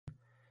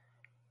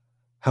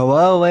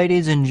Hello,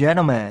 ladies and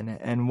gentlemen,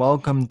 and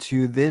welcome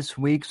to this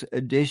week's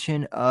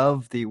edition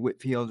of the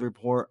Whitfield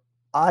Report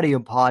audio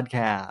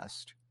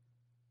podcast.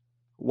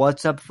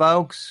 What's up,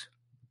 folks?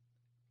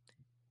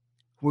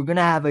 We're going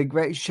to have a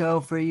great show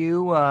for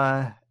you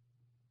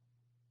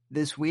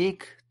this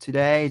week,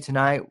 today,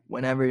 tonight,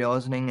 whenever you're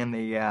listening in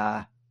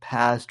the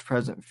past,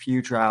 present,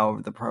 future hour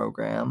of the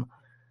program.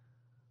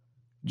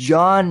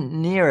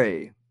 John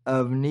Neary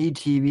of Need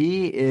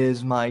TV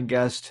is my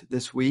guest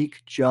this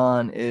week.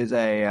 John is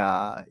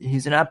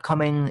he's an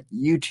upcoming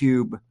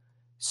YouTube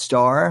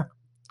star.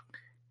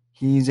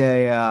 He's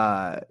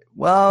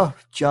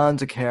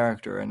John's a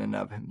character in and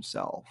of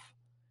himself.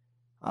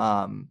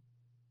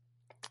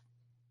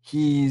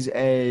 He's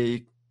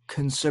a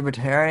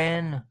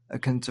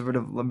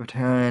conservative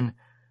libertarian,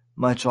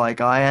 much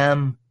like I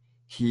am.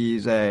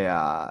 He's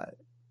a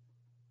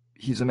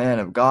man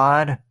of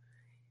God.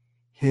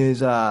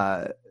 His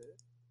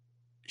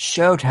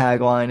show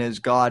tagline is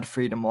God,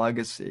 Freedom,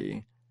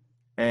 Legacy,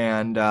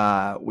 and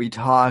we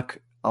talk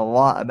a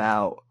lot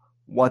about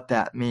what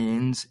that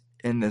means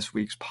in this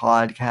week's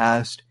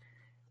podcast,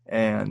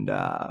 and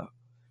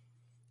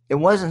it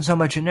wasn't so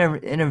much an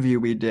interview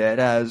we did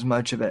as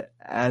much of it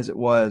as it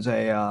was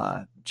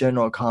a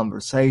general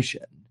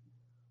conversation.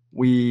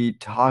 We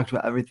talked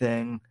about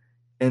everything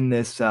in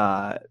this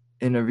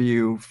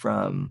interview,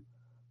 from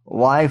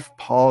life,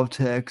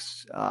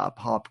 politics,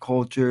 pop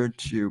culture,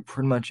 to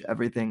pretty much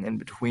everything in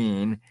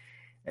between.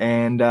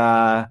 And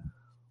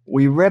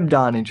we ribbed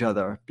on each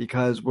other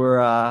because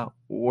we're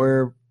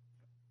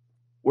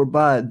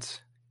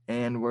buds,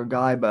 and we're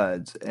guy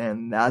buds,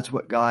 and that's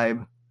what guy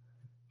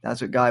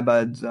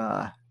buds,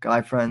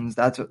 guy friends,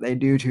 that's what they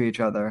do to each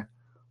other.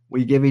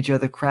 We give each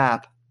other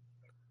crap.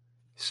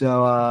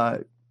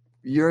 So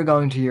you're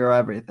going to hear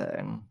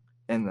everything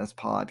in this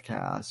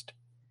podcast.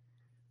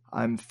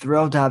 I'm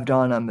thrilled to have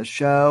Don on the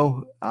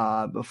show.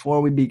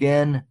 Before we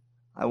begin,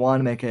 I want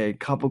to make a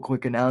couple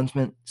quick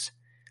announcements.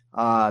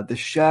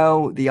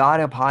 The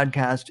audio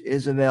podcast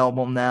is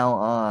available now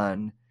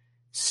on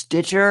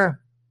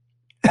Stitcher,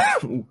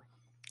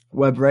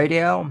 Web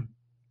Radio.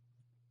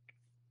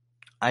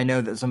 I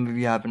know that some of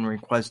you have been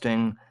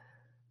requesting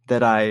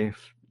that I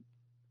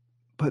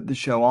put the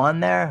show on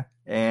there,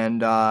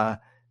 and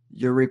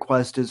your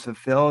request is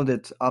fulfilled.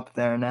 It's up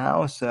there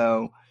now,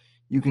 so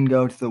you can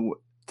go to the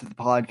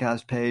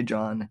podcast page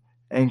on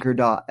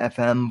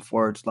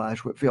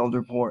anchor.fm/Whitfield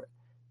Report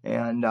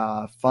and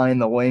find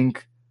the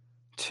link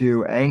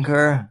to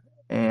Anchor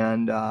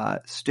and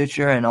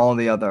Stitcher and all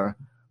the other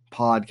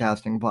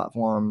podcasting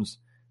platforms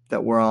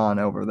that we're on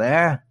over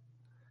there.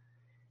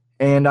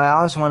 And I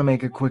also want to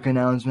make a quick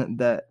announcement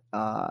that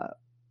I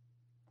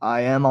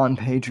am on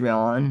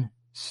Patreon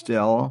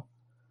still.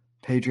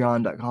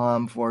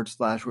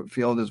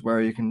 Patreon.com/Whitfield is where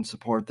you can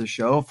support the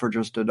show for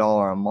just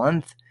 $1 a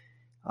month.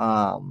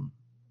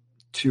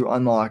 To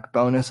unlock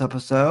bonus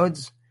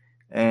episodes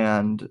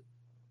and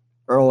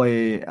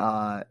early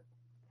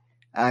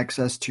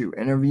access to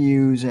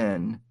interviews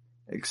and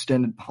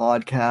extended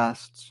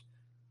podcasts,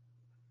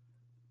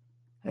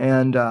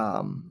 and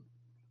a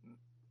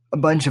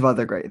bunch of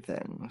other great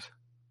things.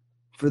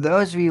 For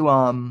those of you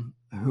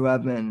who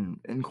have been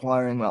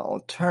inquiring about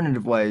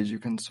alternative ways you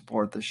can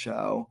support the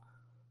show,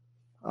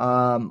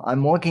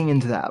 I'm looking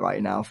into that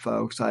right now,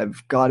 folks.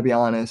 I've got to be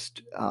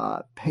honest,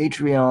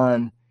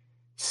 Patreon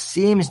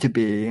seems to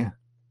be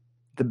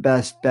the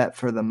best bet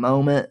for the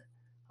moment.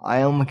 I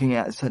am looking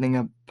at setting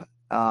up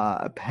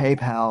a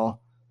PayPal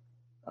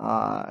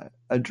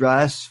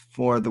address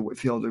for the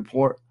Whitfield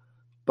Report,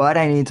 but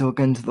I need to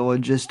look into the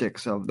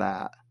logistics of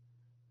that.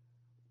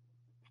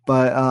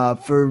 But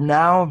for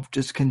now,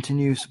 just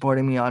continue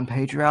supporting me on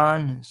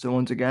Patreon. So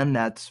once again,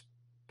 that's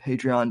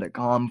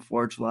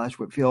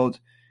patreon.com/Whitfield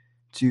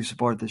to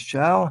support the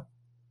show.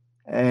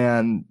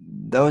 And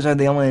those are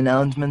the only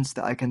announcements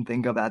that I can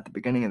think of at the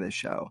beginning of the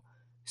show.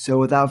 So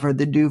without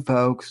further ado,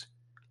 folks,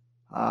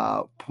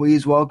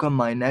 please welcome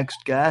my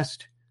next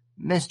guest,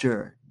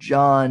 Mr.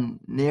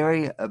 John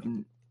Neary of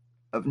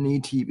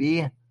Need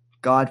TV,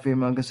 God,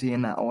 Freedom, Legacy,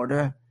 in that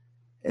order.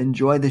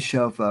 Enjoy the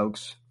show,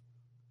 folks.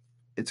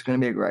 It's going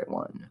to be a great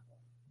one.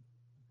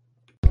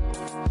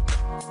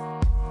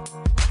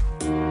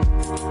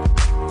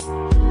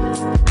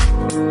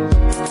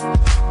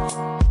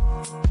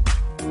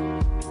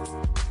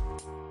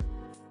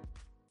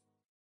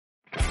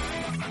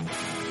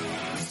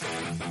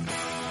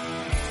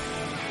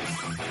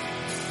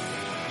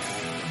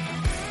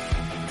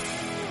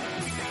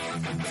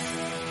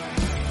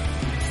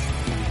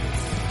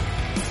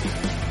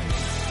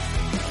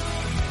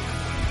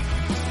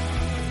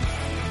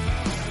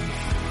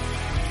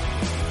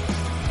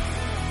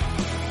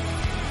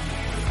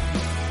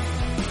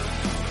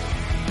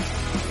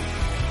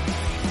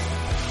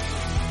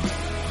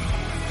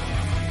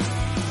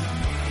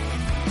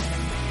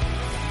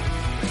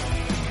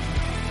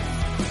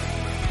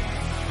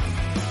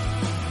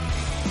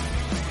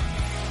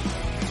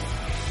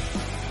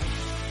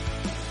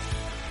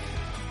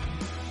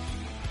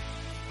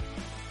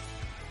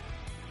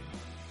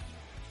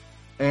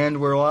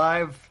 And we're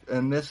live.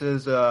 and this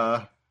has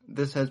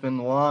been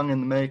long in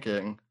the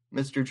making.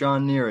 Mr.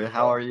 John Neary,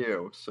 how are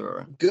you,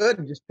 sir?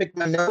 Good. Just picked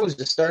my nose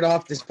to start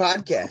off this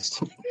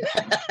podcast.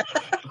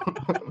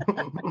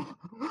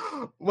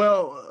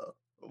 well,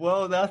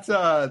 that's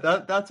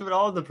what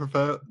all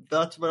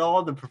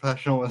the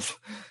professionals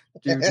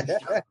do.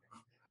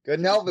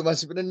 Couldn't help it.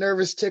 Must have been a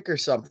nervous tick or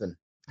something.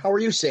 How are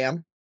you,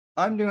 Sam?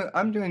 I'm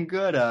doing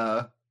good,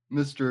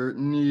 Mr.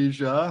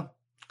 Nisha.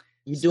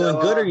 You doing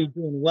good or you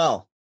doing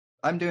well?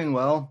 I'm doing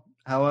well.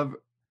 However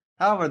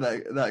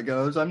that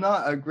goes, I'm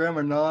not a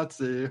grammar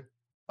Nazi.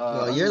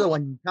 Well, you're the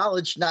one in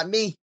college, not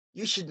me.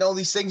 You should know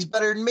these things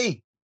better than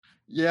me.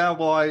 Yeah,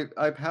 well, I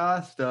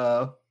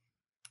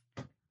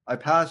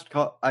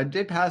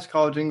did pass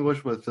college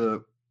English with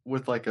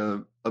like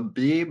a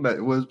B, but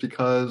it was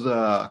because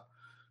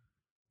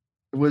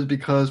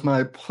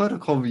my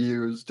political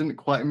views didn't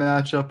quite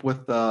match up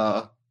with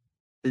the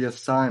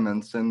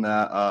assignments in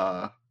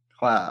that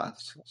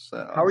class.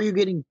 So how are you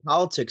getting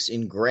politics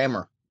in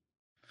grammar?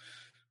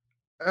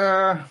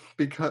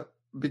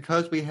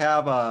 Because we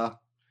have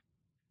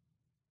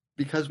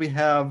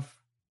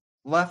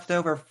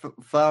leftover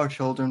flower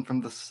children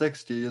from the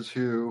 60s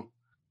who,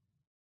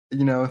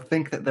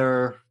 think that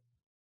they're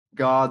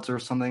gods or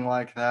something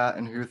like that,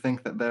 and who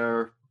think that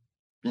they're,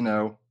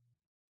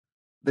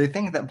 they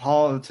think that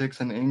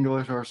politics and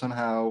English are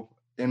somehow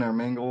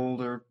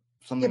intermingled or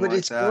something like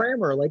that. Yeah, but it's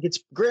grammar.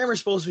 Grammar's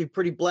supposed to be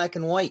pretty black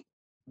and white.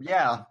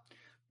 Yeah,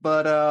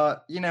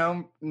 but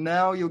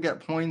now you'll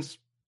get points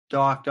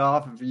docked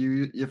off if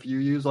you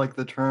use like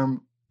the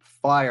term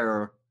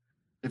fire.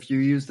 If you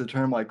use the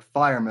term like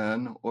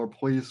fireman or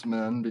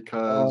policeman,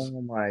 because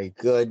oh my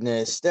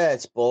goodness,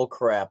 that's bull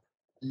crap.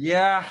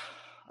 Yeah,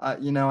 I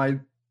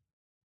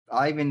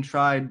even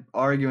tried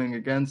arguing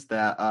against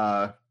that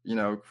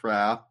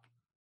crap,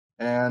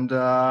 and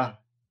but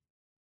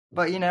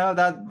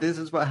that this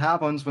is what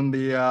happens when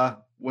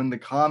the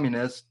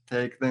communists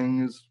take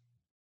things,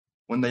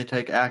 when they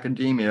take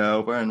academia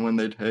over and when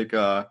they take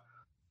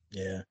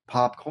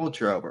pop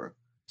culture over.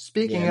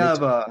 Speaking of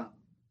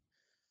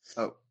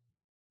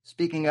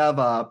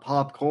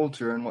pop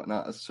culture and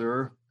whatnot,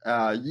 sir,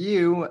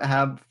 you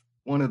have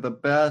one of the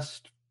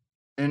best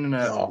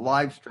internet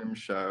live stream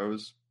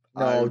shows.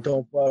 No,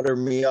 don't butter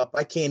me up.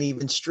 I can't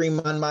even stream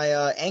on my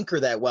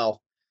Anchor that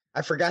well.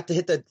 I forgot to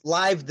hit the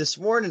live this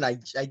morning. I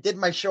did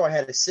my show. I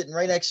had it sitting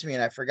right next to me,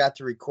 and I forgot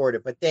to record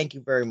it. But thank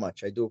you very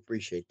much. I do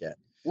appreciate that.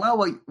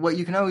 Well, what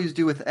you can always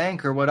do with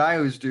Anchor, what I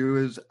always do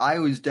is I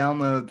always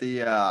download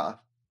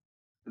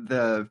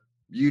the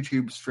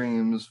YouTube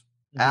streams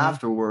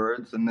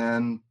afterwards, and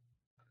then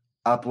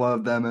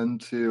upload them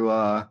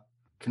into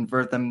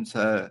convert them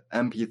to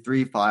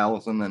MP3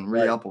 files, and then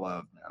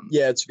re-upload them.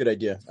 Yeah, it's a good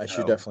idea. I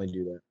should definitely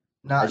do that.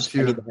 I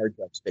need the hard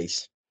drive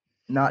space.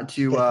 Not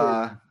to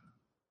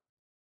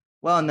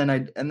well, and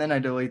then I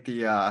delete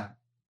the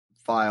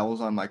files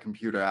on my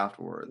computer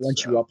afterwards.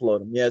 Once you upload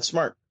them, yeah, it's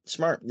smart.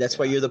 That's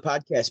why you're the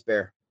podcast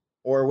bear,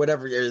 or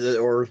whatever,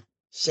 or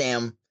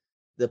Sam,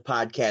 the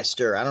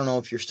podcaster. I don't know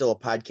if you're still a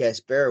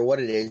podcast bear or what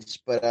it is,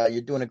 but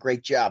you're doing a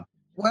great job.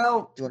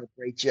 Well, doing a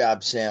great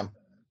job, Sam.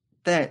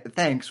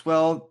 Thanks.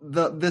 Well,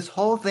 this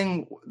whole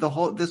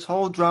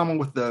drama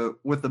with the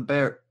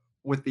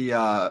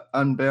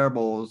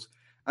Unbearables.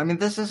 I mean,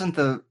 this isn't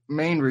the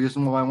main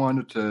reason why I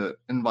wanted to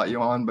invite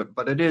you on,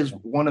 but it is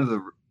one of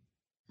the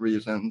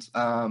reasons.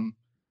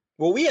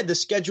 Well, we had the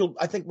schedule,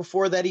 I think,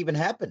 before that even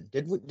happened.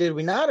 Did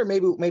we not? Or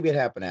maybe it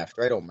happened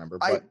after. I don't remember.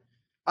 But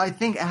I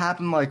think it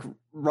happened like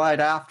right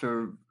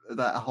after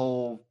that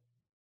whole.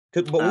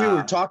 But we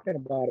were talking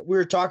about it. We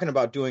were talking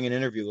about doing an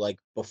interview like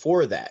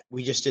before that.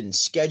 We just didn't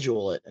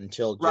schedule it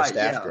until just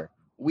after.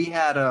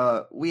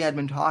 Yeah. We had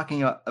been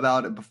talking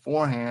about it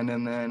beforehand,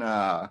 and then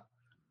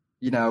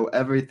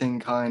everything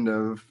kind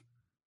of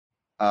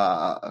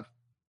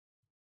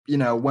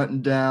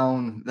went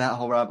down that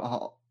whole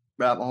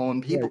rabbit hole,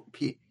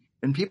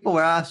 and people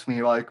were asking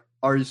me like,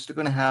 "Are you still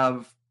going to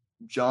have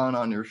John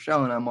on your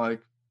show?" And I'm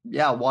like,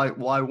 "Yeah, why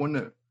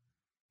wouldn't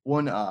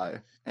I?"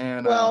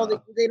 And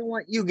they don't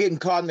want you getting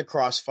caught in the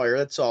crossfire.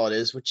 That's all it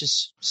is, which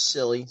is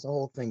silly. The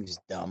whole thing is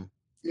dumb.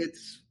 I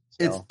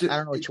don't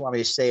know what you want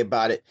me to say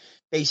about it.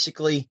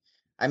 Basically,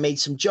 I made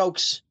some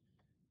jokes,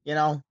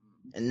 and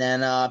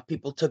then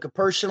people took it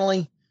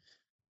personally.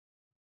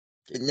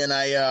 And then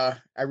I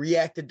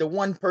reacted to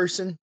one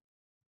person,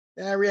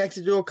 then I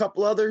reacted to a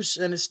couple others,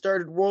 and it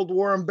started World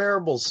War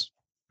Unbearables.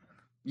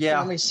 Yeah.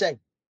 What let me say?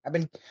 I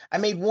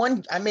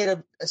made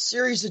a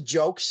series of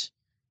jokes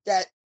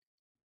that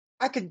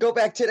I could go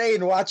back today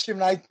and watch him,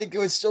 and I think it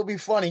would still be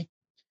funny.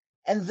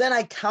 And then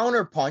I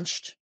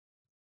counterpunched,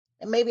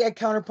 and maybe I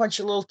counterpunched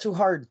a little too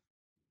hard,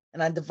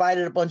 and I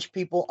divided a bunch of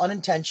people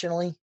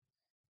unintentionally.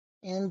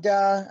 And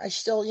I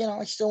still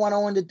want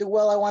Owen to do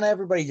well. I want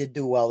everybody to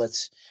do well that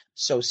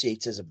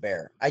associates as a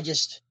bear. I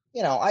just,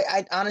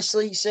 I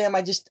honestly, Sam,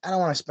 I don't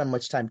want to spend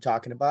much time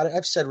talking about it.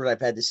 I've said what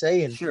I've had to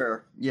say, and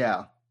sure,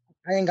 yeah,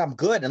 I think I'm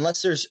good.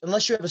 Unless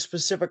you have a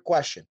specific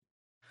question.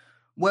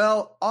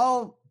 Well,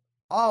 all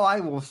I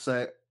will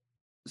say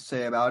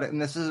about it,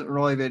 and this isn't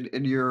really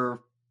in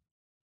your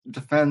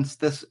defense,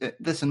 this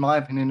in my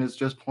opinion is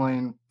just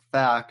plain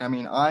fact. I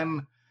mean,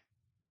 I'm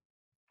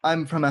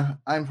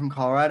from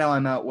Colorado.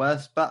 I'm out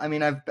west, but I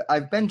mean,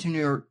 I've been to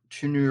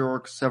New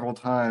York several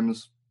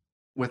times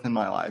within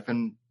my life,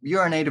 and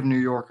you're a native New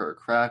Yorker,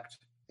 correct?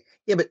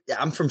 Yeah, but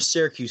I'm from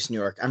Syracuse, New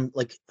York. I'm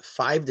like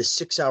 5 to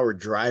 6 hour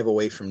drive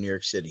away from New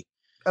York City.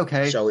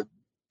 Okay, So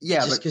yeah,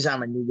 just but because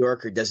I'm a New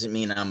Yorker doesn't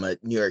mean I'm a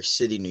New York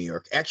City, New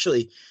York.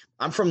 Actually,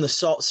 I'm from the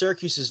Salt.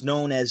 Syracuse is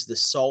known as the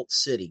Salt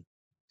City.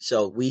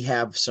 So we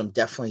have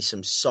definitely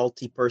some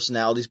salty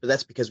personalities, but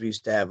that's because we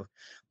used to have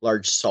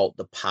large salt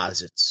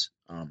deposits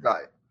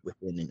right.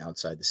 within and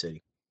outside the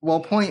city. Well,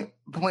 point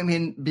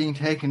being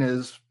taken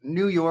is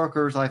New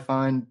Yorkers. I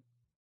find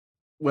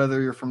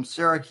whether you're from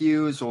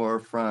Syracuse or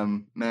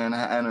from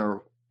Manhattan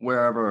or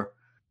wherever,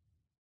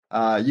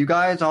 you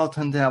guys all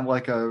tend to have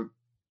like a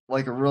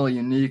really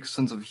unique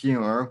sense of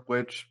humor,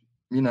 which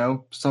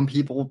some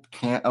people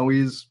can't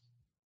always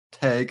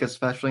take,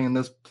 especially in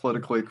this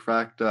politically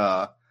correct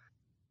day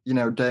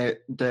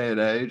and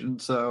age.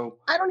 And so,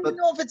 I don't even but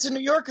know if it's a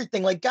New Yorker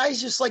thing. Like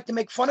guys just like to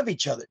make fun of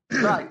each other.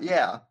 right,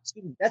 yeah,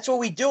 That's what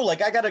we do.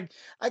 Like I got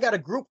a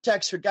group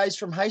text for guys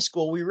from high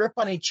school. We rip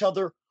on each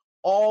other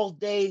all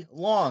day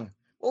long.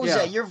 What was yeah.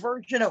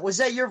 that? Was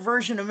that your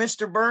version of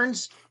Mr.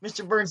 Burns?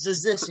 Mr. Burns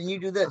does this and you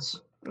do this.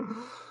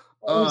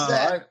 What was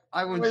that?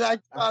 I would When I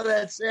saw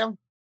that, Sam,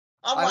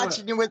 I'm I would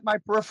watching you with my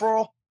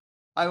peripheral.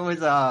 I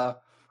was I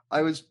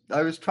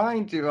was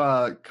trying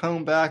to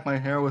comb back my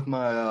hair with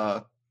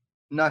my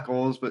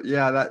knuckles, but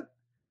yeah, that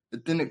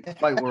it didn't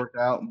quite work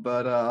out.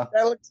 But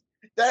That looks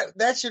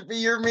that should be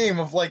your meme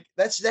of like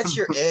that's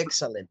your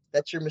excellent.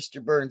 That's your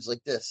Mr. Burns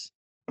like this.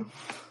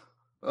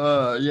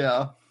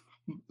 yeah.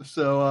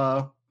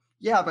 So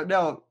yeah, but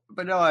no,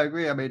 I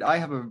agree. I mean, I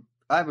have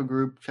a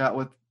group chat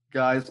with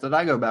guys that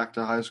I go back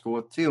to high school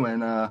with too,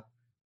 and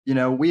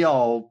we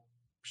all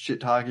shit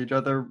talk each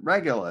other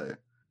regularly.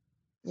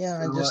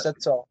 Yeah, I So just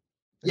that's all.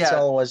 That's yeah,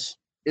 all it was.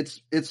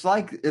 it's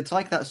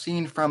like that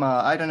scene from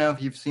I don't know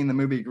if you've seen the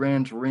movie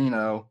Gran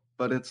Torino,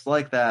 but it's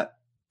like that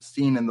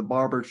scene in the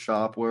barber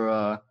shop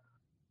where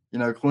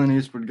Clint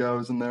Eastwood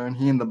goes in there and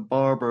he and the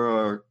barber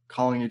are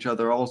calling each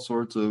other all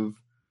sorts of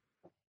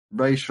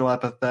racial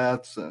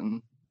epithets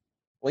and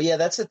Well, yeah,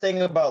 that's the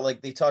thing about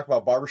like they talk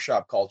about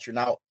barbershop culture.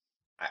 Now,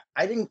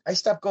 I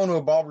stopped going to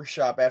a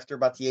barbershop after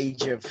about the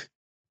age of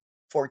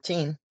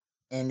 14,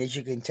 and as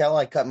you can tell,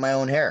 I cut my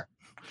own hair.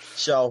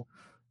 So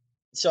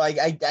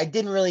I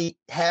didn't really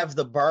have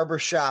the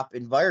barbershop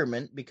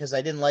environment because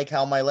I didn't like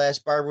how my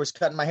last barber was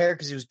cutting my hair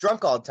because he was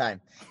drunk all the time.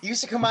 He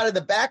used to come out of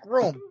the back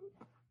room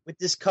with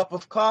this cup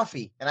of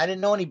coffee, and I didn't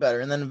know any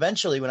better. And then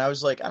eventually, when I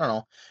was like, I don't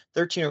know,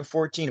 13 or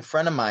 14, a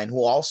friend of mine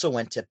who also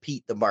went to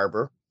Pete the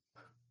barber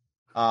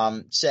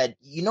said,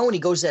 when he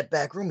goes to that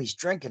back room, he's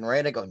drinking,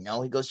 right? I go,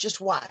 no. He goes,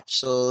 just watch.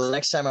 So the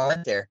next time I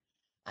went there,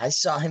 I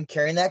saw him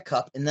carrying that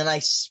cup, and then I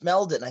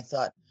smelled it, and I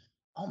thought,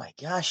 oh my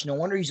gosh, no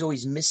wonder he's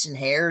always missing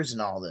hairs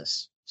and all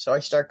this. So I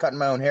start cutting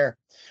my own hair.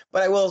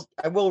 But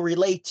I will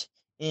relate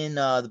in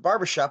the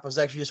barbershop. I was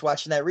actually just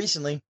watching that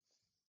recently,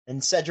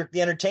 and Cedric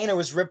the Entertainer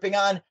was ripping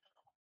on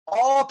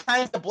all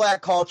kinds of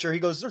black culture. He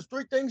goes, there's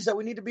three things that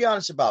we need to be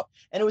honest about.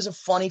 And it was a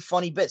funny,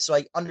 funny bit. So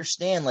I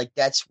understand, like,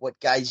 that's what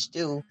guys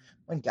do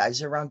when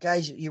guys are around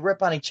guys. You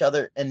rip on each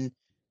other, and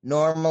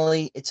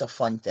normally it's a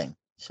fun thing.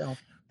 So,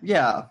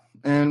 yeah,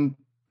 and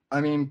I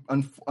mean,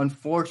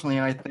 unfortunately,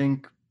 I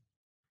think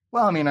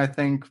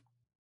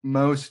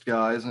most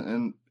guys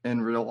in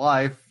real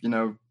life,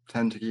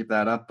 tend to keep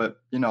that up,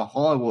 but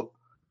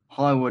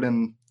Hollywood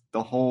and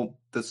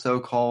the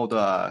so-called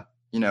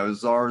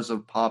czars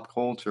of pop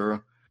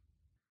culture,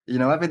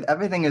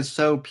 everything is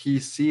so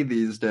PC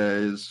these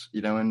days,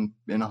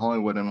 in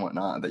Hollywood and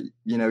whatnot that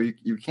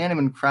you can't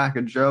even crack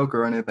a joke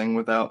or anything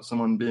without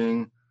someone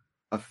being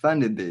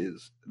offended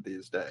these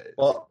days.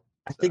 well,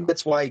 I think So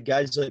that's why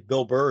guys like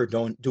Bill Burr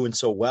are doing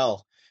so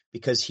well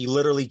because he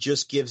literally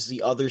just gives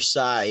the other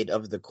side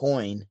of the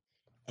coin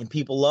and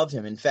people love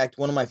him. In fact,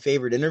 one of my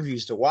favorite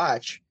interviews to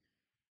watch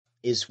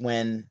is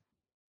when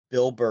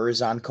Bill Burr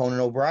is on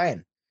Conan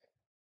O'Brien.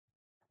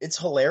 It's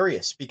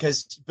hilarious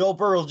because Bill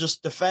Burr will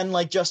just defend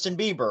like Justin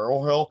Bieber,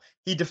 or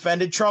he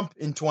defended Trump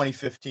in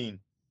 2015.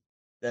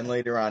 Then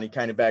later on, he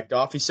kind of backed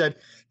off. He said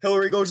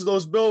Hillary goes to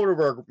those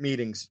Bilderberg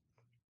meetings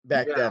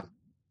back yeah, then,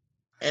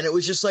 and it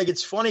was just like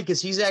it's funny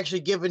because he's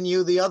actually giving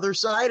you the other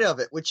side of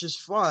it, which is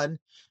fun.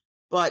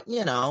 But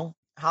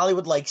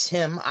Hollywood likes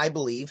him, I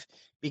believe,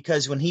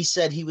 because when he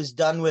said he was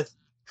done with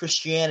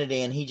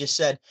Christianity, and he just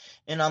said,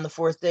 "And on the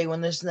fourth day,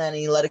 when this and that," and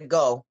he let it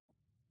go,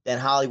 then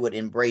Hollywood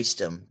embraced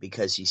him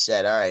because he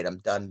said, all right, I'm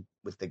done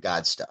with the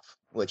God stuff,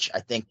 which I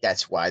think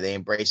that's why they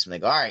embraced him. They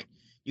go, all right,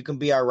 you can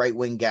be our right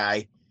wing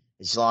guy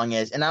as long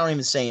as, and I'm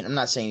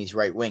not saying he's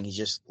right wing. He's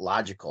just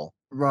logical.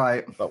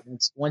 right. But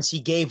once he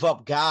gave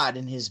up God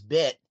in his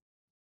bit,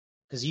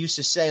 because he used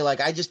to say,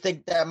 like, I just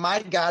think that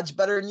my God's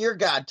better than your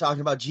God,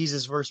 talking about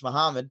Jesus versus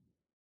Muhammad.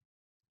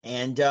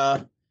 And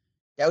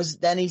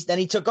then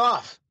he took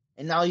off.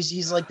 And now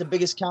he's like the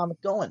biggest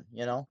comic going,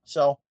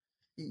 So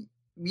I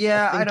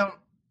Yeah, I think don't.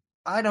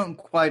 I don't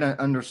quite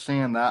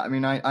understand that. I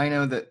mean, I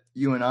know that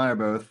you and I are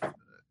both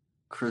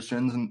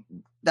Christians, and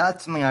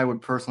that's something I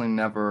would personally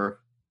never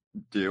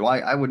do.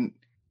 I wouldn't,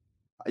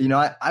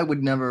 I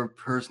would never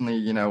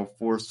personally,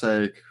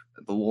 forsake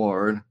the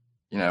Lord,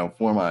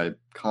 for my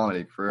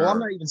comedy Well, I'm career.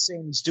 not even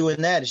saying he's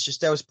doing that. It's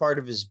just that was part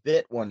of his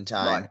bit one Right.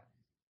 time.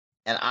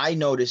 And I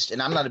noticed,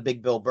 and I'm not a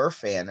big Bill Burr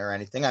fan or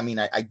anything. I mean,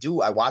 I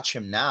watch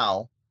him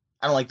now.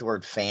 I don't like the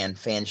word fan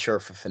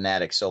short for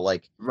fanatic. So,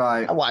 like,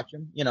 Right. I watch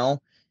him,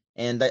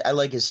 and I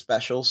like his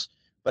specials.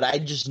 But I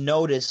just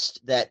noticed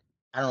that,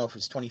 I don't know if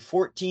it's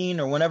 2014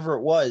 or whenever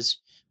it was,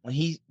 when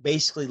he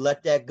basically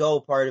let that go,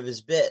 part of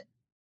his bit.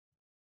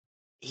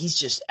 He's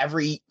just,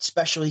 every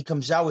special he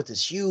comes out with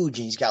is huge,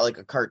 and he's got like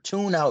a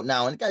cartoon out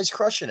now, and the guy's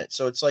crushing it.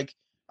 So it's like,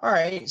 all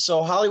right,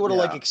 so Hollywood will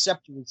like Yeah.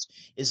 accept you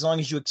as long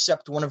as you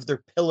accept one of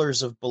their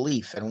pillars of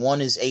belief, and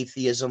one is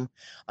atheism.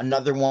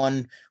 Another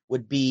one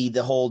would be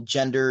the whole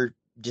gender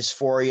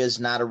dysphoria is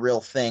not a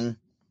real thing,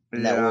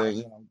 and that Yeah.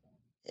 we're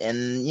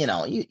and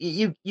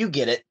you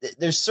get it.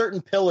 There's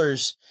certain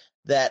pillars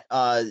that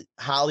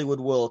Hollywood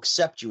will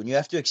accept you, and you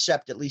have to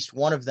accept at least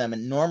one of them.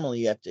 And normally,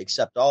 you have to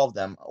accept all of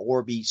them,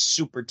 or be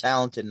super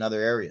talented in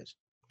other areas.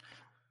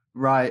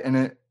 Right.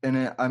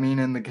 I mean,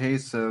 in the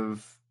case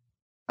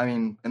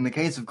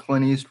of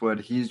Clint Eastwood,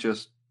 he's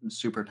just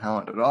super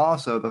talented.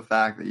 Also, the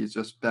fact that he's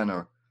just been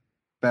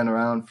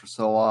around for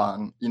so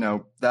long,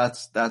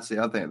 that's the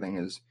other thing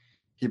is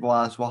people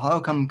ask, well, how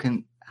come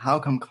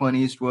Clint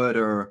Eastwood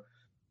or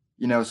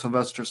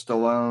Sylvester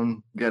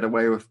Stallone get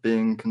away with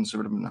being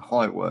conservative in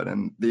Hollywood?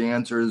 And the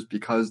answer is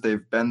because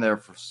they've been there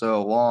for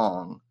so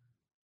long.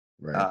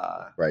 Right.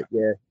 Uh, Right.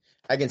 Yeah,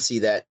 I can see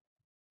that.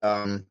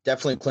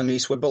 Definitely Clint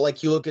Eastwood, but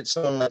like you look at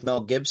someone like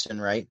Mel Gibson,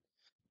 right?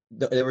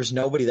 There was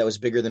nobody that was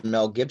bigger than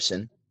Mel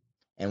Gibson,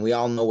 and we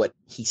all know what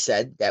he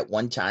said that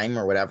one time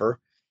or whatever.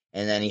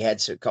 And then he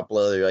had a couple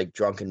other like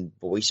drunken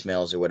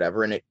voicemails or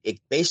whatever, and it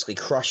basically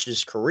crushed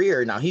his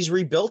career. Now he's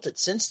rebuilt it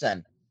since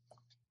then.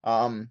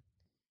 Um,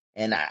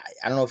 and I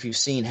don't know if you've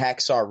seen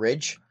Hacksaw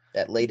Ridge,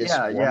 that latest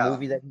yeah, war yeah,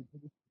 movie that he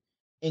did.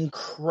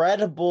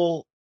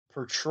 Incredible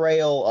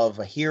portrayal of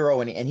a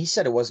hero, and he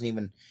said it wasn't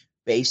even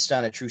based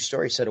on a true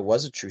story. He said it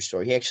was a true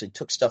story. He actually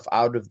took stuff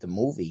out of the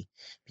movie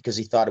because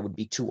he thought it would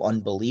be too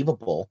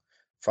unbelievable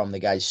from the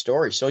guy's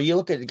story. So you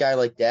look at a guy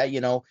like that,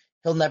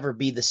 he'll never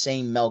be the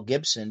same Mel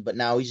Gibson, but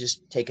now he's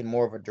just taking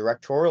more of a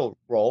directorial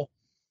role,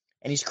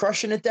 and he's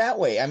crushing it that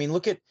way. I mean,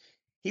 look at,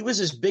 he was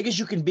as big as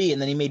you can be,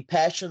 and then he made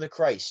Passion of the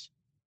Christ,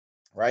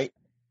 right?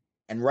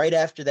 And right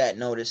after that,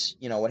 notice,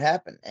 what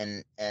happened.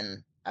 And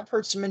I've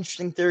heard some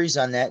interesting theories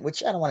on that,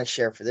 which I don't want to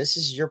share for this.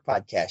 This is your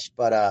podcast,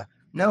 but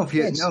no, if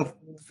yeah, you it's no,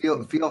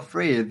 feel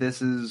free.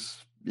 This is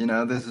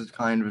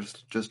kind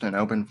of just an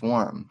open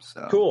forum.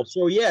 So cool.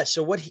 So yeah,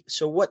 so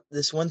what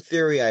this one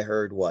theory I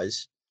heard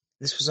was,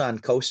 this was on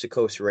Coast to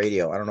Coast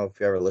Radio. I don't know if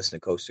you ever listen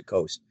to Coast to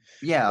Coast,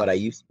 but yeah, I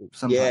used to.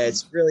 Yeah, it's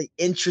sometimes. really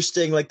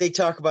interesting. Like, they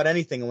talk about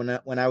anything.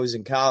 When I was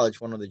in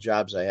college, one of the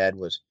jobs I had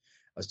was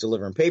I was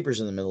delivering papers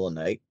in the middle of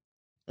the night.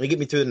 And to get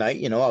me through the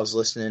night, I was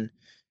listening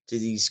to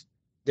these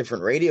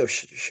different radio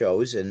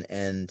shows,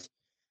 and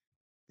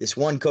this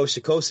one Coast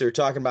to Coast, they were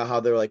talking about how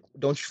they're like,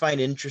 don't you find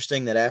it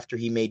interesting that after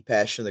he made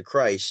Passion of the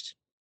Christ,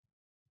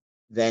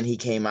 then he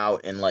came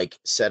out and like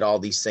said all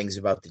these things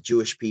about the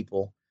Jewish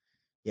people,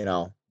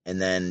 and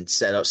then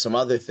said out some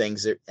other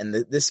things. And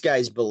this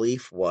guy's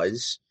belief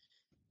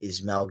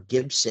is Mel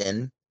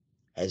Gibson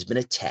has been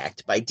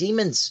attacked by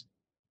demons.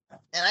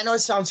 And I know it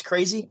sounds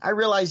crazy. I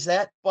realize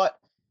that, but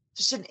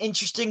just an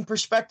interesting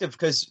perspective,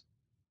 because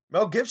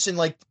Mel Gibson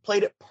like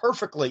played it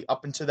perfectly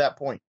up until that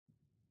point.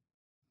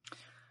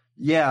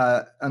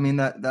 Yeah, I mean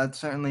that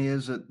certainly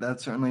is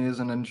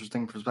an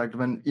interesting perspective,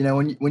 and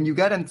when you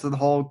get into the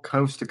whole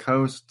coast to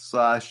coast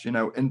slash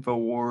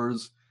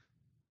Infowars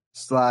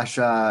slash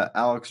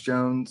Alex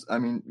Jones, I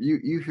mean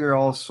you hear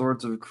all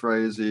sorts of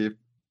crazy,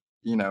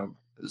 you know,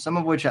 some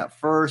of which at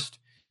first,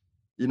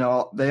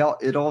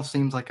 it all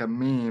seems like a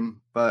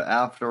meme, but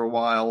after a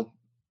while,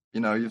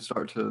 you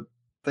start to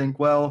think,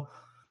 well,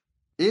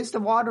 is the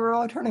water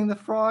really turning the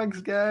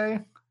frogs gay?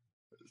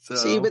 See,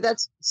 So but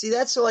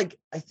that's like,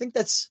 I think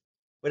that's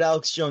what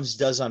Alex Jones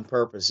does on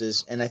purpose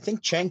is, and I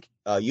think Cenk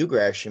Uygur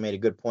actually made a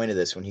good point of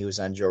this when he was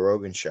on Joe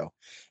Rogan's show,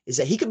 is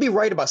that he could be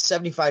right about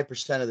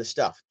 75% of the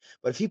stuff,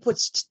 but if he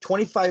puts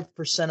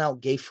 25%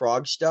 out gay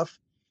frog stuff,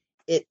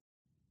 it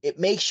it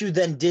makes you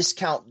then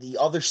discount the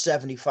other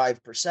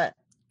 75%.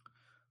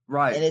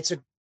 right, and it's a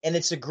and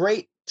it's a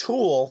great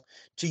tool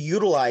to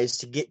utilize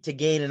to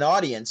gain an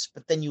audience,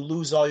 but then you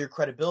lose all your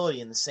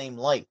credibility in the same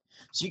light.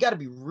 So you got to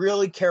be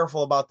really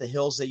careful about the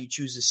hills that you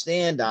choose to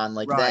stand on,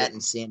 like right, that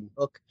and Sandy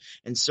Hook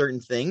and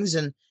certain things.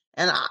 And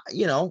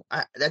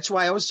that's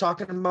why I was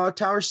talking about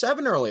Tower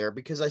 7 earlier,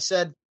 because I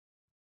said,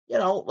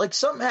 like,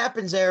 something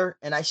happens there,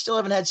 and I still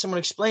haven't had someone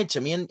explain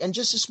to me. And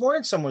just this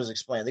morning, someone was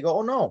explaining. They go,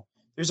 "Oh no,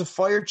 there's a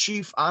fire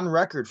chief on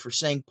record for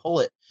saying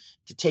pull it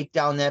to take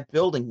down that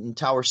building in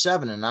Tower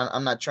 7." And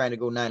I'm not trying to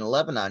go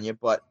 9/11 on you,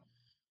 but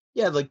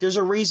yeah, like, there's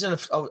a reason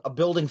a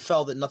building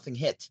fell that nothing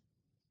hit.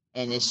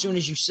 And as soon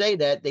as you say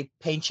that, they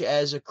paint you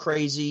as a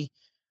crazy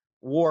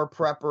war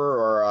prepper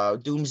or a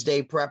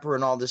doomsday prepper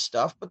and all this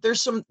stuff. But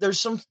there's some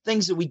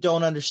things that we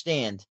don't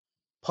understand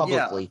Yeah.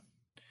 publicly.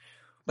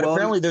 But Well,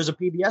 apparently, there's a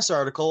PBS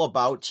article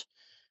about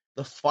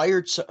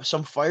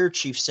some fire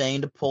chief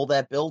saying to pull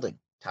that building,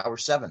 Tower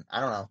 7. I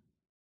don't know.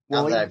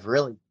 Now well, that even, I've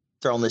really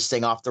thrown this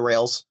thing off the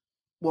rails.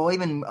 well,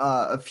 even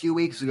a few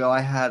weeks ago,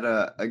 I had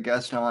a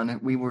guest on.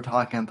 We were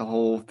talking about the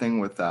whole thing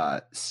with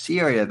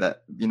Syria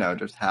that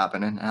just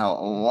happened, and how Yeah.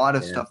 a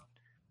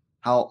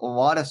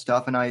lot of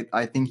stuff, and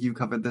I think you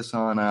covered this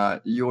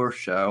on your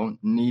show,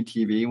 Need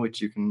TV,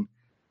 which you can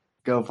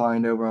go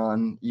find over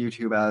on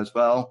YouTube as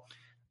well,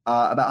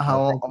 about Oh,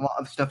 how thank a you. lot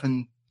of stuff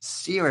in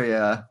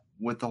Syria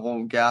with the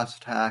whole gas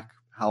attack,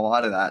 how a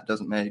lot of that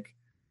doesn't make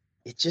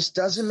It just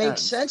doesn't make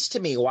sense. sense to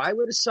me. Why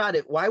would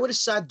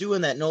Assad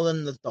doing that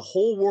knowing that the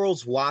whole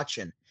world's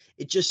watching?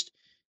 It just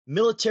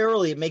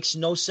militarily it makes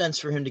no sense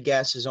for him to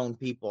gas his own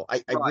people.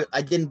 Right.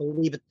 I didn't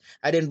believe it.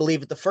 I didn't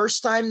believe it the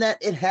first time that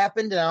it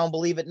happened, and I don't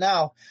believe it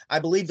now. I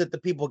believe that the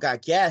people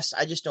got gassed.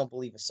 I just don't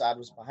believe Assad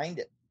was behind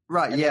it.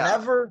 Right. And Yeah.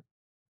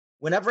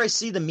 whenever I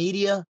see the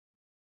media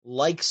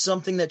like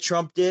something that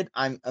Trump did,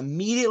 I'm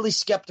immediately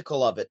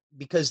skeptical of it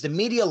because the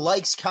media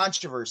likes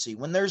controversy.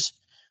 When there's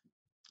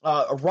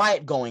a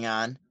riot going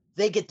on,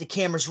 they get the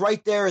cameras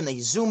right there and they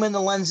zoom in the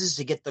lenses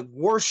to get the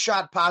worst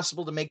shot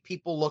possible to make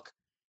people look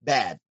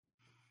bad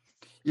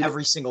You know,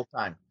 every single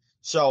time.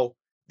 So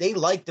they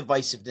like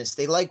divisiveness,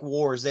 they like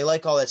wars, they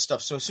like all that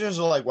stuff. So as soon as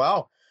they're like,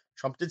 "Wow,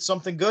 Trump did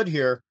something good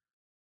here,"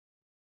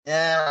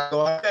 yeah,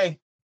 okay,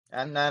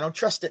 and I don't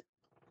trust it.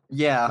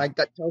 yeah. My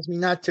gut tells me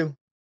not to.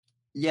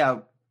 Yeah.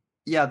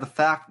 Yeah. The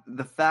fact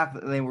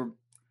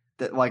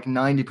that like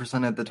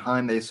 90% of the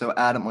time they so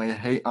adamantly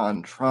hate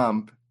on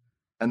Trump,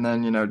 and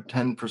then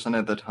 10%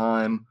 of the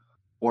time,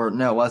 or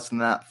no, less than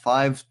that,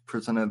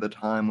 5% of the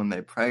time when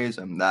they praise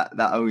him, that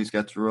always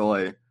gets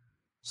really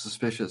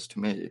suspicious to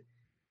me.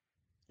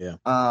 Yeah,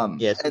 Um,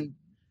 yeah, and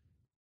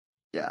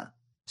yeah,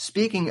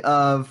 speaking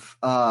of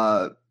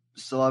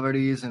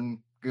celebrities and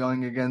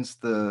going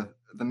against the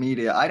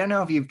media, I don't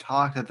know if you've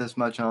talked at this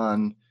much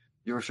on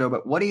your show,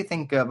 but what do you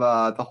think of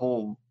the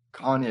whole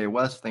Kanye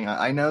West thing?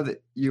 I know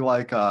that you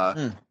like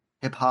mm.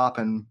 hip hop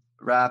and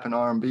rap and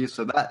R&B,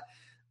 so that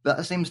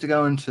seems to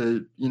go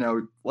into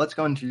let's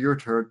go into your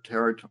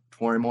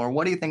territory more.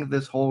 What do you think of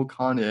this whole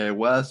Kanye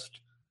West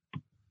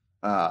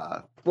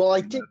Well,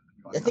 thing that's I going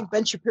on? think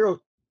Ben Shapiro,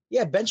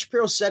 yeah, Ben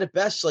Shapiro said it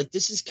best. Like,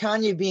 this is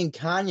Kanye being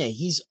Kanye.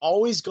 He's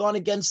always gone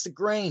against the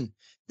grain.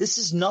 This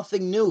is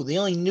nothing new. The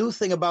only new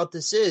thing about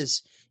this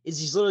is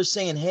he's literally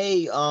saying,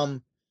 "Hey,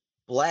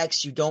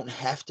 blacks, you don't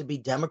have to be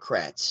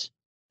Democrats."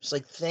 It's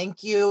like,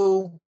 thank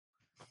you.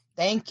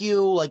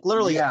 Like,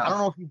 literally, I Yeah, don't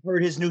know if you've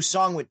heard his new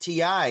song with Ti,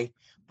 but you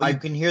I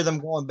can hear them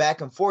going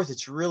back and forth.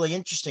 It's really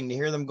interesting to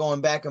hear them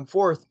going back and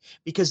forth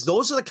because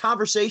those are the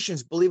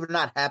conversations, believe it or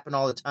not, happen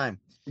all the time.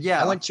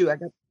 yeah. I got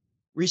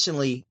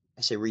recently,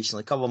 I say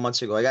recently, a couple of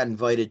months ago, I got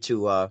invited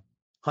to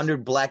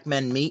 100 Black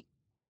Men Meet.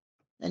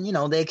 And,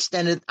 they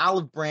extended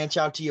olive branch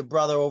out to your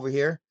brother over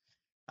here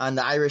on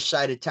the Irish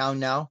side of town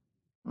now.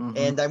 Hmm.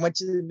 And I went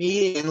to the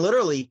meeting, and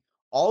literally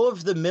all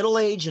of the middle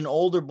aged and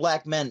older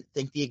Black men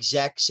think the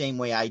exact same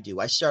way I do.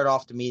 I start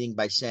off the meeting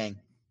by saying,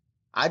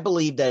 I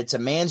believe that it's a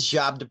man's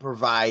job to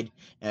provide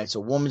and it's a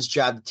woman's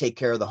job to take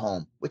care of the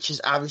home, which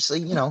is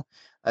obviously,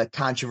 a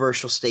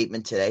controversial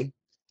statement today.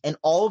 And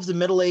all of the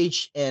middle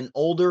aged and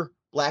older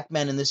Black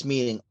men in this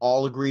meeting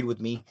all agreed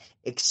with me,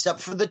 except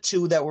for the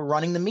two that were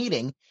running the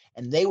meeting.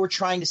 And they were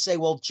trying to say,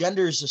 well,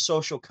 gender is a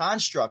social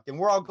construct. And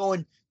we're all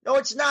going, no,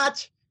 it's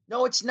not.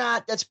 No, it's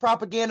not. That's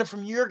propaganda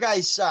from your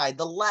guys' side,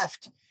 the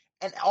left.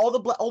 And all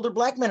the older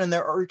Black men in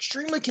there are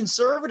extremely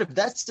conservative.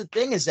 That's the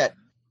thing, is that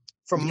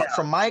Yeah,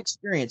 from my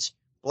experience,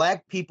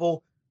 Black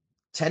people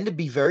tend to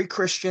be very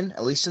Christian,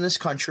 at least in this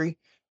country,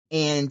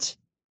 and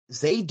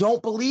they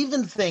don't believe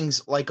in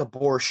things like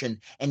abortion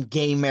and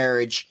gay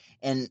marriage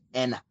and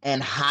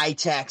high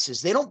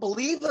taxes. They don't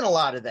believe in a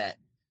lot of that.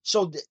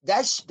 So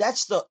that's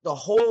the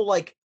whole,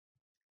 like,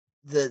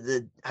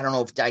 the I don't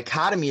know if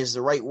dichotomy is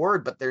the right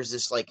word, but there's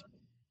this, like,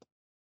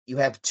 you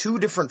have two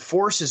different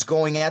forces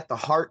going at the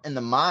heart and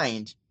the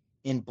mind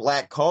in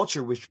Black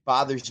culture, which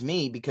bothers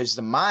me because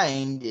the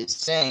mind is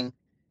saying,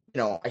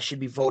 I should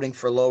be voting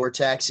for lower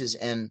taxes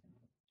and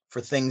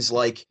for things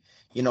like,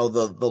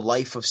 the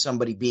life of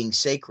somebody being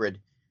sacred.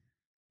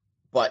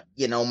 But,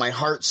 my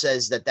heart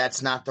says that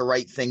that's not the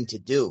right thing to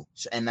do.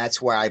 And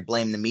that's where I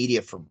blame the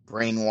media for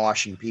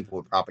brainwashing people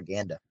with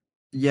propaganda.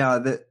 yeah.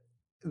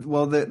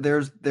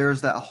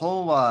 There's that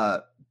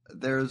whole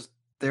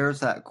there's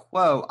that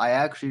quote. I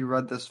actually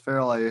read this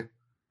fairly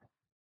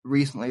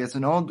recently. It's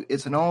an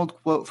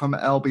old quote from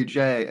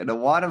LBJ, and a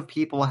lot of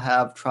people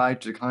have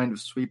tried to kind of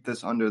sweep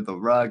this under the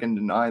rug and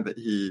deny that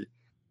he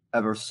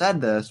ever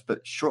said this.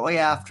 But shortly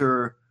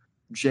after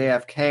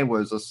JFK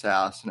was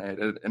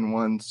assassinated, and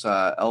once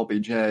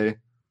LBJ,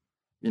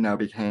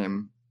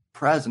 became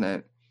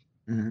president,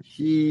 Mm-hmm.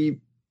 he,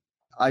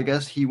 I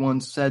guess he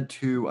once said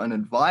to an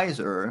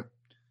advisor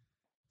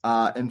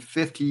in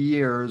 50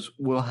 years,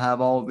 we'll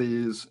have all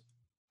these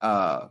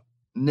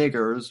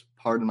niggers,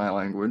 pardon my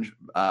language,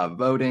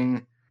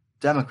 voting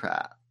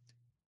Democrat.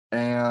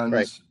 And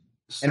Right.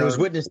 And it was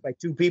so, witnessed by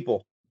two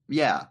people.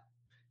 yeah.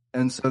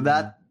 And so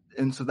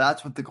Mhm.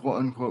 that's what the quote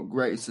unquote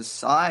great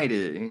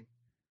society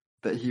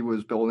that he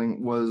was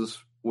building was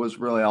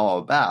really all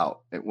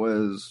about. It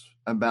was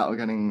about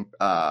getting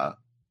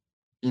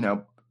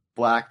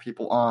black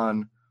people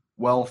on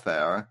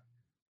welfare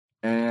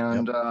Yep.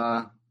 and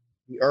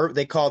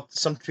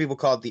Some people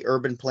call it the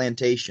urban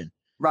plantation.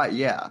 right,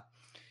 yeah.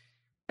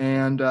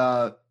 And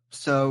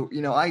so,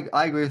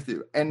 I agree with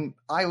you. And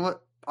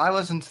I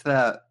listened to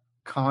that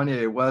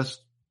Kanye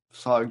West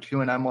song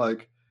too, and I'm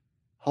like,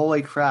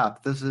 holy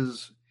crap, this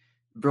is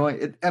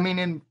brilliant.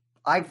 And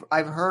I've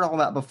heard all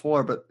that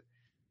before, but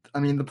I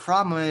mean, the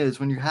problem is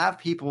when you have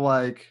people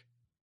like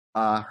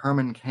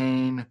Herman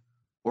Cain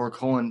or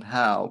Colin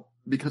Powell,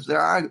 because there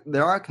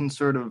are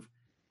conservative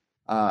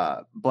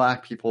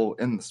black people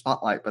in the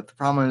spotlight, but the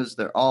problem is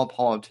they're all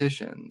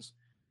politicians,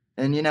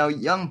 and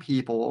young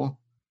people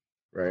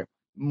Right.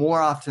 more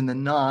often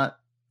than not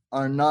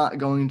are not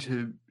going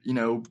to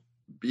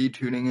be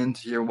tuning in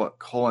to hear what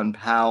Colin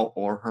Powell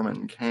or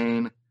Herman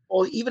Cain.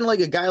 Well, even like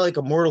a guy like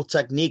Immortal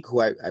Technique,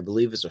 who I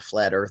believe is a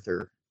flat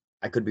earther.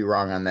 I could be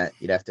wrong on that.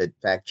 You'd have to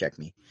fact check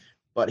me.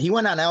 But he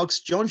went on Alex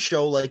Jones'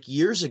 show like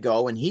years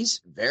ago, and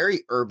he's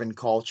very urban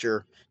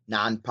culture,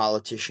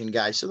 non-politician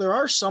guy. So there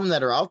are some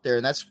that are out there,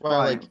 and that's why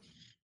Right. like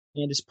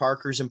Candace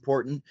Parker's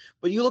important.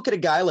 But you look at a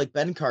guy like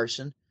Ben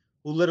Carson,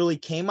 who literally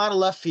came out of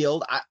left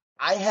field.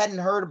 I hadn't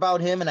heard about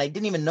him, and I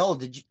didn't even know.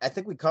 I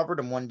think we covered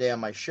him one day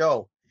on my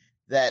show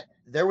that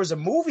there was a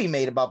movie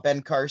made about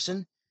Ben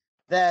Carson.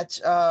 That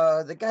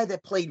the guy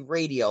that played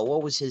radio,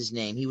 what was his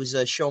name? He was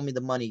a Show Me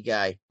the Money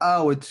guy.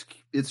 Oh, it's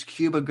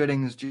Cuba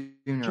Goodings Jr.,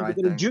 Cuba I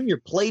Gooding think. Jr.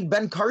 played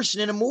Ben Carson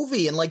in a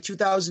movie in like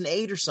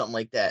 2008 or something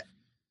like that.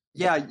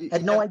 Yeah,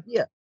 Had no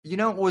idea.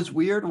 What was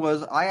weird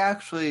was I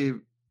actually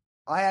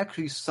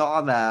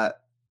saw that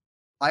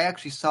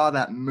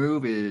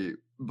movie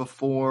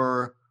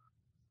before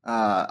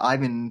I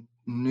even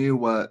knew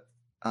what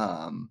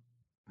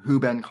who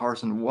Ben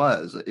Carson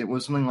was. It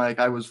was something like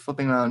I was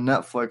flipping on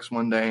Netflix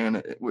one day and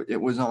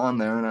it was on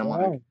there, and I'm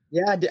like, Wow.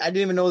 Yeah, I didn't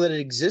even know that it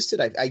existed.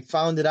 I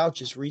found it out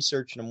just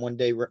researching him one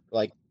day,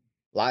 like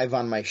live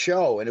on my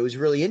show, and it was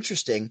really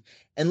interesting.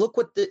 And look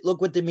what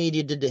the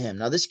media did to him.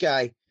 Now, this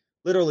guy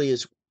literally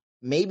is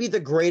maybe the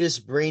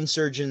greatest brain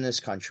surgeon in this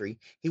country.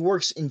 He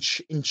works in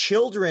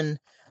children,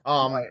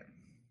 um, right.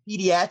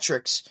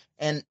 pediatrics,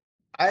 and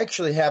I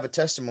actually have a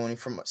testimony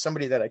from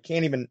somebody that I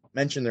can't even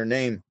mention their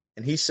name,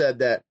 and he said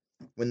that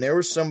when there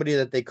was somebody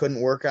that they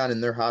couldn't work on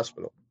in their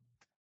hospital,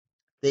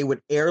 they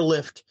would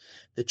airlift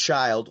the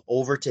child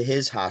over to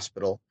his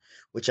hospital,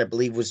 which I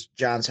believe was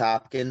Johns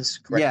Hopkins.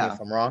 Correct me Yeah. if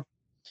I'm wrong.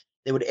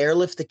 They would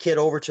airlift the kid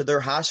over to their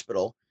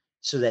hospital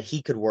so that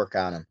he could work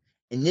on him.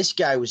 And this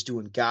guy was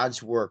doing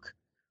God's work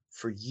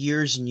for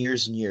years and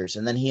years and years.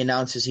 And then he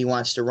announces he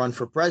wants to run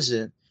for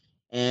president.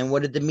 And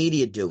what did the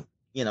media do?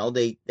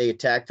 They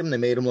attacked him. They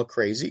made him look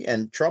crazy.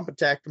 And Trump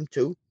attacked him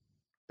too,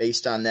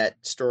 based on that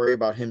story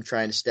about him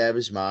trying to stab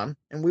his mom.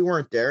 And we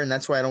weren't there. And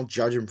that's why I don't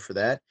judge him for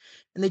that.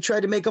 And they tried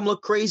to make him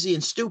look crazy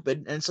and stupid.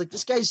 And it's like,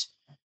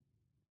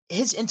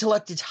 his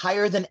intellect is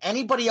higher than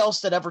anybody else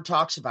that ever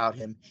talks about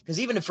him. Because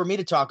even if for me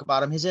to talk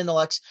about him, his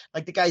intellect's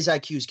like the guy's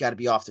IQ's got to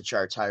be off the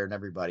charts higher than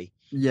everybody.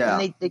 And Yeah.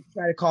 they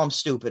try to call him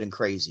stupid and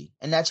crazy.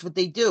 And that's what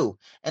they do.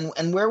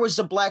 And where was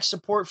the black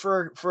support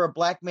for a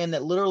black man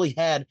that literally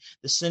had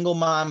the single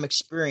mom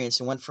experience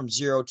and went from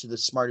zero to the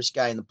smartest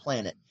guy on the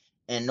planet?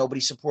 And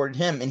nobody supported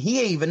him. And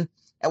he even,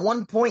 at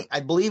one point, I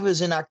believe it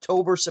was in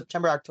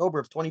September, October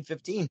of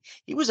 2015,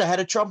 he was ahead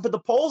of Trump at the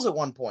polls at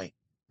one point.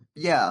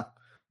 Yeah.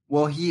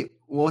 Well,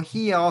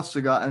 he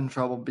also got in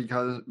trouble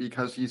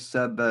because he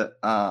said that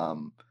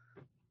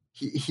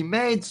he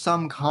made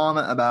some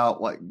comment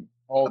about like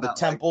Oh, the about like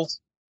temples.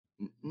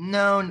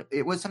 no,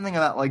 it was something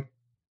about like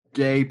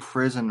gay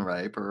prison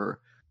rape or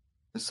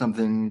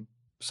something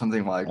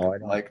like Oh, I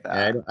don't. like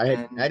that. I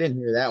And didn't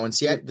hear that one.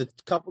 See, it the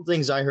couple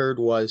things I heard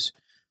was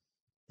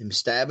him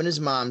stabbing his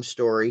mom's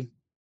story,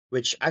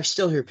 which I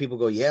still hear people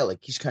go, "Yeah, like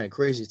he's kind of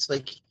crazy." It's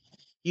like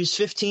he was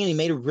 15. He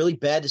made a really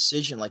bad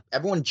decision. Like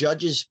everyone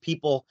judges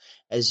people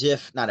as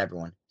if not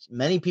everyone.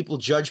 Many people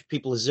judge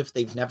people as if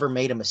they've never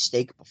made a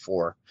mistake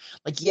before.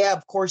 Like, yeah,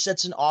 of course,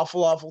 that's an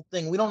awful, awful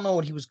thing. We don't know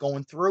what he was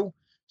going through,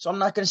 so I'm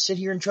not going to sit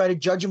here and try to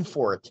judge him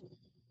for it.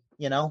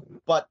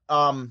 But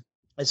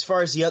as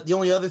far as the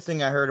only other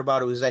thing I heard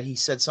about it was that he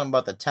said something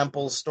about the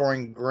temple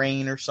storing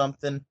grain or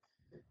something.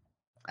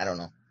 I don't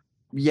know.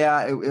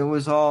 yeah, it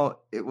was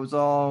all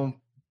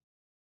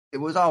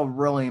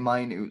really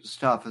minute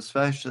stuff,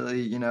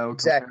 especially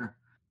Exactly.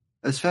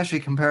 especially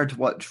compared to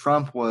what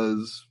Trump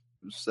was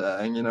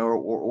saying, or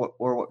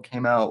what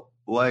came out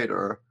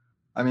later.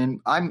 I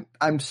mean, I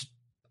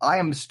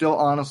am still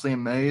honestly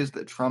amazed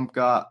that Trump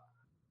got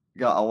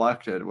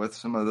elected with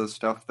some of the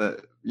stuff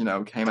that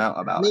came out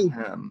about Me,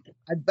 him.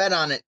 I bet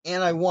on it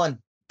and I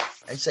won.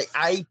 I say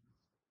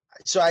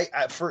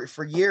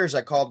for years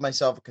I called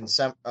myself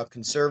a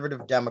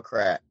conservative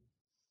Democrat,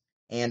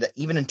 and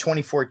even in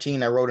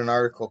 2014 I wrote an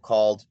article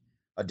called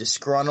 "A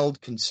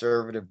Disgruntled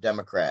Conservative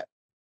Democrat,"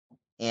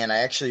 and I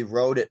actually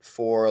wrote it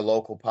for a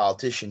local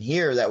politician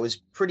here that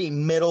was pretty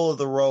middle of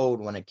the road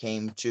when it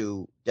came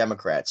to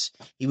Democrats.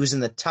 He was in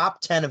the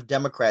top 10 of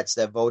Democrats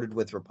that voted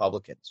with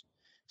Republicans.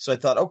 So I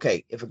thought,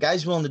 okay, if a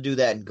guy's willing to do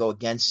that and go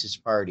against his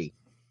party,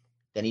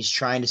 then he's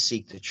trying to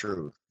seek the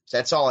truth. So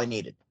that's all I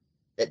needed.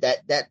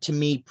 That to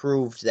me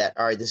proved that,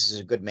 all right, this is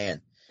a good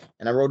man.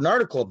 And I wrote an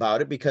article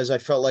about it because I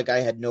felt like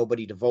I had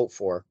nobody to vote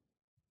for,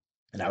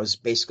 and I was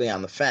basically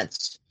on the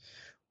fence.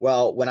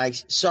 Well, when I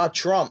saw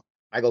Trump,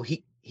 I go,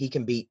 he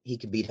can beat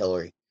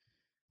Hillary.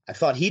 I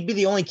thought he'd be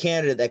the only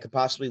candidate that could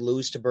possibly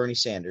lose to Bernie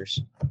Sanders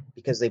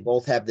because they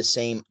both have the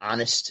same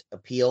honest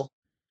appeal.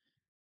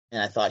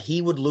 And I thought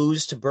he would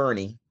lose to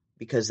Bernie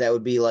because that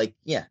would be like,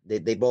 yeah,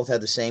 they both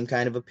have the same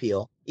kind of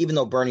appeal. Even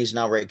though Bernie's an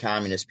outright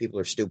communist, people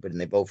are stupid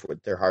and they vote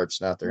with their hearts,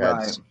 not their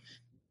heads.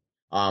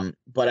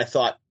 But I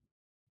thought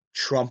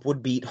Trump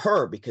would beat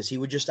her because he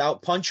would just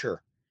outpunch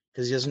her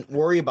because he doesn't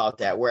worry about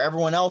that, where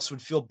everyone else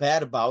would feel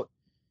bad about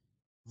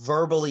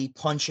verbally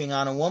punching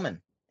on a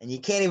woman. And you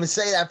can't even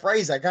say that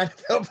phrase. I kind of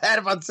feel bad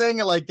about saying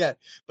it like that.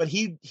 But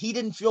he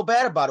didn't feel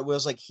bad about it. It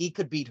was like he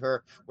could beat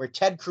her, where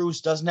Ted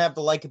Cruz doesn't have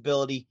the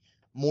likability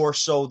more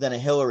so than a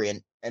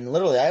Hillary. And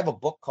literally, I have a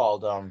book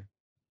called, I'm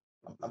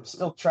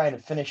still trying to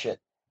finish it.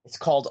 It's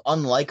called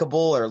Unlikable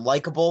or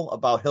Likable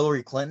about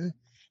Hillary Clinton.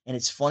 And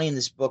it's funny in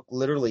this book,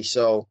 literally.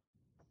 So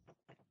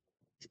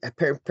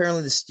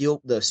apparently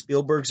the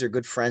Spielbergs are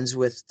good friends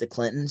with the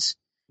Clintons.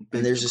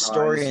 And there's a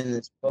story in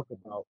this book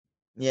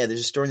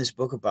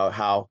about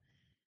how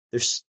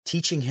they're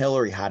teaching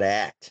Hillary how to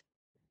act.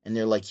 And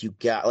they're like, you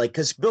got, like,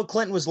 because Bill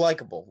Clinton was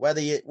likable,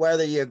 whether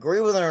you agree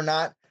with it or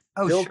not.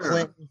 Bill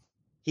Clinton,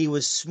 he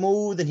was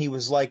smooth and he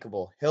was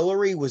likable.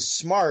 Hillary was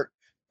smart,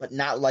 but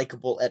not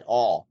likable at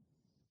all.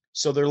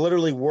 So they're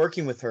literally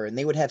working with her, and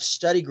they would have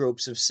study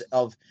groups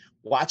of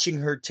watching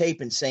her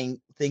tape and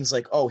saying things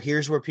like, oh,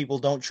 here's where people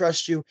don't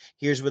trust you.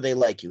 Here's where they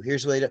like you.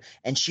 Here's where they don't.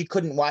 And she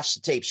couldn't watch the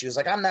tape. She was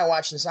like, I'm not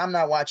watching this. I'm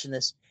not watching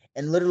this.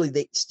 And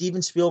literally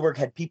Steven Spielberg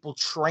had people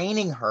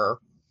training her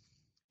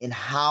in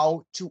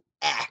how to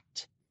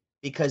act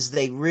because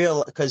they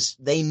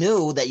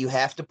knew that you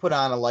have to put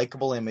on a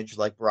likable image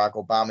like Barack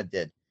Obama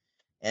did.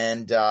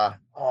 And I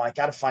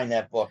got to find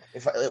that book.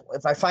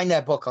 If I find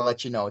that book, I'll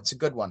let you know. It's a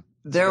good one.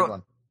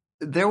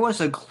 There was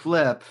a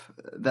clip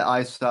that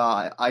I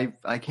saw. I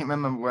can't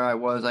remember where I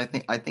was. I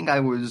think I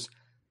was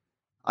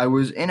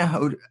in a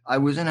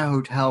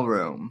hotel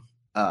room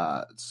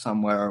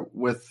somewhere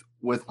with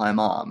my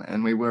mom,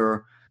 and we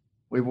were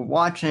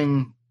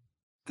watching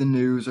the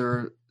news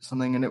or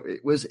something, and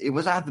it was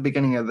at the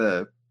beginning of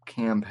the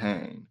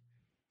campaign,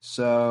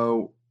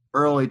 so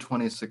early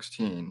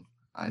 2016,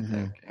 I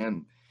think,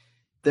 and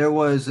there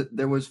was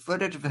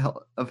footage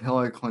of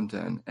Hillary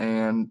Clinton,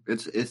 and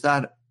it's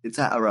at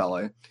a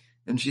rally,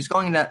 and she's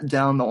going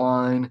down the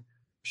line,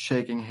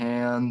 shaking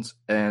hands,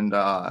 and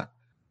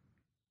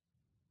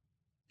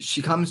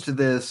she comes to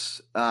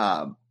this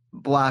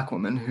black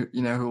woman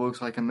who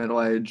looks like a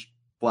middle-aged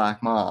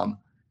black mom,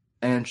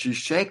 and she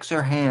shakes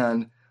her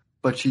hand,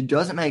 but she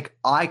doesn't make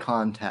eye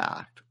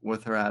contact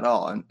with her at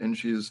all, and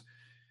she's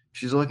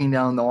looking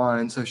down the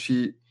line, so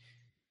she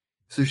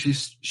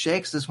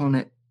shakes this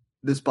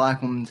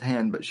black woman's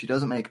hand, but she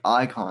doesn't make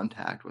eye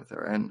contact with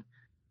her,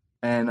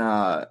 and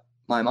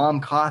my mom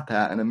caught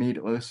that and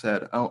immediately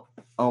said,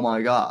 oh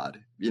my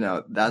God,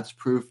 that's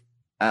proof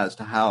as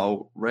to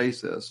how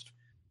racist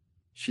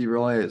she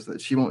really is, that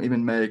she won't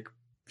even make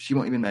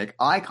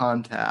eye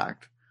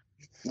contact.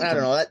 I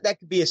don't know. That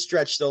could be a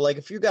stretch, though. Like,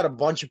 if you got a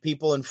bunch of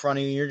people in front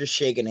of you and you're just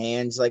shaking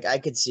hands, like, I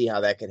could see how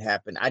that could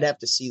happen. I'd have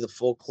to see the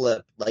full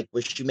clip. Like,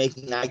 was she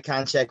making eye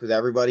contact with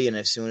everybody, and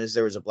as soon as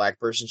there was a black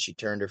person, she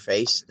turned her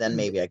face? Then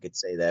maybe I could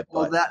say that.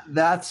 But... Well,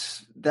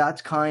 that's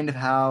kind of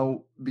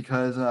how,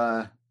 because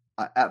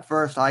at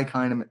first I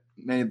kind of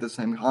made the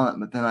same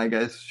comment, but then I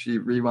guess she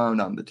rewound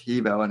on the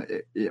TiVo,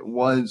 and it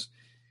was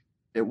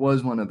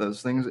one of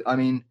those things. I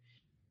mean,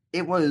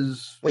 it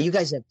was... Wait, you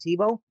guys have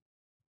TiVo?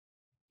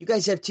 You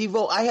guys have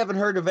TiVo? I haven't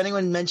heard of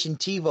anyone mention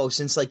TiVo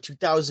since like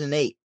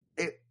 2008.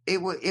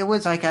 It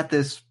was like at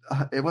this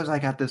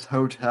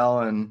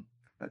hotel in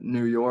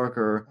New York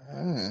or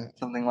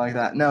something like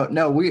that.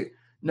 No, we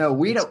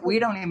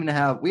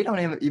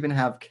don't even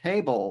have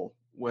cable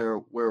where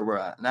we're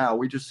at now.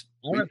 We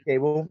have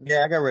cable.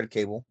 Yeah, I got rid of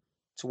cable.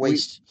 It's a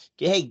waste.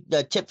 Hey,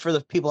 tip for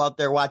the people out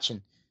there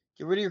watching: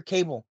 get rid of your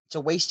cable. It's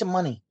a waste of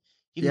money.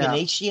 You can get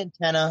an HD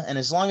antenna, and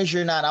as long as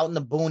you're not out in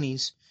the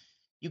boonies,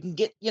 you can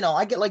get,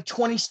 I get like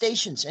 20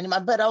 stations, and I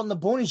bet out in the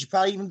boonies you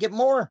probably even get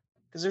more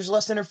because there's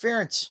less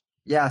interference.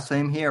 Yeah,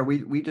 same here.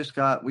 We just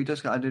got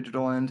a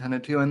digital antenna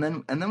too, and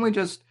then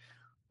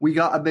we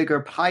got a bigger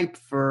pipe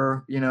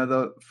for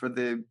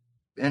the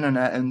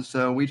internet, and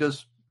so we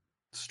just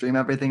stream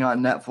everything on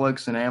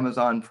Netflix and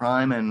Amazon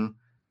Prime, and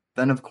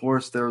then of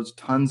course there's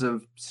tons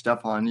of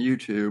stuff on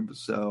YouTube.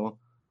 So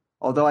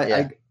although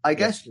I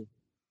guess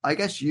I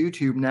guess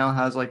YouTube now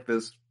has like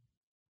this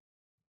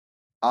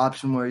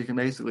option where you can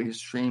basically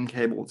stream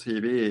cable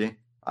TV.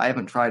 I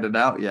haven't tried it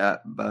out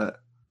yet, but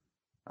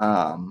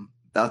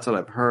that's what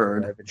I've I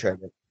heard. haven't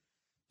tried that.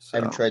 I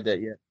haven't So tried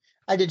that yet.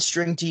 I did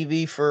string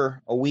TV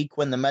for a week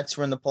when the Mets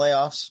were in the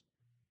playoffs.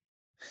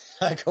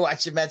 I go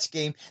watch a Mets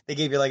game. They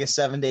gave you like a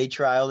 7-day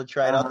trial to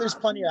try it out. There's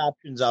plenty of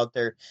options out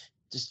there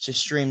just to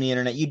stream the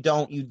internet. You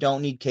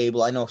don't need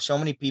cable. I know so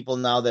many people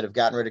now that have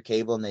gotten rid of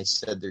cable, and they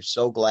said they're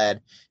so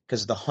glad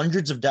because of the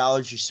hundreds of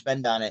dollars you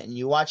spend on it, and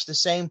you watch the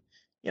same,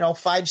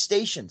 5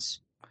 stations.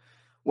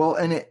 well,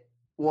 and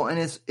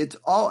it's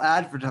all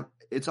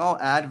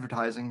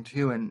advertising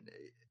too, and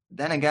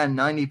then again,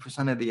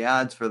 90% of the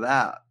ads for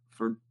that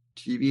for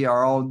TV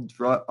are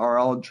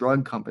all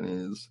drug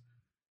companies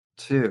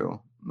too,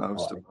 Oh,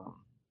 most of them.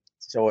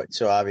 so it's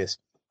so obvious.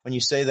 When you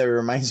say that, it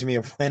reminds me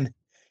of when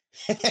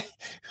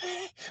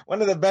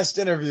one of the best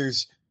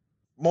interviews,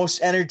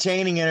 most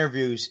entertaining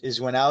interviews,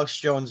 is when Alex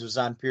Jones was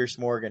on Pierce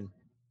Morgan,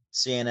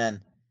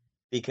 CNN,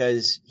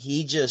 because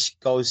he just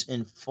goes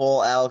in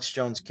full Alex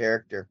Jones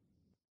character.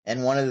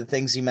 And one of the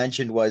things he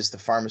mentioned was the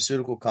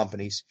pharmaceutical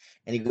companies.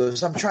 And he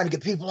goes, I'm trying to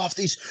get people off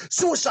these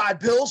suicide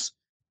pills.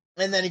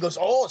 And then he goes,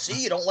 oh,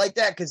 see, you don't like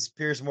that, because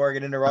Pierce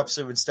Morgan interrupts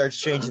him and starts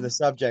changing the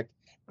subject.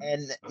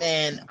 And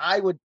man,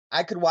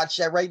 I could watch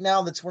that right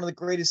now. That's one of the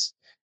greatest,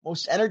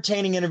 most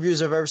entertaining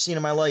interviews I've ever seen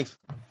in my life.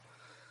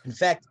 In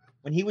fact,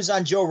 when he was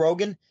on Joe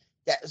Rogan,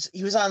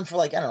 he was on for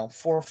like, I don't know,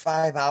 4 or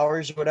 5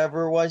 hours or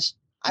whatever it was.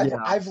 Yeah.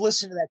 I've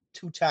listened to that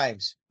 2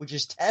 times, which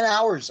is 10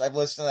 hours. I've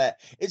listened to that.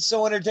 It's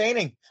so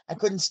entertaining. I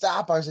couldn't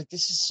stop. I was like,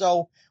 this is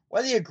so,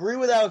 whether you agree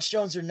with Alex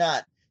Jones or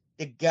not,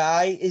 the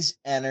guy is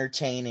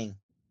entertaining.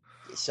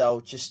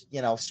 So just,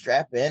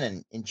 strap in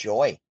and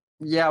enjoy.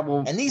 Yeah,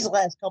 well, And these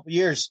last couple of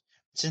years,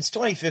 since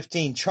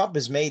 2015, Trump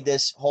has made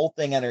this whole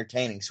thing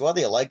entertaining. So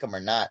whether you like him or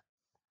not,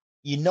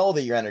 you know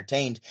that you're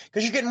entertained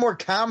because you're getting more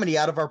comedy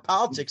out of our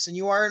politics than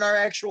you are in our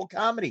actual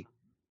comedy.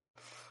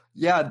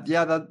 yeah,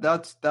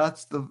 that's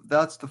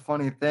the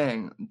funny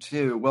thing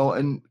too. Well,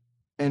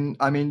 and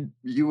I mean,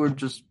 you were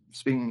just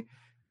speaking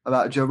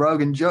about Joe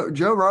Rogan.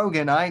 Joe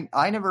Rogan,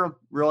 I never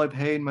really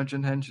paid much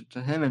attention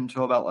to him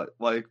until about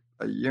like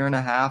a year and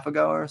a half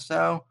ago or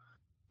so.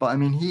 But I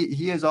mean,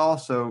 he is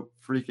also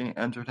freaking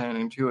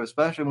entertaining too,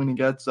 especially when he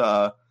gets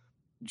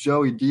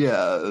Joey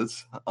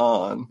Diaz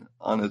on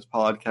his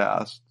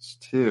podcasts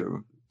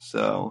too.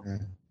 So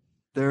Mhm.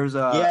 there's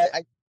Yeah,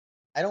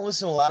 I don't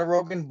listen to a lot of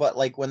Rogan, but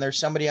like when there's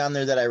somebody on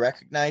there that I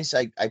recognize,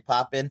 I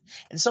pop in.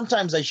 And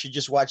sometimes I should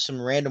just watch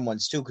some random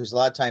ones too, because a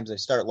lot of times I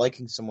start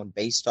liking someone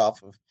based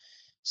off of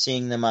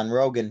seeing them on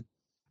Rogan.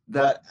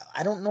 that But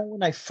I don't know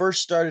when I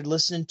first started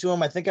listening to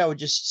him. I think I would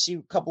just see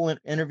a couple of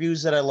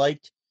interviews that I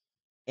liked.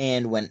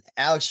 And when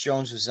Alex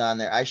Jones was on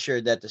there, I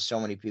shared that to so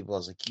many people. I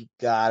was like, you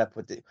gotta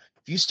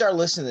if you start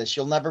listening to this,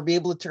 you'll never be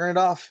able to turn it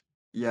off.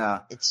 yeah.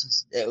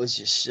 It was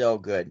just so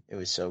good. It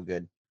was so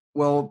good.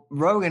 Well,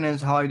 Rogan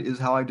is how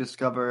I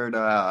discovered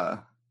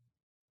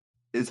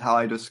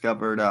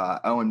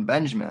Owen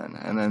Benjamin,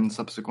 and then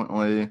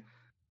subsequently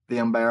the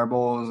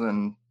Unbearables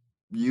and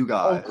you Oh,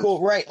 guys.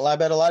 cool. Right. Well, I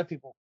bet a lot of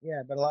people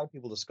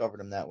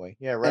discovered him that way.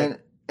 Yeah, right.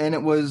 And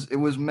it was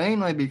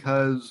mainly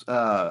because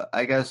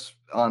I guess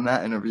on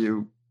that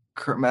interview,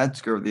 Kurt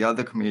Metzger, the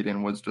other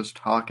comedian, was just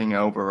talking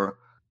over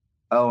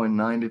Owen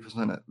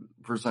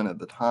 90% of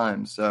the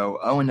time. So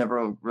Owen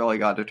never really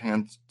got a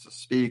chance to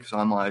speak. So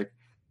I'm like,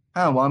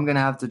 oh well, I'm gonna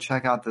have to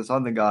check out this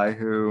other guy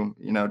who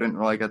didn't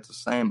really get to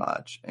say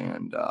much.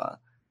 And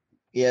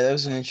Yeah, that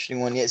was an interesting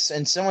one. Yes,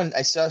 and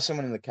I saw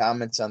someone in the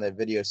comments on that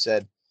video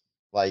said,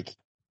 like,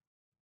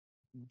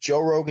 Joe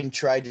Rogan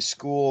tried to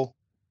school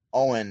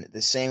Owen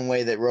the same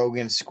way that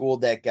Rogan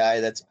schooled that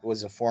guy that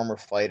was a former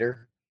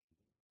fighter.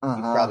 You've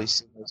uh-huh. probably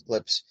seen those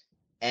clips.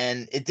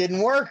 And it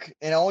didn't work.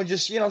 And Owen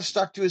just,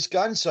 stuck to his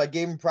guns. So I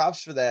gave him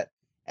props for that.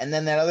 And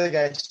then that other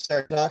guy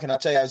started talking. I'll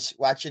tell you, I was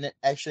watching it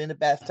actually in the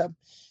bathtub,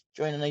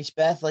 enjoying a nice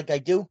bath like I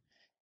do.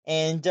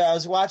 And I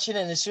was watching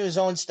it. And as soon as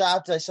Owen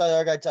stopped, I saw the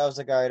other guy. I was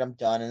like, all right, I'm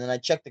done. And then I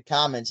checked the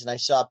comments and I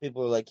saw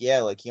people were like,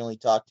 yeah, like he only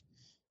talked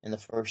in the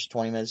first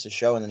 20 minutes of the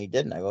show and then he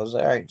didn't. I was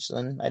like, all right. So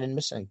then I didn't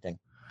miss anything.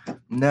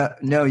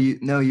 No,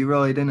 you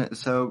really didn't.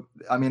 So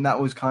I mean, that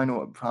was kind of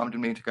what prompted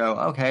me to go,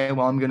 okay,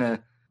 well, I'm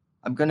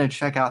gonna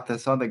check out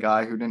this other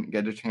guy who didn't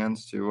get a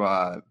chance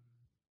to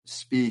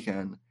speak.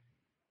 And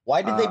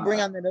Why did they bring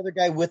uh, on that other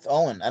guy with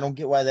Owen? I don't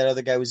get why that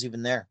other guy was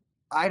even there.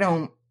 I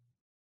don't,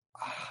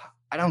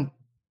 I don't,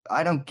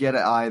 I don't get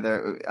it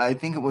either. I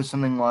think it was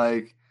something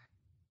like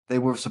they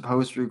were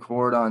supposed to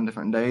record on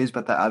different days,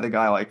 but the other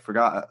guy like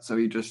forgot, so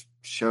he just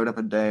showed up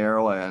a day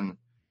early,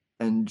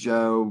 and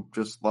Joe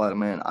just let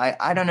him in.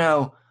 I don't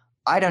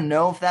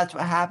know if that's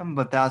what happened,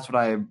 but that's what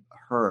I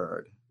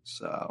heard.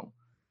 So,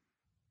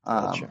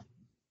 um, Gotcha.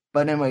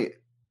 but anyway,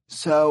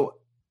 so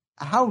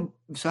how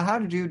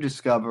did you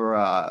discover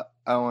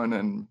Owen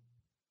and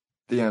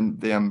the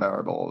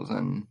Unbearables?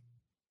 And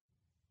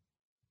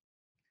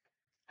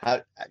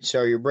How?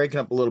 Sorry, you're breaking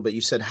up a little bit.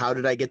 You said, "How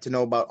did I get to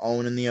know about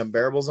Owen and the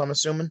Unbearables?" I'm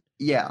assuming.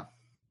 yeah,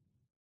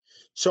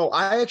 So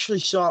I actually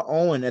saw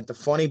Owen at the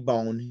Funny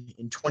Bone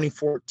in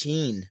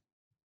 2014,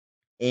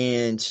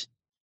 and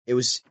it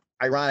was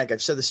ironic.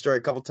 I've said this story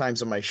a couple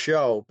times on my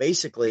show.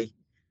 Basically,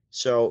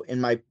 so in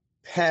my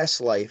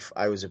past life,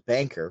 I was a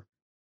banker,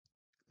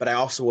 but I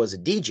also was a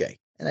DJ,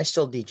 and I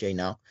still DJ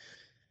now.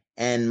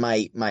 And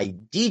my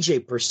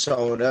DJ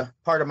persona,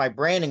 part of my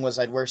branding was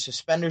I'd wear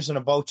suspenders and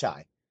a bow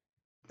tie.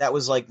 That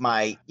was like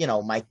my,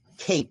 my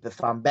cape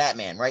if I'm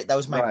Batman, right? That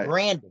was my Right.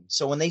 branding.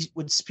 So when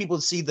people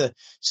would see the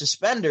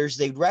suspenders,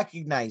 they'd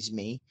recognize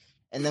me.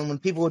 And then when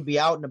people would be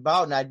out and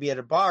about and I'd be at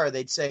a bar,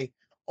 they'd say,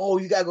 "Oh,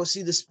 you gotta go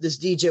see this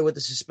DJ with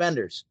the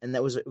suspenders." And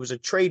it was a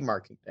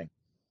trademarking thing.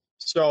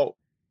 So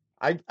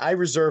I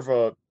reserve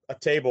a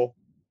table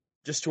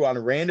just to on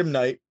a random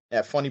night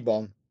at Funny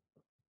Bone,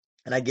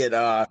 and I get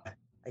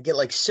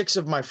like six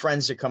of my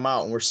friends to come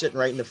out, and we're sitting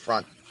right in the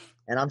front,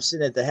 and I'm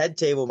sitting at the head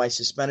table, my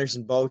suspenders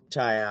and bow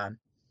tie on,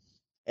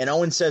 and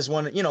Owen says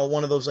one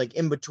of those like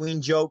in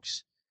between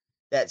jokes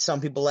that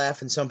some people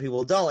laugh and some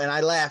people don't, and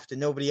I laughed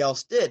and nobody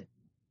else did,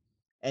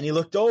 and he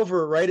looked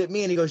over right at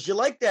me and he goes, "You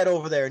like that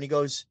over there?" And he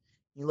goes,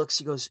 he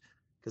goes,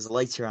 because the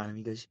lights are on him,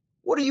 he goes,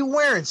 "What are you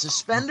wearing,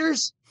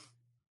 suspenders?"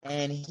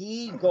 And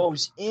he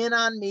goes in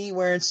on me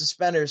wearing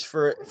suspenders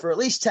for at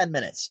least 10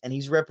 minutes, and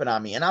he's ripping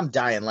on me, and I'm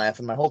dying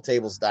laughing. My whole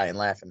table's dying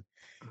laughing.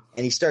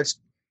 And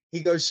he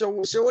goes, so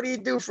what do you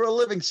do for a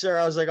living, sir?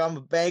 I was like, "I'm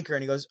a banker."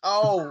 And he goes,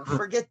 "Oh,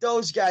 forget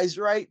those guys,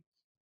 right?"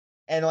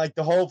 And like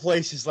the whole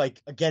place is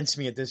like against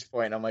me at this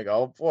point. I'm like,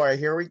 "Oh boy,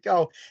 here we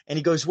go." And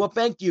he goes, "What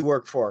bank do you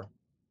work for?"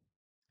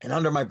 And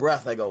under my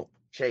breath, I go,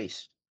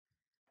 "Chase."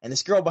 And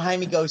this girl behind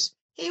me goes,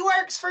 "He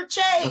works for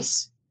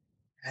Chase."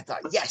 I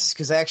thought, yes,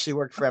 because I actually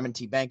worked for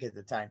M&T Bank at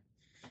the time.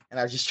 And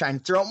I was just trying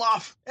to throw him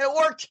off. And it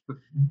worked.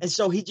 And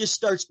so he just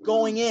starts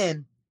going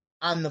in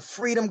on the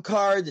Freedom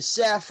card, the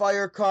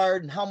Sapphire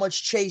card, and how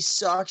much Chase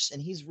sucks. And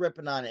he's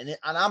ripping on it.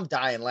 And I'm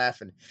dying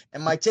laughing.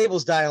 And my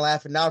table's dying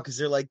laughing now because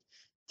they're like,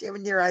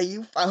 "Damn,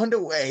 you found a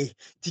way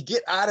to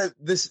get out of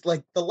this.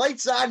 Like, the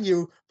light's on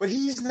you, but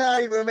he's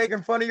not even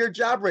making fun of your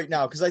job right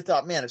now." Because I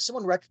thought, man, if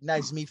someone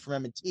recognized me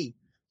from M&T,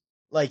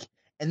 like,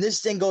 and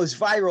this thing goes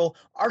viral,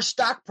 our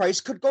stock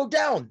price could go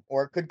down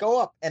or it could go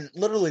up. And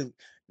literally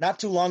not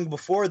too long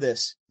before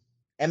this,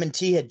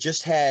 M&T had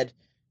just had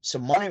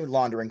some money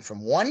laundering from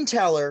one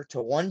teller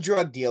to one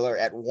drug dealer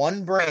at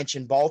one branch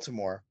in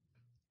Baltimore.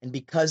 And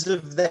because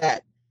of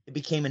that, it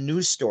became a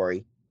news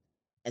story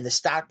and the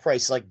stock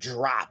price like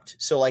dropped.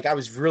 So like I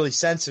was really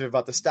sensitive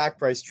about the stock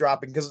price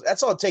dropping because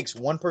that's all it takes,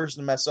 one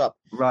person to mess up.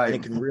 Right. And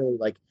it can really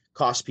like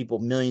cost people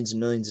millions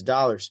and millions of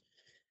dollars.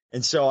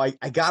 And so I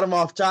got him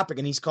off topic,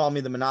 and he's calling me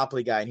the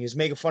Monopoly guy. And he was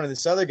making fun of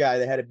this other guy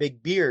that had a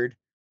big beard,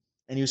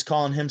 and he was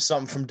calling him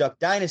something from Duck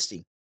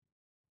Dynasty.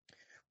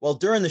 Well,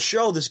 during the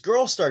show, this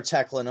girl starts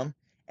heckling him,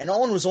 and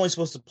Owen was only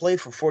supposed to play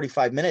for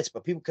 45 minutes,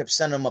 but people kept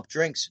sending him up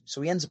drinks.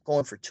 So he ends up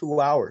going for 2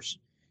 hours.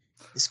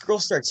 This girl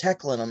starts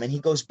heckling him, and he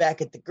goes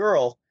back at the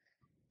girl,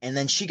 and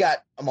then she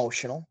got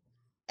emotional,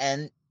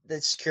 and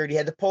the security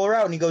had to pull her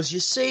out. And he goes, "You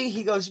see,"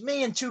 he goes,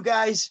 "me and two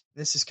guys,"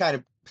 this is kind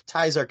of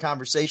ties our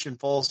conversation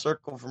full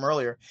circle from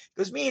earlier.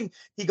 He goes,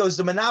 he goes,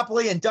 "The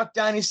Monopoly and Duck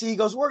Dynasty," he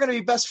goes, "we're going to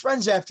be best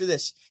friends after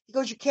this." He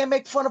goes, "You can't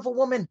make fun of a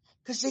woman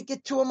because they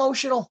get too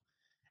emotional."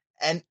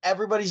 And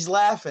everybody's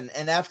laughing.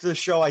 And after the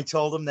show, I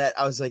told him that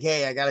I was like,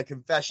 "Hey, I got a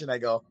confession." I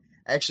go,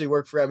 "I actually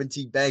work for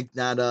M&T Bank,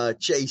 not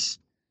Chase."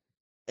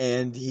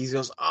 And he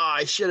goes, "Oh,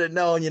 I should have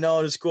known." It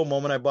was a cool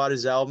moment. I bought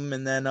his album,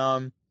 and then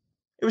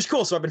it was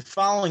cool. So I've been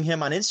following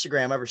him on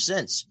Instagram ever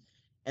since.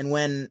 And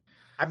when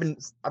I've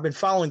been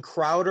following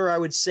Crowder, I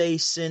would say,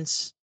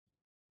 since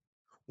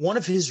one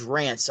of his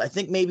rants. I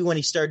think maybe when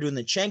he started doing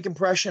the Cenk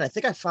impression. I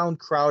think I found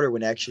Crowder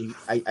when actually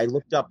I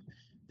looked up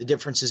the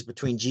differences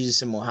between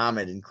Jesus and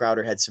Muhammad, and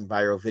Crowder had some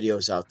viral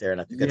videos out there, and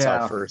I think that's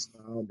how I first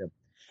found him.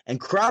 And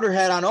Crowder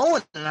had on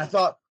Owen, and I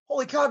thought,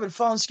 holy cow, I've been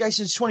following this guy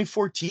since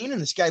 2014, and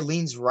this guy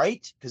leans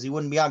right, because he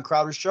wouldn't be on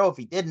Crowder's show if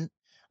he didn't,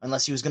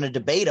 unless he was going to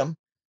debate him.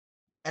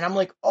 And I'm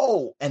like,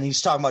 oh, and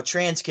he's talking about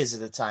trans kids at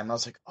the time. I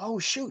was like, oh,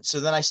 shoot.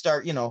 So then I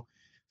start,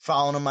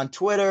 following him on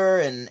Twitter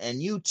and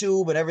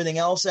YouTube and everything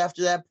else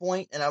after that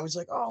point. And I was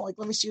like, oh, like,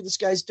 let me see what this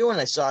guy's doing.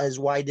 I saw his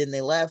Why Didn't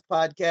They Laugh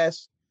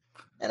podcast.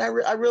 And I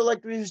really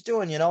liked what he was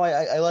doing.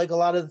 I like a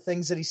lot of the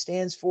things that he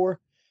stands for.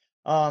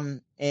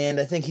 And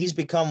I think he's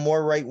become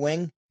more right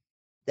wing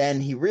than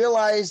he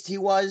realized he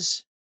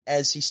was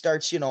as he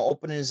starts,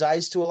 opening his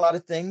eyes to a lot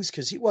of things,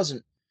 because he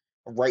wasn't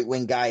a right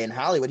wing guy in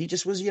Hollywood. He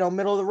just was,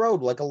 middle of the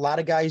road, like a lot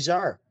of guys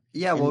are.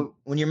 Yeah. And Well,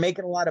 when you're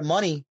making a lot of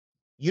money,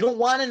 you don't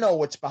want to know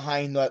what's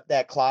behind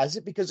that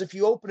closet, because if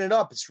you open it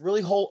up, it's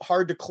really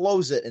hard to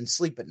close it and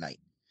sleep at night.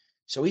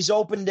 So he's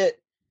opened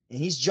it and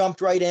he's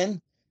jumped right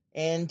in.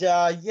 And,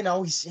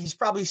 he's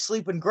probably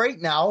sleeping great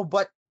now,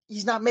 but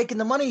he's not making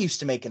the money he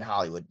used to make in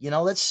Hollywood.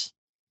 That's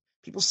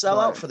people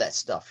sell out for that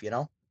stuff,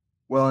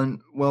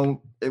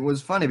 Well, it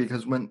was funny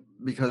because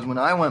when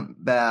I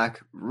went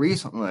back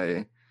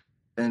recently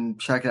and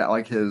checked out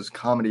like his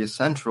Comedy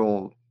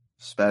Central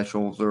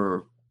specials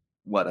or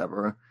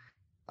whatever,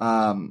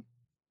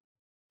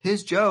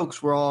 his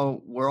jokes were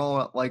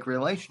all like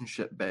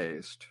relationship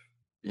based,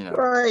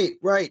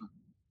 Right.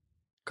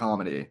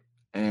 comedy.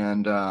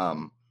 And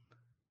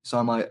so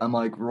I'm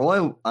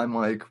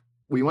like,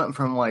 we went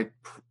from like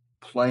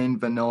plain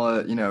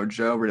vanilla,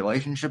 Joe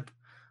relationship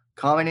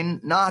comedy.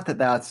 Not that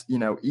that's,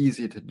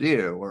 easy to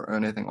do or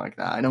anything like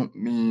that. I don't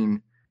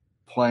mean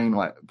plain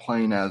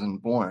as in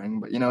boring,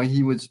 but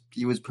he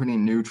was pretty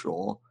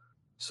neutral.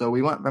 So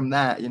we went from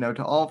that,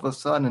 to all of a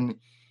sudden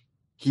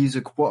he's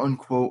a quote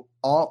unquote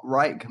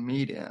alt-right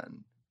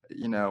comedian,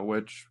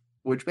 which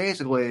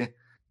basically,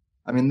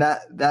 I mean,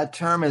 that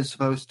term is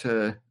supposed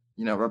to,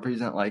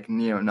 represent like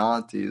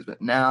neo-Nazis,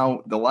 but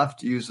now the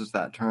left uses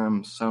that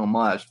term so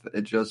much that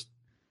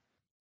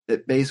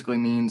it basically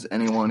means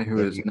anyone who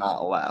is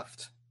not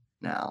left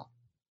now.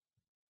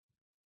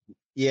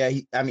 Yeah,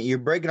 I mean, you're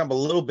breaking up a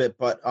little bit,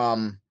 but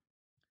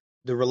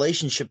the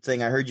relationship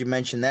thing, I heard you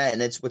mention that,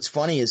 and it's what's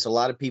funny is a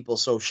lot of people.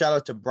 So shout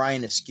out to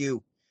Brian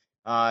Askew.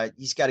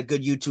 He's got a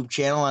good YouTube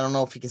channel. I don't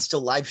know if he can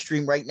still live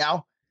stream right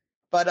now,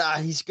 but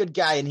he's a good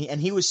guy,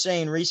 and he was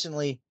saying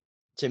recently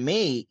to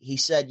me, he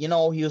said, he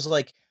was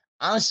like,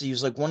 honestly, he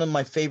was like, one of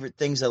my favorite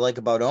things I like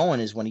about Owen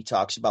is when he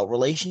talks about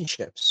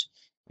relationships.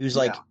 He was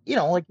like,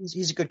 like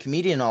he's a good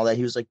comedian and all that.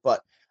 He was like,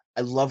 but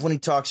I love when he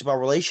talks about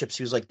relationships.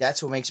 He was like,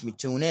 that's what makes me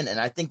tune in. And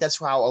I think that's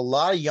how a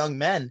lot of young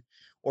men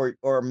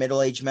or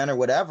middle-aged men or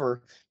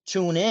whatever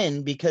tune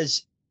in,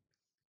 because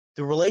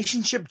the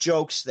relationship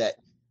jokes that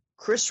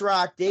Chris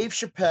Rock, Dave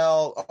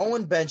Chappelle,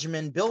 Owen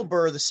Benjamin, Bill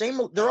Burr,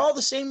 they're all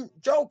the same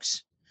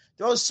jokes.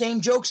 They're all the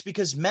same jokes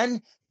because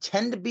men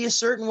tend to be a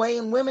certain way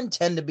and women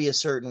tend to be a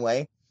certain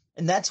way.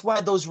 And that's why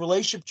those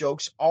relationship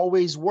jokes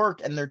always work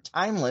and they're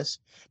timeless,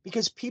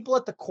 because people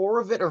at the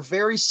core of it are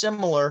very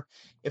similar.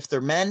 If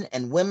they're men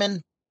and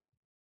women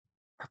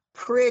are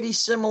pretty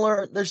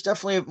similar, there's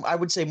definitely, I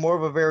would say, more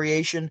of a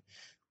variation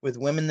with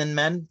women than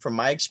men from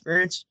my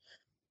experience.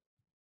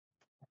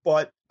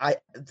 But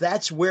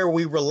that's where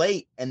we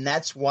relate, and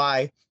that's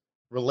why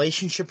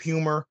relationship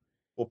humor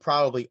will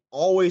probably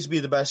always be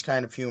the best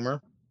kind of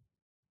humor,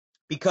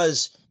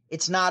 because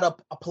it's not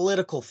a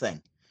political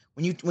thing.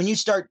 When you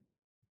start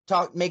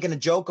making a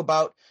joke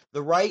about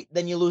the right,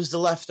 then you lose the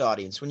left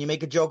audience. When you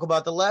make a joke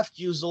about the left,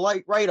 you lose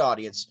the right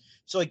audience.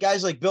 So like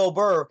guys like Bill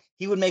Burr,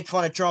 he would make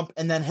fun of Trump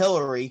and then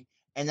Hillary,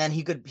 and then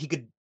he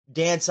could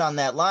dance on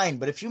that line.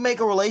 But if you make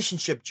a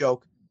relationship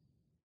joke,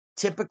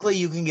 typically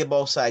you can get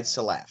both sides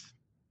to laugh.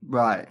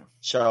 Right.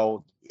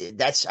 So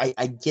that's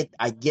I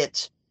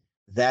get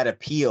that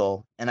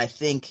appeal, and I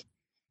think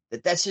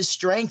that's his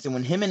strength. And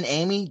when him and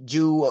Amy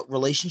do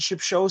relationship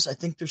shows, I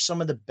think they're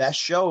some of the best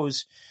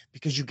shows,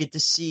 because you get to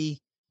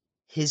see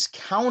his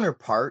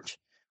counterpart,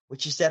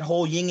 which is that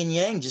whole yin and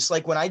yang. Just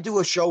like when I do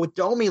a show with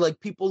Domi, like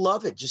people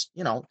love it. Just,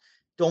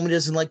 Domi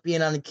doesn't like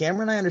being on the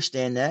camera, and I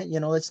understand that.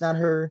 That's not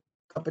her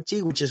cup of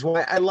tea, which is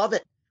why I love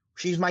it.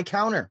 She's my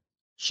counter.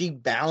 She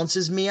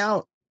balances me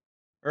out,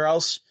 or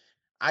else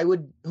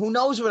who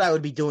knows what I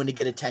would be doing to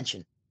get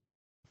attention.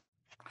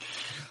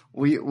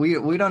 We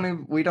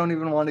don't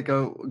even want to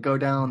go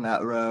down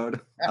that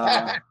road.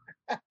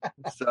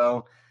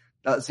 So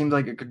that seems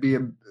like it could be a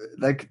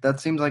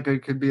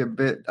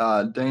bit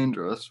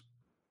dangerous.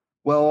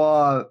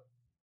 Well,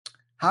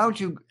 how'd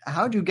you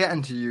get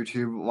into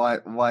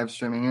YouTube live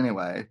streaming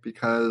anyway?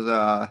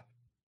 Because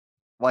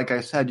like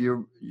I said,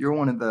 you're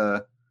one of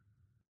the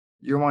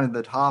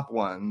top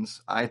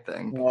ones, I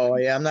think. Oh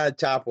yeah, I'm not a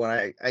top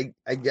one.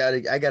 I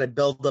gotta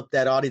build up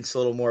that audience a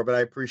little more, but I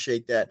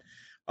appreciate that.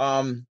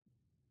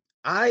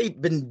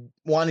 I've been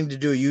wanting to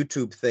do a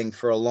YouTube thing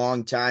for a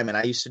long time, and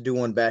I used to do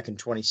one back in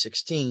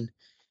 2016,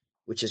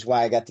 which is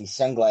why I got these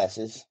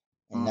sunglasses.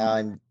 And now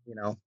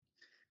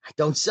I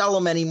don't sell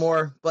them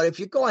anymore. But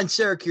if you go on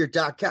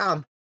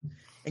Saracure.com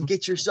and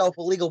get yourself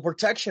a legal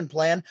protection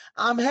plan,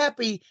 I'm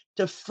happy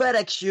to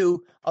FedEx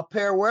you a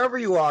pair wherever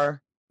you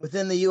are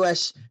within the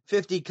U.S.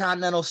 50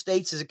 continental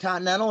states. Is it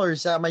continental, or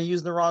am I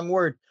using the wrong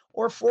word?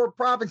 Or 4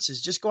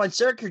 provinces. Just go on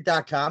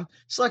Saracure.com,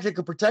 select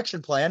a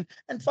protection plan,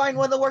 and find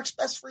one that works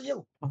best for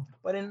you.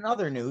 But in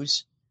other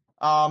news,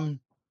 one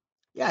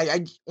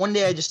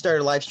day I just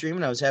started live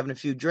streaming. I was having a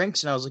few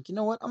drinks, and I was like, you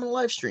know what? I'm going to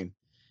live stream.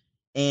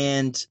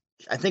 And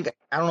I don't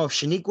know if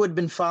Shaniqua had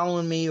been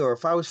following me or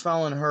if I was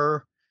following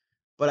her,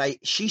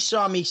 but she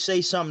saw me say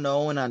something to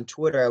Owen on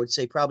Twitter, I would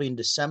say probably in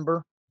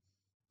December.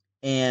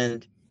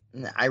 And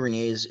the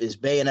irony is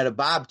Bayonetta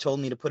Bob told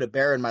me to put a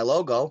bear in my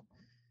logo.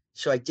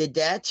 So I did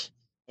that.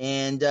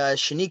 And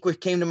Shaniqua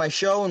came to my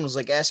show and was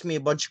like asking me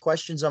a bunch of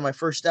questions on my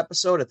first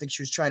episode. I think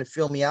she was trying to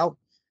fill me out.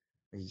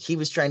 He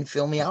was trying to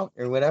fill me out,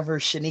 or whatever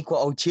Shaniqua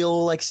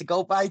O'Teal likes to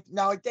go by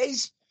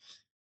nowadays.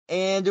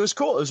 And it was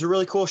cool. It was a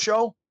really cool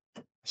show.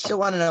 I still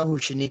want to know who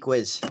Shaniqua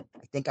is.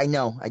 I think I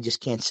know. I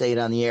just can't say it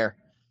on the air.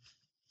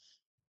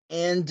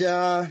 And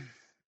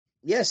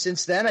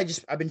since then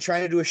I've been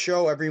trying to do a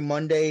show every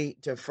Monday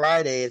to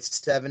Friday at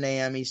 7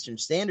 a.m. Eastern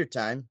Standard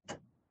Time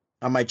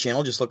on my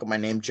channel. Just look at my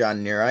name,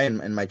 John Neri,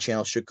 and my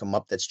channel should come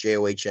up. That's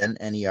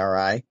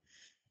JOHNNERI.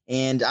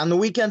 And on the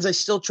weekends, I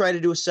still try to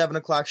do a 7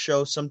 o'clock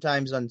show.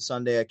 Sometimes on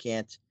Sunday I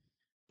can't.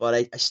 but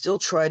I still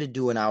try to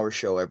do an hour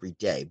show every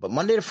day. But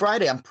Monday to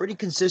Friday, I'm pretty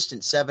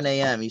consistent, 7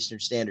 a.m. Eastern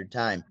Standard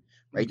Time,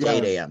 right to Yeah,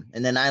 8 a.m.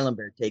 And then Island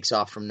Bear takes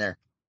off from there.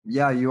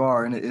 yeah, you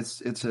are, and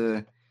it's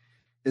a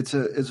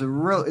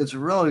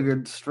really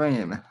good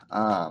stream.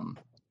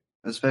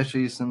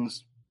 Especially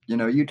since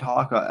you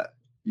talk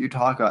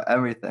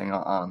everything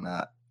on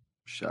that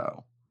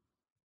show.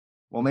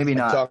 Well, maybe I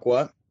not. talk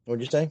what?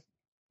 What'd you say?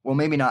 Well,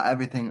 maybe not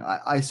everything.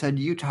 I said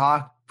you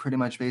talk pretty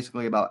much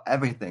basically about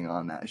everything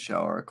on that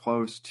show, or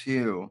close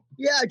to.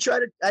 Yeah, I try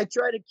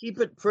to keep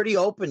it pretty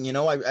open.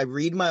 I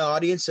read my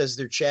audience as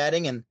they're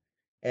chatting,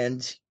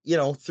 and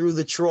through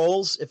the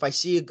trolls, if I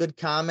see a good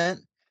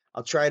comment,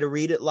 I'll try to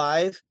read it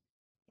live.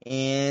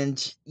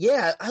 And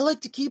yeah, I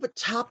like to keep it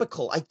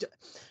topical.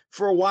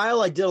 For a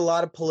while I did a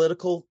lot of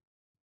political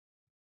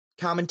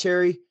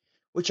commentary,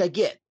 which I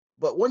get.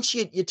 But once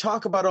you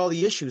talk about all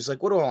the issues,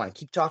 like what do I want to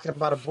keep talking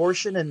about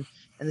abortion and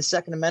the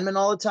Second Amendment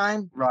all the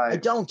time? I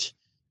Right. don't.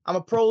 I'm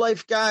a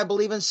pro-life guy. I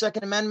believe in the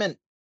Second Amendment.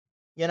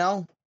 You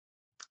know,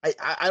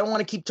 I don't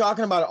want to keep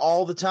talking about it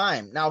all the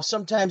time. Now,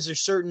 sometimes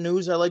there's certain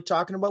news I like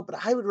talking about, but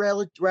I would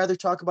rather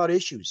talk about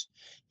issues.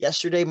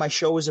 Yesterday, my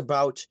show was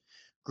about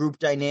group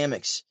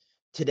dynamics.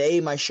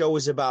 Today, my show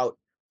was about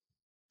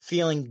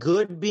feeling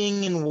good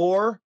being in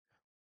war,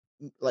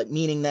 like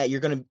meaning that you're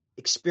going to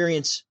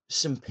experience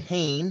some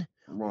pain,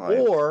 Right.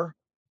 or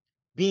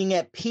being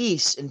at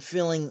peace and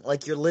feeling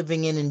like you're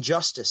living in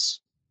injustice.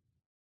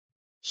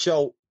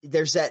 So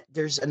there's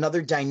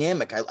another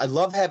dynamic. I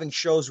love having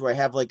shows where I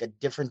have like a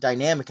different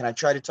dynamic, and I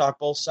try to talk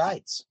both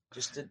sides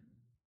just to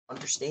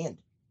understand.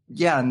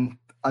 Yeah, and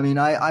I mean,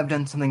 I've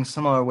done something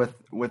similar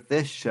with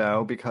this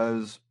show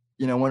because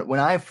when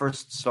I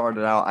first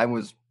started out, I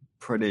was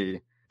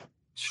pretty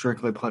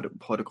strictly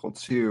political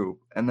too,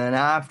 and then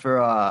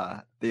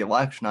after the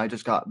election, I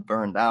just got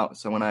burned out.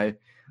 So when I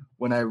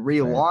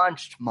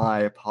relaunched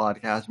my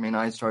podcast, I mean,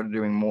 I started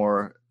doing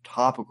more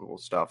topical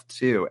stuff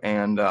too,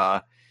 and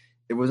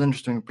it was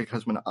interesting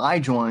because when I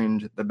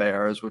joined the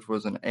Bears, which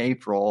was in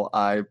April,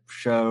 I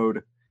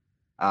showed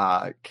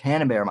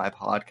Canterbury my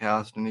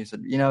podcast, and he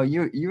said,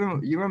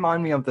 you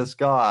remind me of this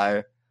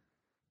guy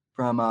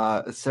from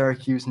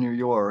Syracuse, New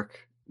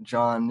York,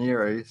 John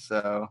Neary,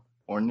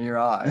 or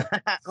Neary.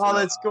 Oh, So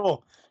that's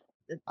cool.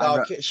 I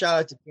got Shout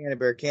out to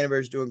Canterbury.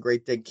 Canterbury's doing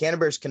great thing.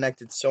 Canterbury's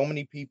connected so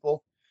many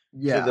people to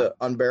yeah. the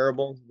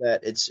unbearable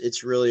that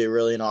it's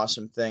really an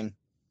awesome thing.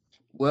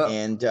 Well,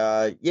 And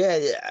yeah,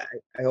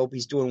 I hope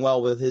he's doing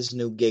well with his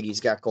new gig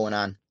he's got going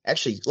on.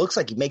 Actually, looks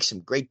like he makes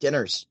some great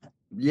dinners.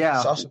 yeah.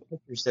 Saw some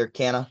pictures there,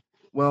 Canna.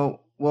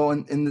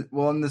 In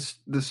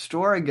the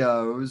story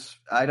goes,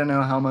 I don't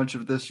know how much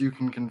of this you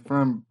can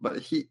confirm, but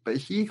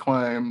he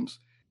claims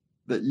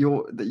that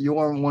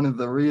you're one of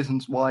the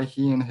reasons why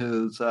he and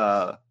his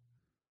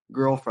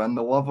girlfriend,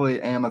 the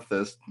lovely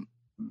Amethyst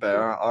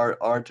Bear,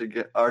 are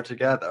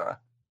together.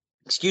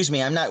 Excuse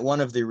me, I'm not one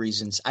of the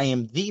reasons. I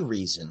am the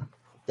reason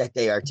that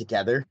they are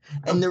together.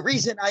 And the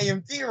reason I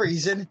am the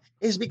reason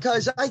is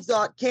because I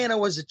thought Canna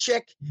was a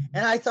chick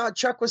and I thought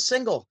Chuck was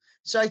single.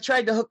 So I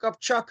tried to hook up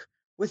Chuck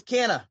with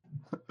Canna.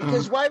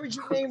 Because why would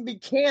your name be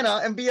Canna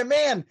and be a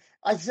man?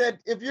 I said,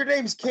 if your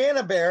name's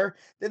Canna Bear,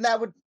 then that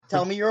would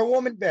tell me you're a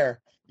woman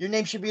bear. Your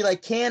name should be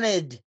like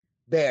Cannid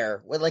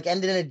Bear, with like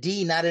ending in a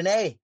D, not an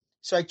A.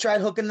 So I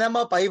tried hooking them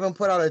up. I even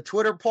put out a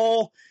Twitter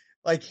poll,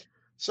 like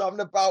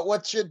something about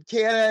what should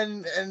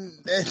Canna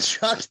and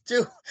Chuck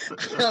do.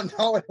 I don't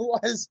know what it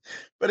was,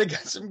 but it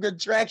got some good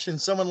traction.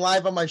 Someone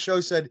live on my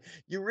show said,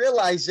 you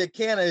realize that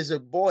Canna is a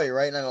boy,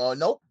 right? And I go,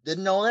 nope,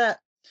 didn't know that.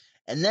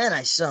 And then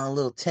I saw a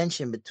little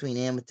tension between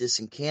Amethyst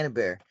and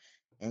Canterbury.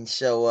 And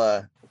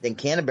so then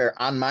Canterbury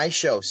on my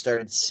show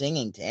started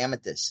singing to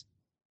Amethyst.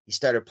 He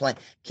started playing.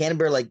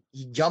 Canterbury, like,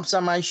 he jumps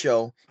on my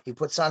show, he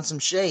puts on some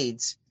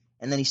shades,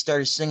 and then he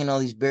started singing all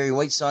these Barry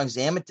White songs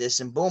to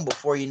Amethyst, and boom,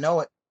 before you know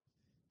it,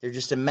 they're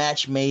just a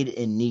match made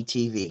in knee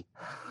TV.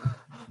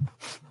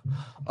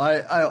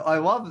 I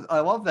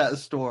love that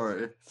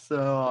story.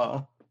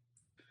 So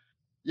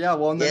yeah,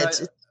 well,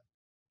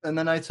 and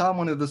then I saw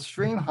one of the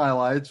stream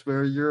highlights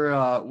where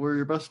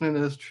you're busting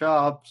into his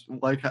chops.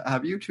 Like,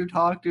 have you two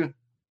talked to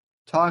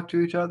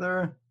each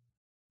other?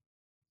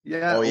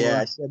 Yeah. Oh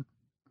yeah,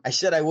 I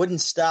said I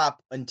wouldn't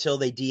stop until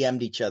they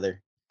DM'd each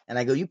other. And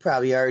I go, you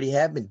probably already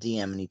have been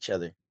DMing each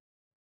other.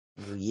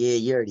 I go, yeah,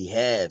 you already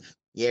have.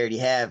 You already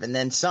have. And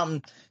then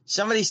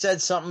somebody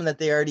said something that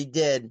they already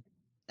did.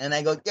 And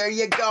I go, there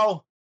you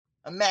go.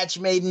 A match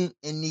made in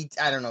neat.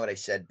 I don't know what I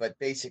said, but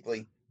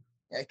basically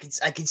I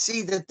could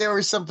see that there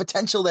was some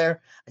potential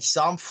there. I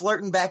saw him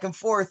flirting back and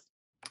forth.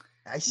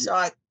 I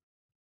saw it.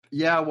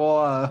 Yeah.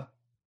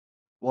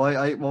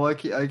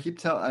 I keep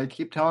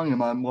telling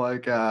him I'm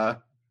like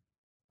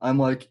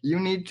you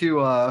need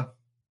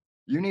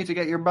to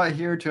get your butt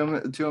here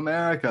to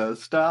America.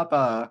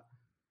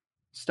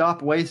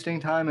 Stop wasting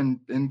time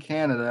in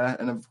Canada,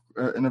 and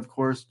of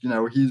course,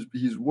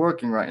 he's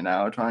working right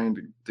now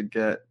trying to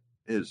get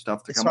his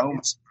stuff to come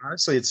home.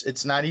 Honestly,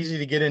 it's not easy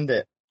to get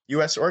into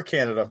U.S. or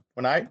Canada.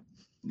 When I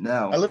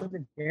No. lived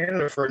in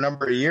Canada for a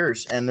number of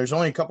years, and there's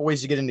only a couple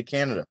ways to get into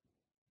Canada.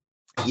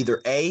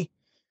 Either A,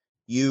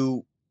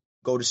 you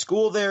go to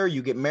school there,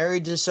 you get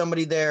married to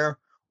somebody there,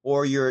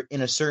 or you're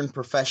in a certain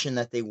profession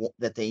that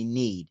they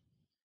need.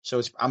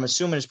 So I'm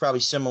assuming it's probably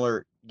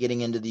similar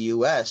getting into the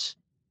U.S.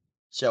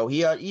 So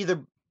he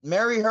either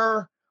marry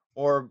her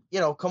or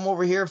come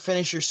over here,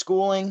 finish your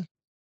schooling.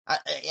 I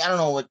don't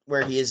know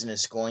where he is in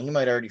his schooling. He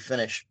might already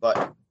finish, but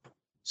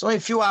there's only a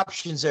few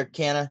options there,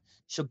 Canna.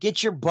 So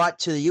get your butt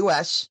to the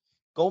U.S.,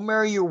 go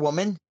marry your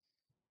woman,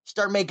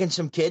 start making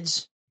some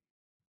kids,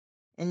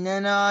 and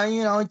then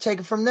take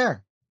it from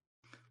there.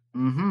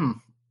 Mm-hmm.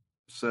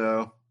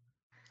 So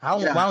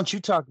Why don't you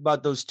talk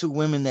about those two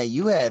women that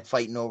you had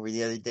fighting over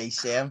the other day,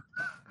 Sam?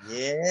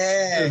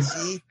 Yeah,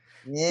 see?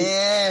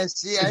 Yeah,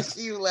 see, I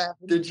see you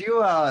laughing. Did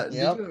you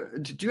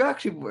Yep. did you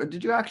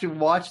actually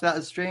watch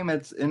that stream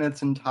in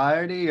its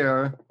entirety,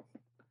 or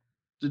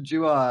did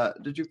you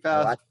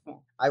fast?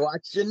 I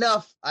watched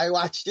enough. I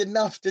watched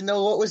enough to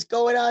know what was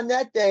going on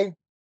that day.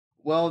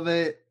 Well,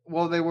 they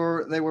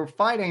were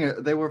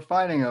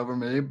fighting over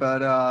me,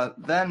 but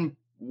then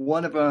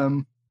one of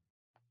them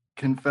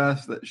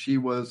confessed that she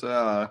was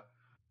I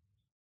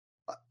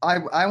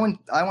went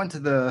to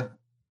the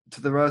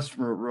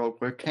restroom real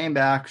quick, came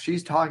back.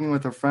 She's talking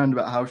with her friend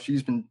about how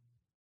she's been,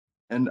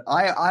 and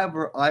I've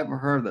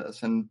heard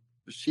this, and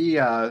she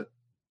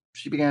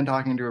began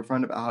talking to her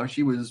friend about how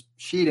she was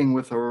cheating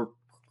with her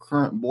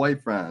current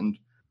boyfriend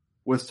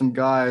with some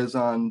guys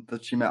that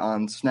she met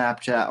on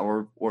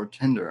Snapchat or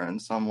Tinder,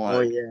 and some like. Oh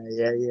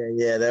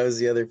yeah. That was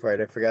the other part.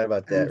 I forgot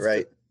about that.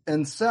 Right.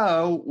 And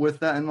so,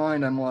 with that in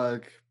mind, I'm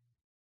like,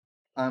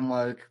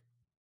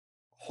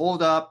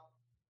 hold up.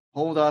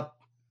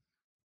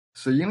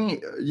 So you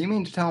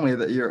mean to tell me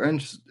that you're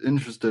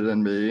interested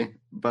in me,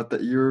 but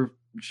that you're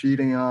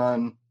cheating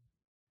on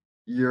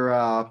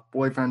your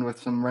boyfriend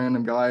with some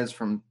random guys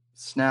from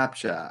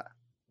Snapchat?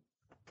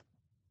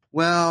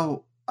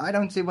 Well, I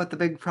don't see what the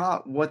big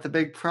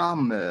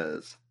problem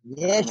is.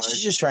 Yeah,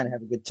 she's just trying to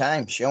have a good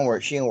time. She ain't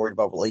worried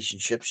about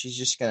relationships. She's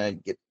just gonna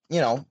get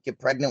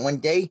pregnant one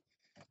day,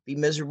 be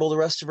miserable the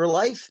rest of her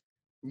life.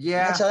 Yeah,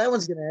 and that's how that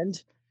one's gonna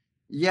end.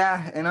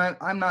 Yeah, and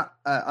I'm not.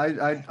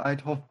 I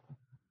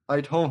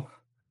told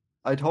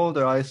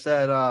her. I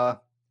said,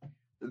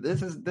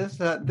 this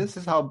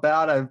is how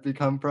bad I've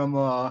become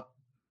from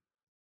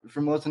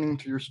listening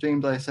to your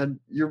streams. I said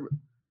your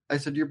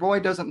boy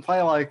doesn't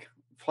play like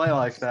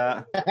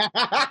that.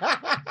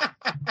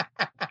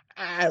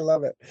 I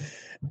love it.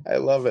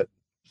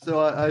 So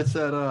I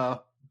said,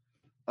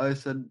 I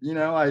said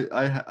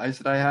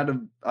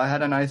I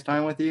had a nice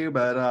time with you,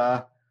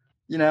 but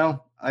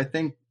I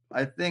think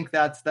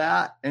that's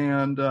that,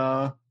 and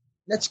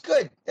that's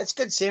good. That's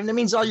good, Sam. That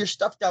means all your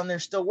stuff down there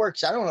still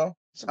works. I don't know.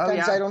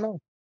 Sometimes I don't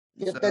know.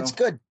 Yeah, that's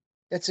good.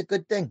 That's a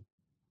good thing.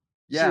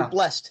 Yeah, so you're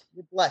blessed.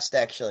 You're blessed,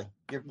 actually.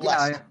 You're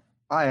blessed. Yeah,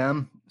 I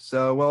am.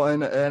 So well,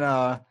 and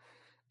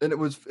it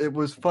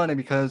was funny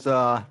because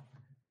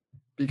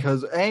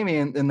Amy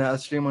in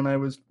that stream when I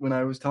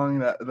was telling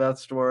that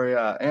story,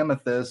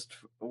 Amethyst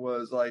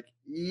was like,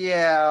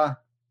 yeah,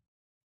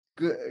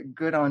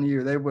 good on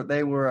you. They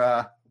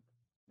were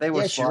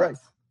Yes, you're right.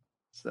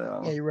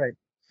 So yeah, you're right.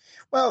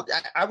 Well,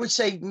 I would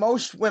say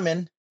most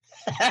women.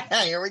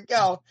 Here we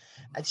go.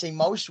 I'd say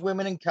most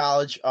women in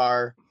college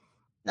are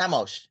not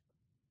most.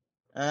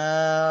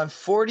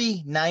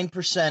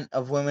 49%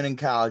 of women in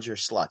college are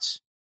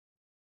sluts,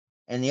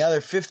 and the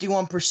other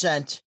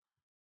 51%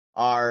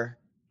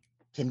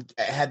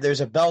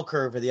 there's a bell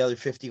curve of the other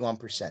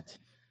 51%.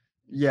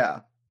 Yeah.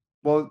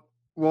 Well,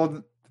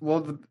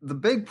 the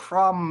big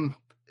problem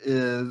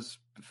is,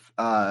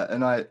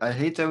 and I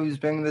hate to always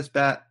bring this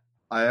back.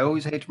 I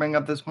always hate to bring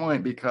up this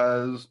point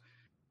because,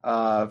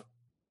 women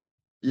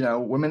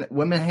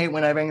hate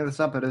when I bring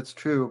this up, but it's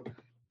true.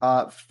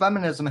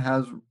 Feminism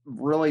has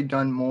really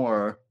done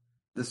more.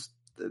 This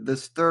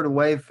third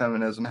wave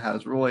feminism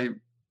has really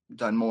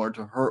done more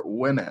to hurt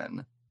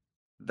women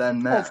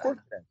than men. Oh, of course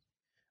it has.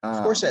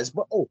 Of course it has.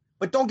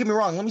 But don't get me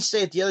wrong. Let me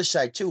say it the other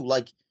side too.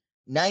 Like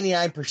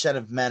 99%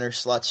 of men are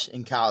sluts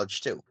in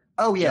college too.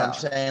 Oh yeah, you know what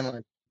I'm saying,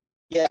 like,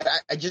 yeah.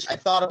 I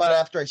thought about it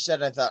after I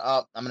said it. I thought,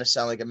 oh, I'm gonna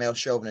sound like a male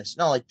chauvinist.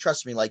 No, like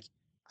trust me. Like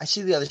I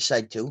see the other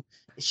side too.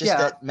 It's just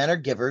that men are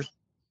givers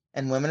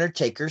and women are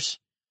takers,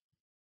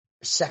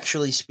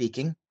 sexually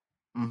speaking.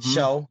 Mm-hmm.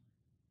 So,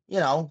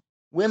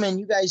 women,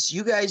 you guys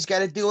got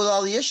to deal with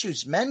all the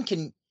issues. Men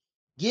can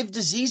give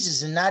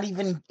diseases and not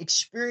even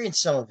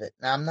experience some of it.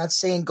 Now, I'm not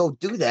saying go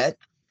do that.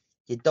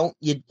 Never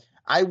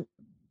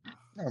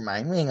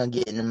mind. We ain't gonna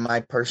get into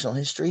my personal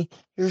history.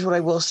 Here's what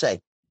I will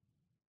say.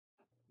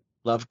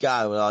 Love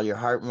God with all your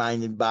heart,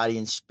 mind, and body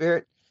and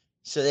spirit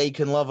so that you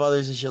can love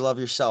others as you love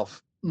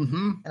yourself.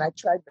 Mm-hmm. And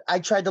I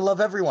tried to love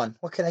everyone.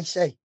 What can I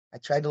say? I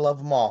tried to love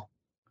them all.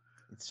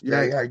 It's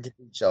very hard to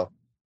do so.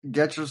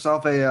 Get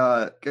yourself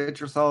a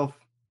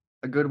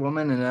good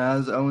woman, and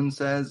as Owen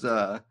says,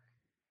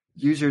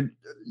 use your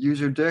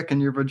dick and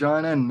your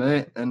vagina and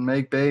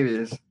make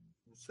babies.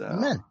 So.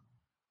 Amen.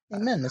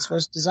 That's what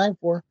it's designed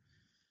for.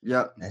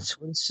 Yep. That's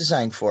what it's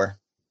designed for.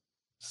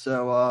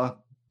 So,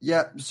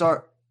 yeah.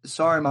 Sorry.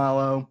 sorry,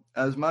 Milo.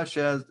 As much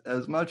as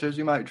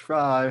you might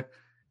try,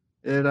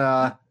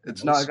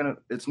 it's not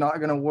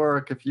gonna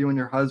work if you and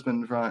your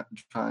husband try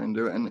and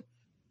do it. And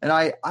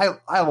I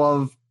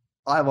love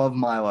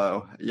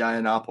Milo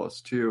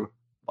Yiannopoulos too,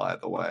 by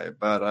the way.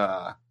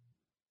 But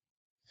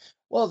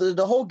Well,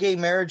 the whole gay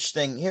marriage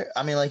thing here.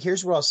 I mean, like,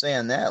 here's what I'll say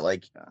on that.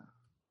 Like, yeah,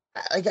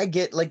 I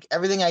get like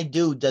everything I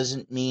do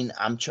doesn't mean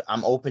I'm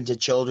open to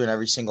children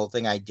every single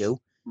thing I do,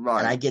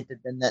 and I right, get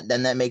that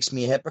then that makes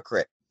me a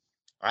hypocrite.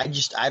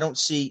 I don't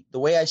see the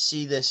way I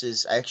see this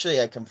is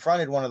actually I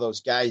confronted one of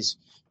those guys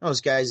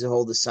that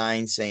hold the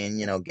sign saying,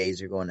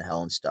 gays are going to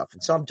hell and stuff.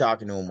 And so I'm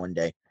talking to him one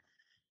day.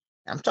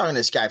 I'm talking to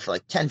this guy for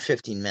like 10,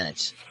 15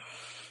 minutes.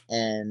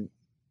 And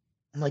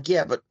I'm like,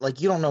 yeah, but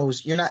like you don't know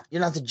you're not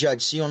the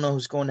judge, so you don't know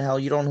who's going to hell.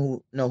 You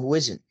don't know who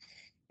isn't.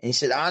 And he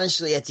said,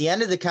 honestly, at the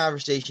end of the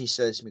conversation, he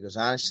says to me, he goes,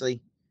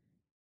 honestly,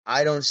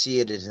 I don't see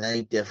it as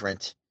any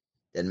different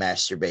than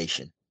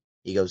masturbation.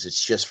 He goes,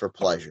 it's just for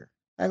pleasure.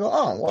 I go,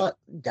 oh, well,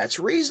 that's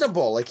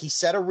reasonable. Like he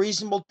said a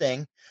reasonable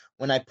thing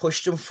when I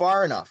pushed him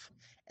far enough.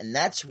 And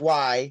that's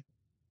why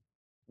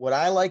what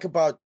I like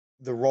about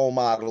the role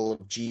model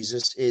of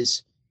Jesus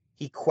is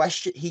he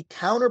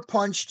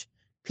counterpunched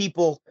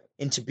people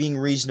into being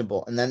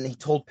reasonable. And then he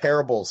told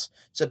parables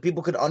so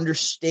people could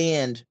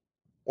understand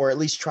or at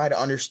least try to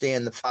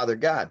understand the Father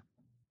God.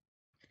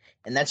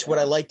 And that's what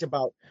I yeah, liked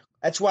about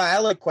that's why I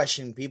like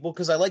questioning people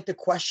because I like to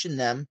question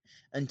them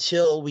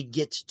until we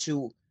get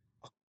to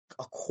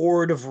a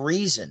chord of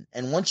reason.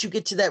 And once you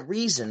get to that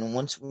reason,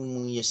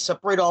 when you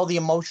separate all the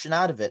emotion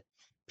out of it,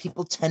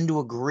 people tend to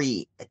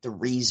agree at the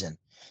reason.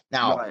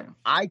 Now, right,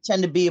 I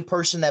tend to be a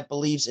person that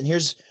believes, and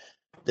here's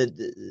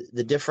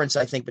the difference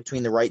I think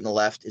between the right and the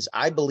left is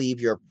I believe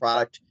you're a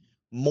product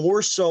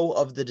more so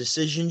of the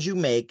decisions you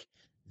make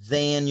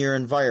than your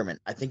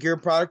environment. I think you're a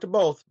product of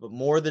both, but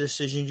more the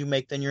decisions you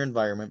make than your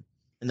environment.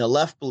 And the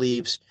left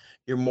believes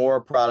you're more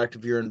a product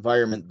of your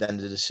environment than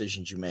the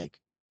decisions you make.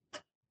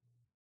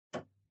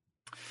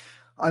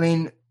 I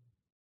mean,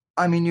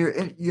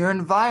 your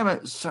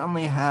environment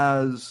certainly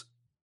has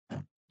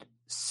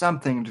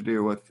something to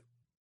do Of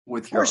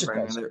with your course it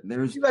upbringing. does.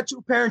 There's You got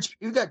two parents,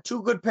 you got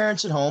two good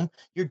parents at home,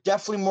 you're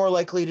definitely more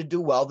likely to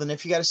do well than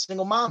if you got a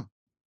single mom.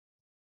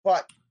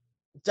 But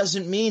it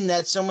doesn't mean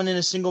that someone in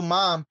a single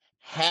mom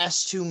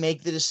has to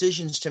make the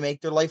decisions to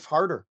make their life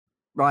harder.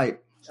 right.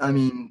 I So,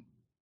 mean,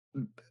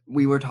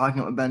 we were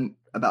talking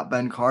about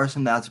Ben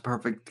Carson. That's a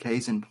perfect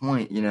case in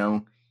point.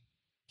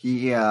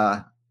 He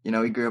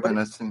he grew up but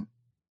in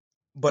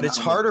but it's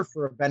no, harder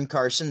for Ben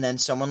Carson than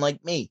someone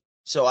like me.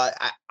 So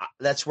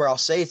that's where I'll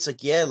say it's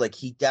like, yeah, like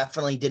he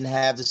definitely didn't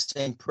have the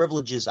same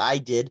privileges I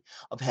did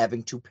of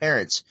having two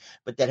parents,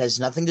 but that has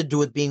nothing to do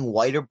with being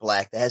white or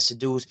black. That has to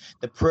do with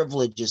the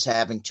privileges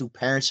having two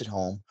parents at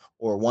home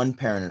or one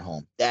parent at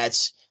home.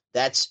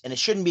 And it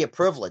shouldn't be a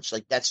privilege.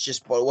 Like that's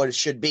just what it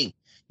should be.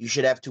 You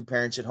should have two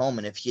parents at home,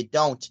 and if you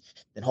don't,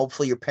 then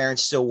hopefully your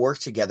parents still work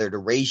together to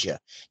raise you.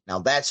 Now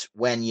that's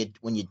when you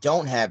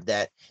don't have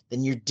that,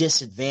 then you're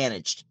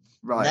disadvantaged,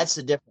 and right, that's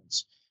the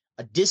difference.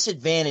 A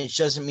disadvantage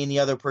doesn't mean the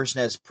other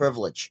person has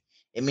privilege.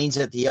 It means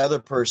that the other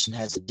person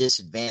has a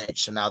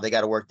disadvantage. So now they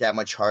got to work that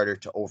much harder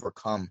to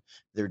overcome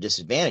their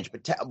disadvantage.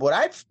 But what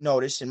I've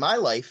noticed in my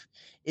life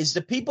is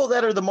the people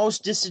that are the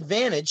most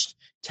disadvantaged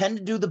tend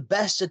to do the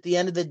best at the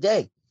end of the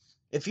day.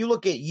 If you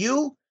look at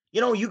you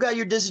got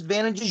your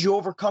disadvantages, you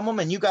overcome them,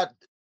 and you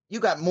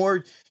got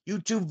more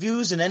YouTube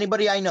views than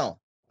anybody I know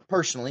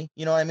personally.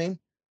 You know what I mean?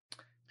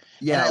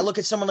 And I yeah, look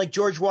at someone like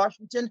George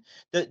Washington,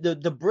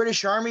 the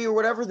British Army or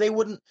whatever, they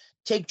wouldn't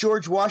take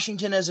George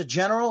Washington as a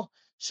general.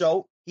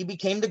 So he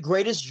became the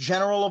greatest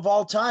general of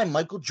all time.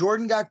 Michael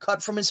Jordan got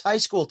cut from his high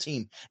school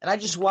team. And I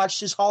just watched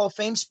his Hall of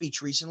Fame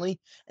speech recently.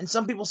 And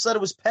some people said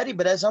it was petty,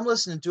 but as I'm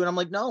listening to it, I'm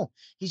like, no,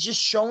 he's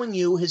just showing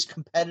you his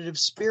competitive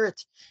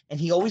spirit. And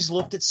he always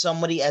looked at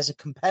somebody as a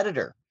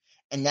competitor.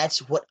 And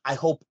that's what I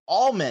hope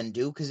all men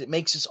do because it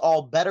makes us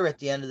all better at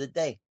the end of the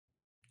day.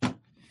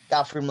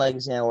 God from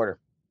legacy and order.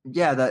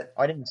 yeah. That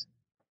Oh, I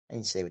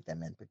didn't say what that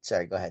meant, but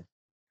sorry, go ahead.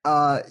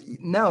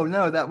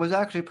 no, that was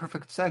actually a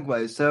perfect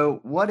segue.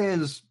 So,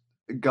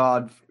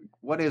 God?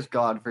 What is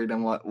God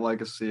Freedom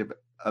Legacy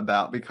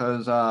about?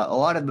 Because a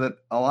lot of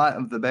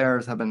the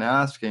bears have been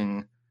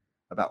asking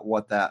about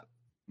what that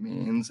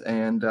means,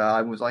 and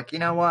I was like, you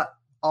know what?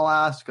 I'll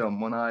ask them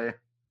when I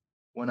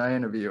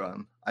interview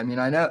him. I mean,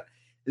 I know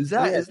is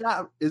Well, that yeah, is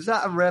that is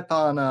that a rip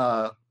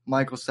on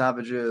Michael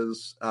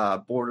Savage's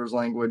Borders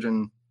language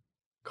and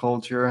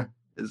culture?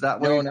 Is that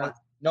what no, you're not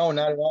no,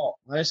 not at all.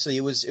 Honestly,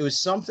 it was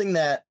something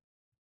that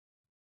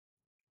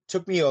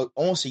took me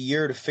almost a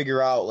year to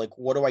figure out like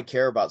what do I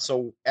care about.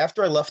 So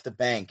after I left the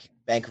Bank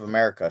of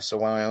America, so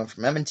when I went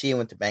from M&T, I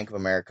went to Bank of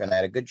America, and I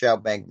had a good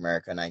job, Bank of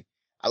America, and I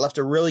left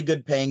a really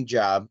good paying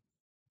job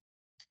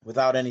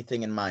without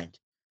anything in mind,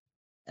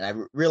 and I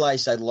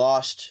realized I'd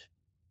lost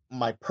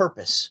my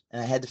purpose,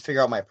 and I had to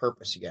figure out my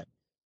purpose again.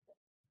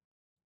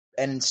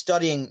 And in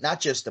studying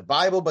not just the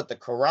Bible but the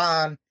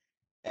Quran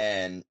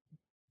and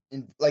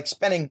like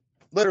spending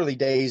literally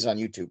days on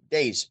YouTube,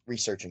 days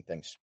researching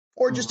things.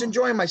 or just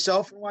enjoying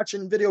myself and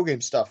watching video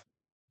game stuff.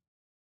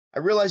 I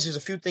realize there's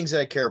a few things that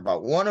I care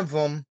about. One of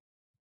them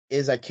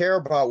is I care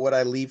about what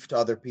I leave to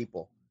other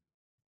people.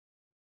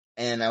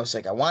 And I was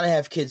like, I want to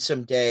have kids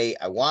someday.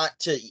 I want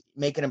to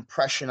make an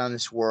impression on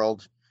this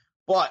world,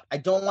 but I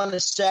don't want to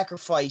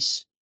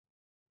sacrifice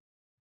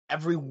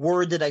every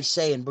word that I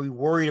say and be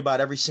worried about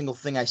every single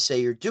thing I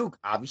say or do.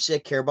 Obviously, I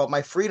care about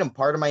my freedom.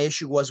 Part of my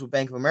issue was with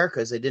Bank of America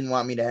is they didn't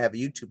want me to have a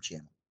YouTube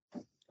channel.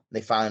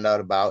 They found out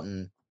about,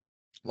 and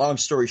long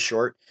story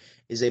short,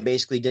 is they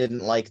basically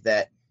didn't like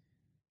that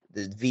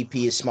the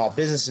VP of small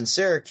business in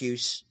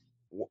Syracuse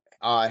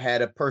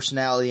had a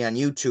personality on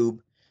YouTube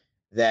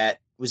that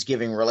was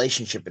giving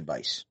relationship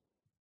advice.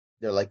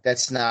 They're like,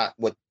 that's not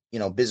what,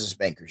 business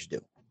bankers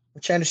do,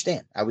 which I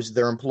understand. I was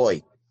their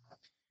employee.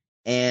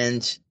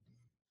 And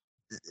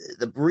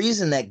the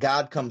reason that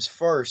God comes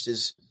first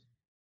is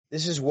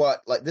this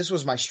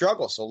was my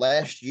struggle. So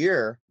last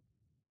year,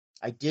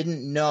 I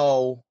didn't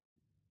know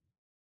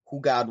who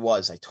God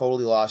was. I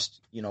totally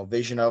lost,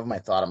 vision of him. I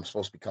thought I'm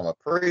supposed to become a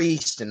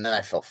priest, and then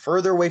I felt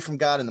further away from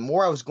God. And the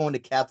more I was going to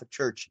Catholic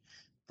church,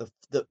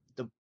 the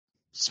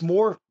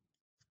more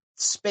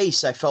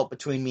space I felt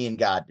between me and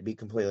God, to be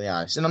completely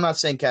honest. And I'm not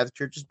saying Catholic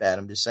church is bad.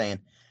 I'm just saying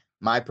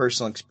my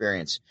personal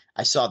experience.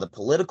 I saw the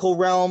political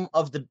realm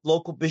of the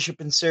local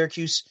bishop in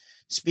Syracuse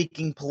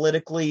speaking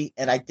politically,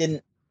 and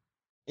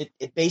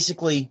it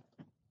basically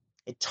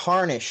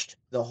tarnished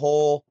the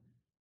whole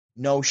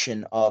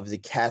notion of the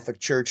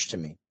Catholic Church to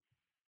me.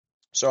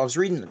 So I was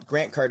reading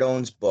Grant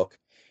Cardone's book,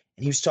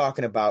 and he was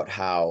talking about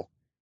how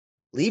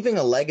leaving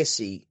a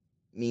legacy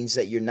means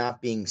that you're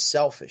not being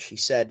selfish. He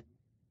said,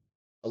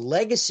 a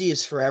legacy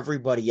is for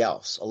everybody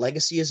else. A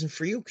legacy isn't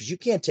for you because you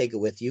can't take it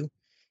with you.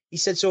 He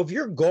said, so if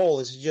your goal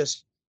is to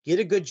just get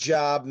a good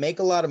job, make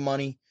a lot of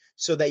money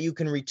so that you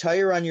can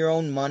retire on your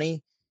own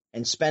money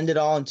and spend it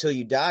all until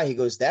you die, he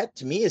goes, that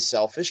to me is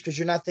selfish because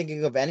you're not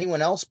thinking of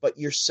anyone else but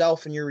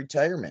yourself and your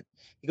retirement.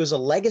 He goes, a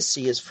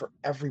legacy is for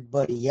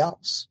everybody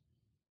else.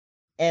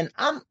 And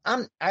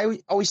I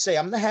always say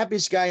I'm the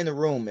happiest guy in the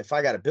room if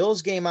I got a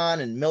Bills game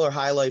on and Miller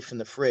High Life in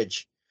the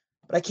fridge,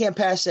 but I can't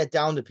pass that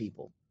down to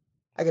people.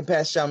 I can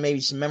pass down maybe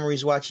some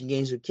memories watching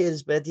games with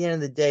kids, but at the end of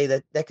the day,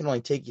 that can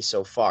only take you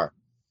so far.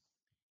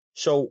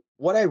 So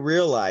what I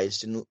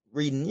realized in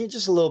reading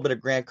just a little bit of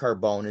Grant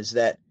Cardone is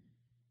that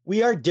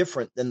we are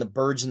different than the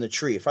birds in the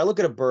tree. If I look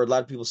at a bird, a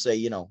lot of people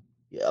say,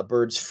 a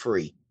bird's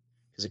free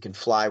because it can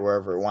fly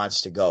wherever it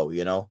wants to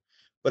go,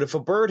 But if a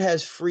bird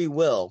has free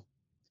will,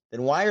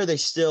 then why are they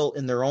still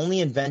in their only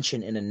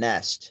invention in a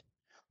nest,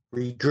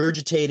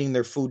 regurgitating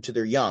their food to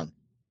their young?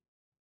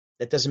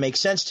 That doesn't make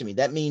sense to me.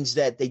 That means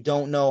that they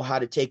don't know how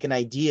to take an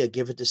idea,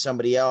 give it to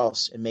somebody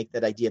else, and make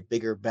that idea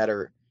bigger,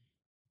 better,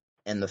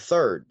 and the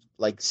third.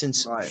 Like,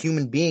 since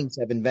human beings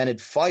have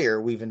invented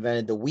fire, we've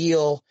invented the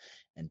wheel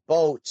and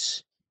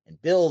boats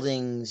and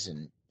buildings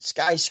and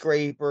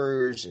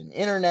skyscrapers and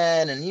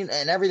internet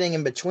and everything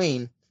in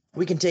between.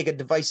 We can take a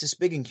device this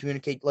big and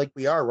communicate like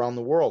we are around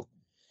the world.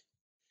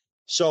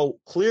 So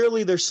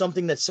clearly there's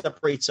something that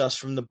separates us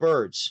from the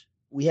birds.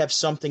 We have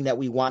something that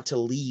we want to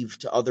leave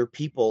to other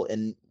people,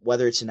 and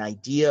whether it's an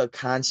idea, a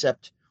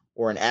concept,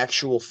 or an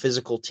actual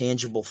physical,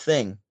 tangible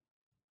thing,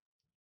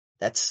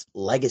 that's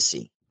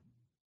legacy.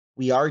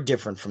 We are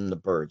different from the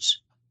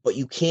birds, but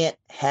you can't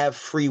have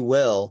free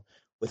will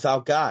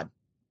without God.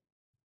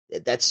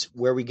 That's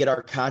where we get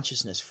our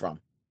consciousness from.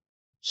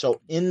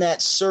 So in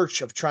that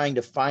search of trying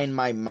to find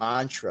my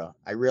mantra,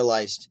 I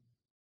realized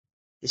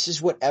this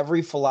is what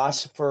every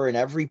philosopher and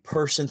every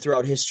person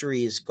throughout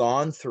history has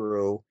gone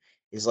through,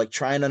 is like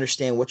trying to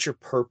understand what's your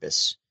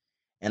purpose.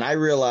 And I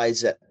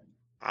realized that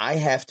I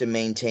have to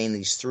maintain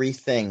these three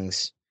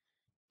things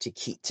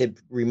to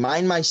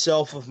remind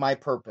myself of my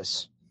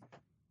purpose.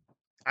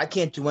 I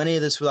can't do any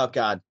of this without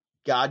God.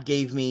 God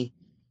gave me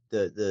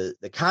the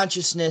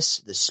consciousness,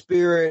 the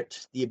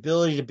spirit, the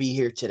ability to be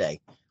here today.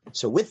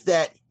 So with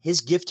that,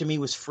 his gift to me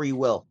was free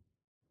will,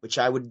 which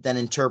I would then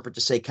interpret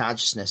to say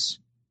consciousness.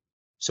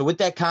 So with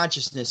that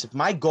consciousness, if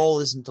my goal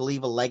isn't to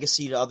leave a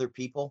legacy to other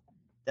people,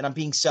 then I'm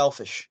being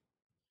selfish.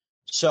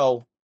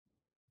 So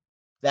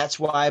that's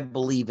why I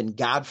believe in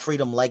God,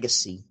 freedom,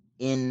 legacy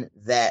in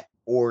that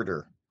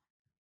order.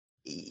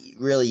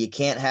 Really, you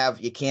can't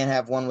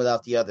have one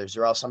without the others,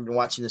 or else I've been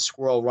watching the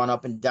squirrel run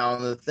up and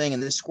down the thing,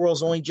 and this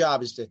squirrel's only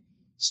job is to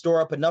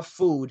store up enough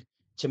food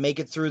to make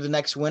it through the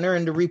next winter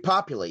and to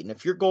repopulate. And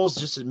if your goal is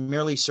just to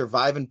merely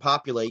survive and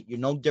populate, you're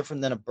no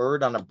different than a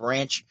bird on a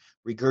branch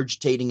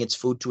regurgitating its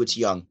food to its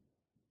young.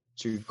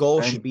 So your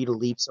goal should be to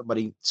leave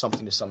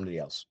something to somebody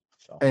else.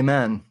 So.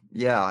 Amen.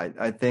 Yeah,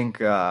 I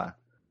think I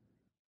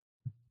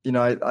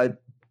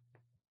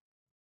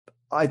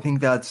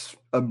think that's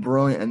a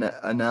brilliant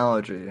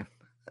analogy.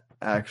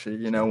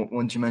 Actually,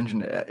 once you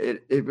mentioned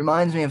it, it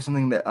reminds me of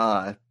something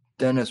that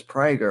Dennis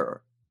Prager,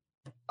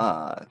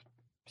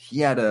 he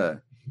had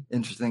a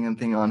interesting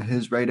thing on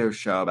his radio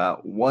show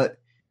about what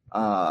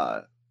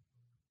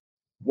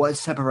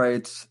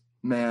separates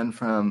man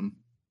from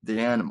the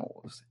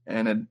animals,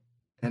 and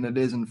it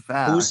is in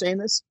fact. Who's saying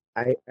this?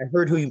 I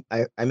heard who you,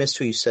 I missed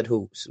who you said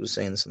who was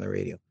saying this on the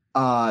radio.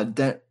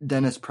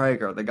 Dennis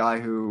Prager, the guy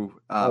who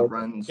Oh, okay.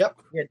 runs Yep.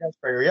 Yeah, that's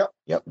fair. Yep.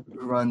 Yep.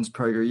 who runs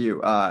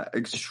PragerU.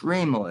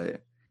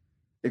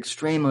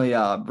 Extremely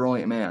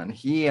brilliant man.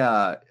 He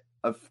a,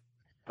 a,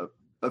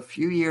 a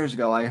few years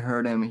ago, I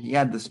heard him. He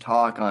had this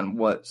talk on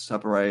what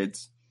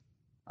separates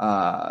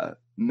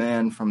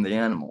man from the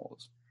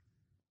animals,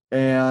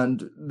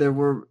 and there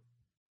were,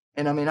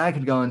 and I mean, I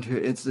could go into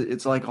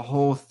it's like a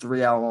whole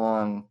 3 hour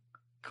long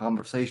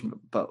conversation,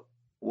 but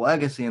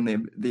legacy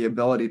and the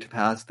ability to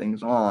pass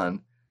things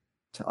on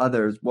to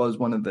others was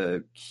one of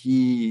the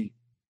key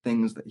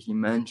things that he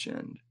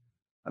mentioned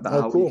about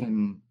Oh, how we cool.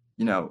 can,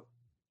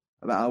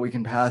 about how we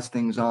can pass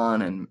things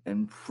on and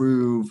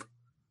improve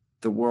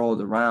the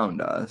world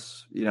around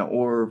us,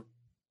 or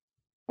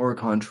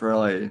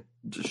contrarily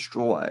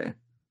destroy.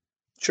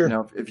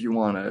 Sure. If you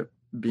want to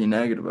be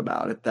negative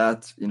about it,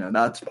 that's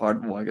part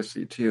of the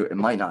legacy too. It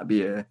might not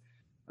be a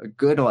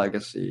good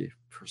legacy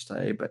per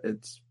se, but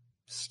it's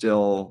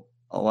still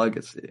a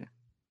legacy.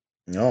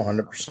 No,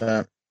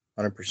 100%.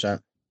 100%.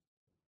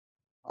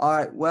 All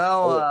right.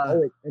 Well,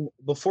 Wait. And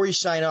before you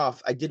sign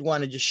off, I did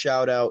want to just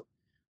shout out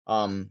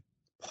um,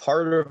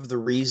 part of the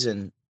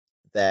reason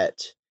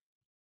that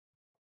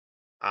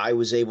I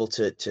was able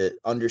to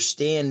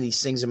understand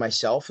these things in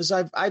myself is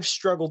I've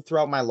struggled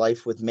throughout my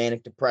life with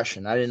manic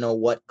depression. I didn't know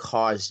what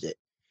caused it.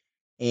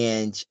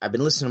 And I've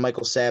been listening to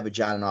Michael Savage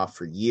on and off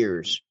for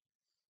years.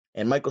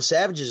 And Michael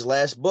Savage's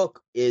last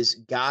book is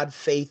God,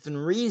 Faith,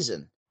 and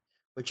Reason,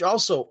 which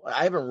also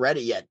I haven't read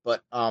it yet,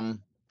 but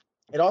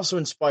it also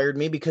inspired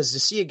me because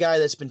to see a guy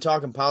that's been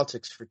talking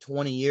politics for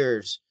 20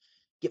 years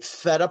get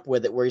fed up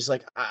with it, where he's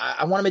like,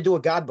 I want him to do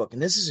a God book.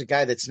 And this is a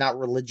guy that's not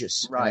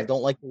religious. And I right.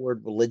 don't like the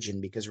word religion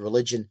because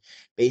religion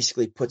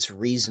basically puts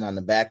reason on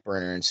the back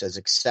burner and says,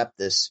 accept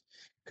this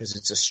because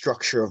it's a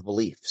structure of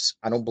beliefs.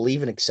 I don't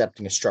believe in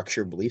accepting a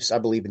structure of beliefs. I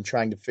believe in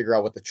trying to figure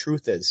out what the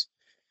truth is.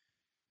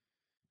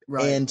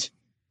 Right. And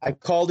I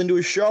called into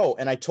a show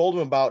and I told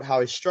him about how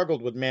I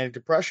struggled with manic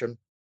depression.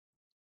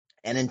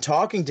 And in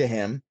talking to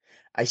him,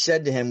 I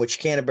said to him, which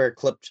Canterbury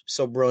clipped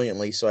so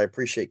brilliantly, so I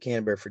appreciate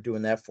Canterbury for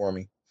doing that for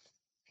me.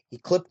 He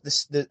clipped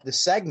the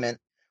segment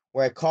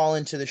where I call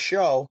into the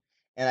show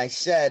and I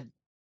said,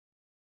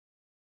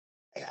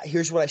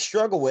 here's what I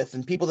struggle with.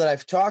 And people that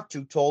I've talked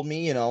to told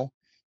me,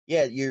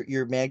 yeah,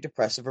 you're manic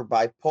depressive or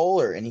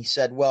bipolar. And he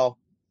said, well,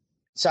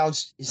 it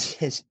sounds,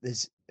 it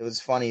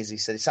was funny as he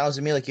said, it sounds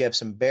to me like you have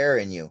some bear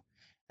in you.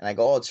 And I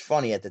go, oh, it's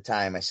funny at the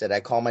time. I said, I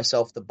call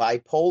myself the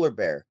bipolar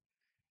bear.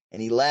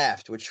 And he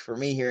laughed, which for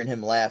me, hearing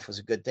him laugh was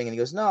a good thing. And he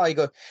goes, no, I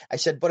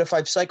said, but if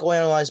I've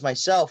psychoanalyzed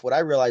myself, what I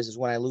realize is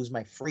when I lose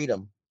my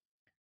freedom,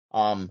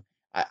 um,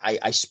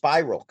 I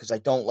spiral because I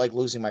don't like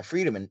losing my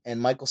freedom.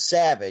 And Michael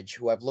Savage,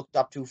 who I've looked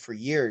up to for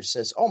years,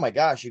 says, oh my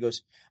gosh, he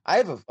goes, I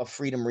have a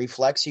freedom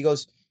reflex.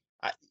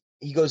 I,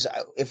 he goes,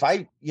 if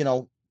I,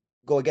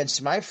 go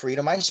against my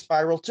freedom, I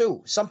spiral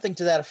too, something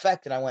to that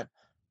effect. And I went,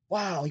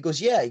 wow. He goes,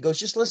 yeah. He goes,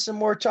 just listen to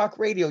more talk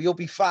radio. You'll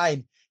be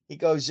fine. He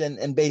goes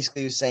and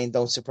basically was saying,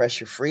 don't suppress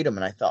your freedom.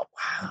 And I thought,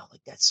 wow,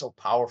 like that's so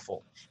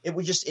powerful. It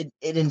was just, it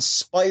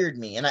inspired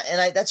me. And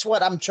I that's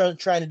what I'm trying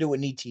to do with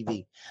Need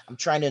TV. I'm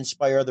trying to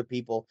inspire other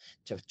people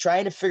to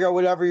trying to figure out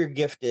whatever your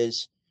gift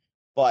is.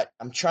 But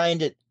I'm trying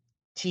to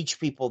teach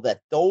people that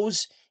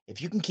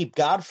if you can keep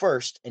God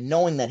first and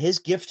knowing that his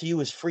gift to you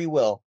is free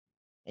will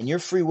and your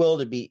free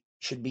will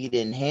should be to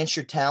enhance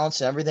your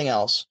talents and everything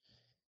else,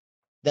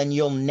 then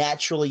you'll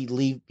naturally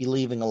be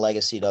leaving a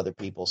legacy to other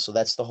people. So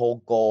that's the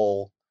whole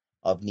goal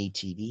of Need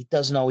TV. It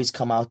doesn't always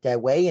come out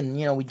that way. And,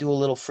 we do a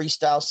little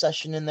freestyle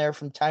session in there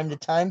from time to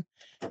time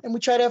and we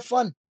try to have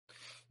fun.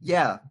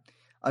 Yeah.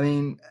 I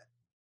mean,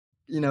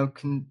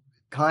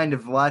 kind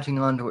of latching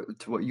on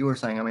to what you were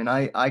saying. I mean,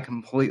 I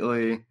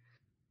completely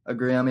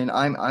agree. I mean,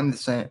 I'm the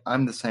same.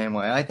 I'm the same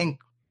way. I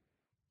think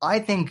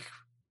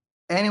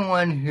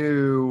anyone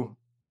who,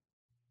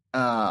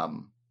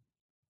 how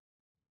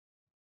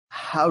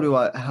do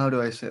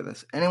I say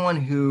this? Anyone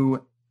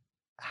who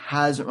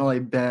hasn't really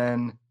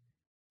been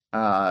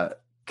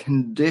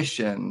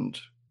conditioned,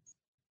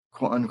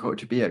 quote unquote,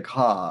 to be a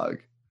cog,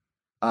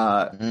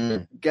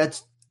 Mm.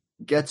 gets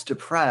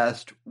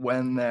depressed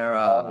when they're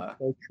Oh,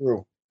 so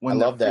true. I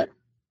love that.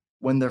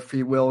 when their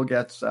free will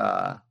gets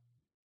taken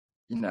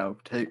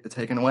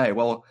away.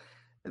 Well,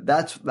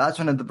 that's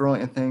one of the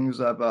brilliant things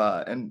of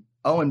and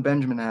Owen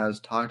Benjamin has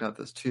talked about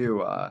this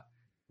too.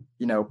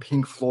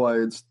 Pink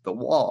Floyd's The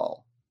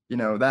Wall.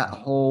 That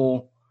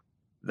whole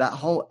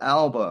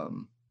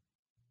album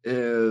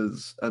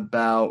is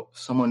about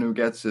someone who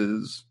gets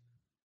his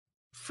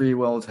free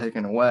will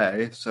taken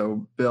away,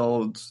 so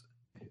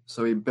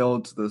he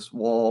builds this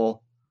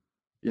wall,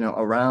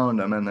 around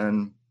him, and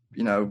then,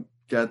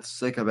 gets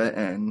sick of it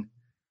and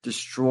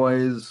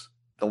destroys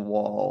the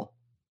wall,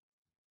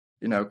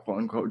 quote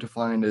unquote, to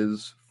find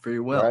his free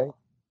Right. will.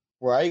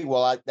 Right.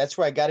 Well, that's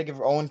where I got to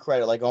give Owen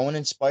credit. Like Owen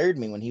inspired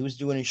me when he was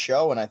doing his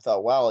show, and I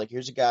thought, wow, like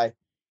here's a guy.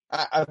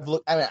 I've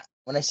looked. I mean,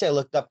 when I say I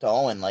looked up to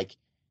Owen, like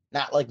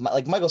not like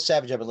Michael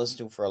Savage I've been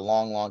listening to for a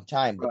long, long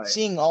time, but Right.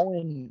 seeing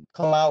Owen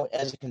come out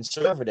as a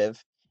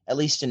conservative, at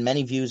least in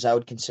many views I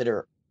would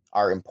consider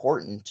are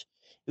important,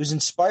 it was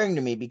inspiring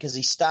to me because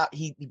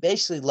he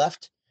basically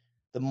left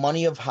the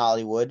money of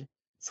Hollywood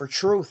for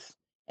truth.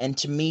 And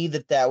to me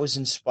that was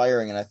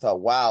inspiring. And I thought,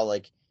 wow,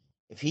 like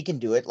if he can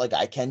do it, like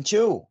I can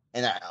too.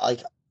 And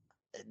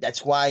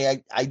that's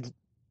why I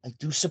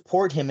do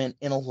support him in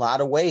a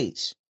lot of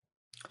ways.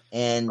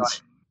 And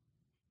Right.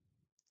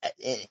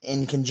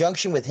 in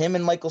conjunction with him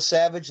and Michael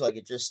Savage, like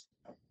it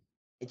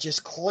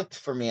just clicked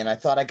for me, and I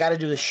thought I got to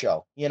do the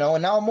show, And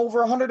now I'm over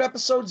 100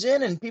 episodes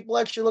in, and people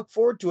actually look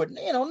forward to it.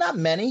 Not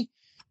many,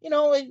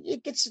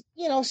 it gets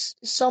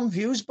some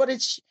views, but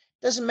it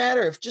doesn't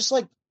matter if just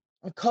like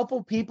a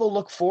couple people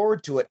look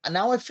forward to it. And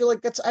now I feel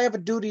like I have a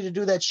duty to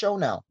do that show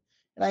now,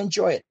 and I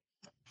enjoy it.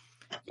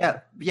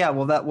 Yeah.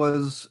 Well, that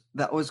was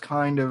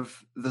kind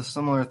of the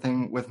similar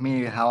thing with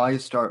me. How I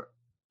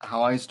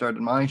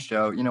started my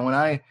show.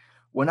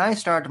 When I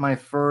started my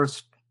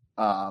first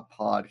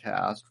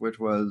podcast, which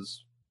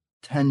was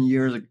 10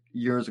 years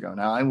ago.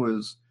 Now I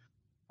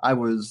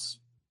was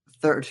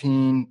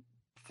 13,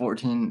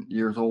 14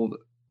 years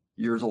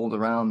old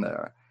around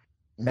there,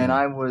 and Mm-hmm.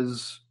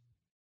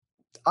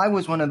 I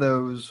was one of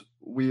those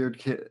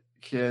weird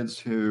kids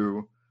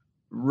who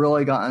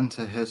really got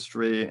into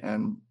history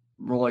and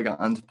really got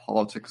into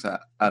politics at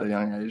a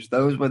young age.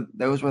 Those were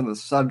the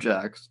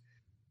subjects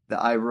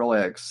that I really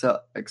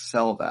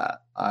excelled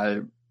at.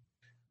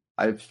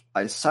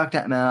 I sucked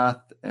at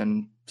math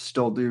and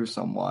still do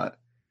somewhat,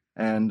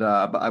 and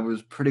but I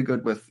was pretty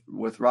good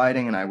with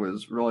writing, and I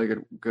was really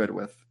good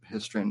with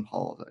history and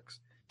politics.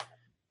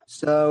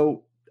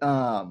 So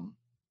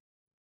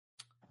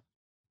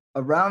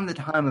around the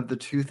time of the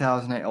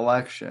 2008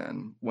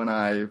 election, when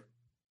I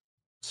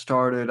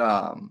started,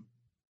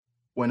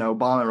 when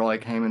Obama really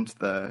came into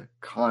the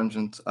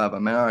conscience of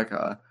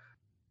America,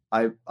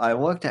 I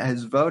looked at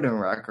his voting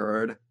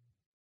record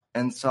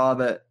and saw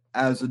that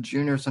as a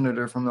junior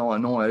senator from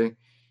Illinois,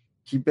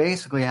 he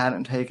basically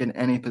hadn't taken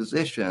any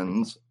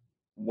positions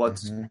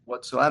Mm-hmm.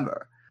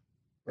 whatsoever.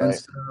 And Right.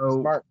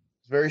 so Smart.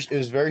 It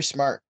was very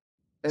smart.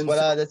 It's and what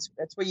so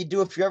that's what you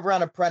do if you're ever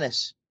on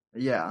Apprentice.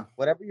 yeah.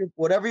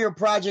 Whatever your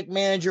project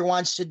manager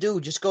wants to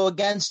do, just go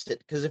against it.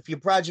 Because if your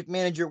project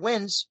manager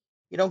wins,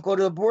 you don't go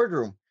to the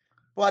boardroom.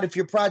 But if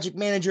your project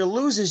manager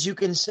loses, you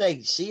can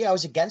say, "See, I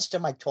was against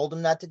him. I told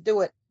him not to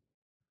do it."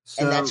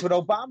 And that's So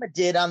what Obama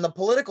did on the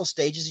political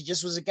stages. He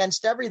just was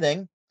against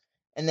everything,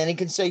 and then he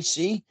can say,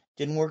 "See,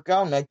 didn't work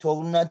out, and I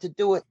told him not to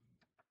do it."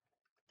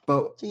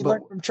 So he but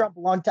learned from Trump a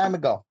long time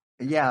ago.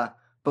 yeah,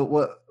 but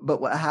what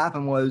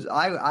happened was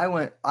I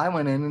went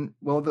in and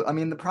well I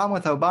mean the problem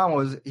with Obama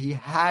was he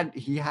had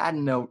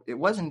no, it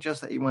wasn't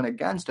just that he went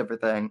against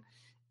everything,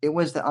 it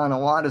was that on a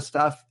lot of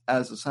stuff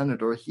as a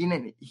senator he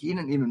didn't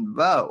even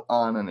vote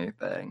on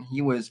anything.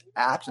 He was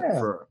absent Yeah.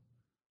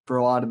 for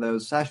a lot of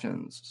those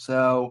sessions.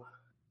 So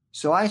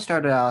I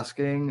started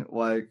asking,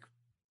 like,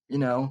 you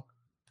know,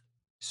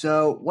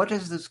 so what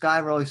does this guy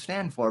really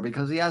stand for?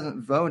 Because he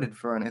hasn't voted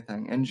for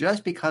anything. And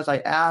just because I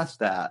asked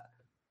that,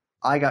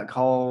 I got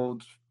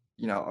called,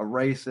 a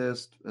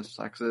racist, a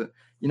sexist,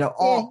 Yeah,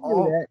 he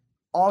knew that.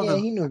 all Yeah, the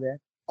he knew that.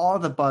 all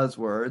the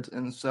buzzwords.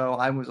 And so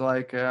I was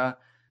like,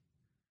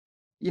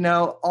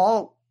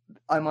 all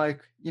I'm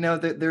like,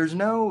 there's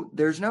no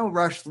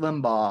Rush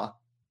Limbaugh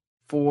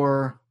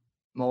for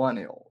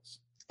millennials.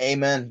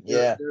 Amen. There,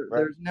 Yeah. there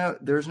Right.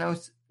 there's no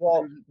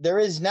Well, there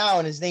is now,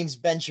 and his name's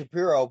Ben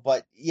Shapiro.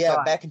 But yeah,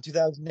 right. back in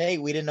 2008,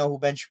 we didn't know who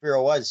Ben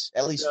Shapiro was,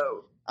 at least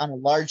So on a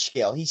large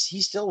scale. He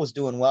still was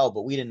doing well,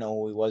 but we didn't know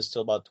who he was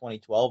till about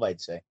 2012,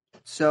 I'd say.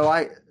 so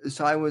I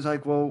so I was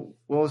like, well,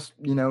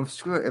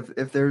 screw it.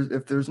 If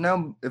there's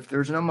no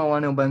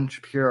millennial Ben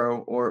Shapiro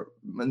or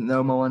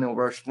no millennial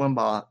Rush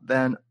Limbaugh,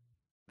 then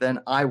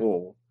I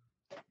will.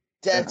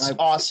 Then That's I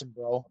awesome,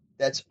 bro.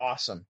 That's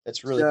awesome.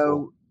 That's really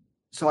cool.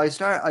 so so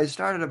I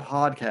started a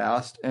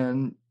podcast,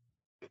 and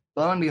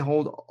lo and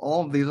behold,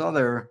 all of these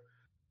other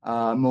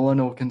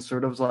millennial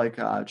conservatives like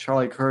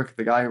Charlie Kirk,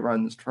 the guy who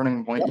runs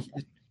Turning Point,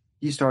 Yep.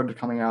 he started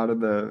coming out of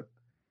the.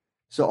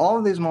 So all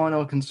of these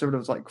millennial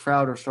conservatives like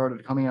Crowder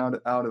started coming out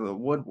of the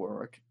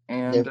woodwork,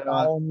 They're and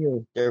following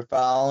you. They're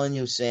following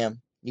you, Sam.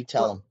 You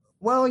tell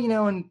well, them.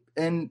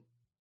 well,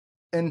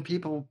 and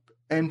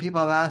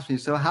people have asked me,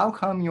 so how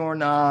come you're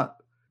not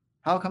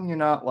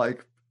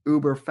like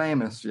uber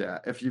famous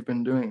yet if you've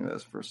been doing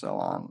this for so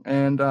long?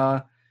 And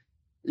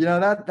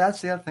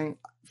that's the other thing.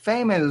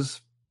 Fame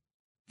is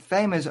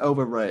fame is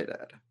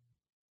overrated.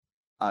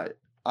 I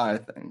I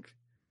think.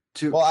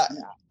 To Well,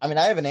 I mean,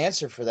 I have an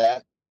answer for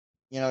that.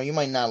 You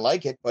might not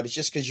like it, but it's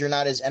just because you're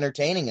not as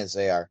entertaining as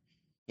they are.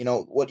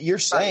 What you're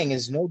Right. saying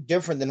is no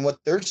different than what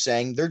they're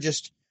saying. They're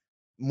just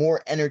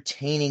more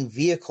entertaining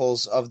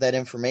vehicles of that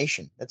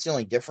information. That's the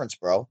only difference,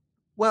 bro.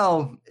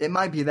 Well, it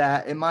might be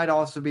that. It might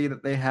also be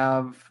that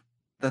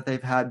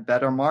they've had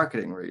better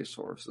marketing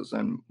resources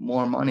and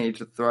more money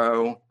to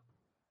throw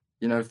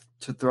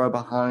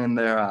behind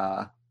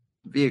their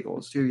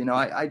vehicles too.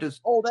 I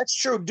just Oh, that's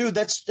true, dude.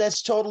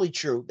 That's totally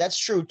true. That's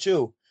true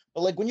too.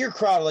 But like when you're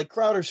Crowder, like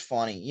Crowder's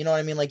funny. You know what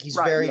I mean? Like he's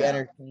Right, very yeah.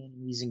 entertaining.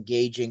 He's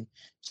engaging.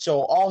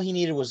 So all he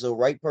needed was the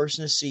right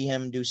person to see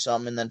him do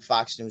something, and then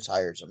Fox News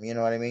hires him. You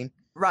know what I mean?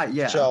 Right,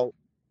 yeah. So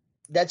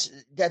that's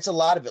a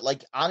lot of it.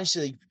 Like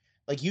honestly,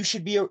 like you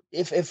should be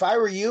if I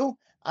were you,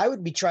 I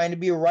would be trying to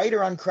be a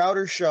writer on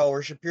Crowder's show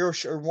or Shapiro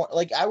show, or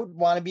like I would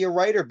want to be a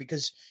writer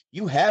because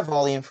you have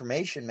all the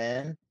information,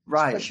 man.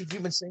 Right. Especially if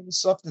you've been saying this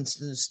stuff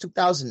since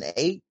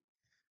 2008.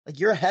 Like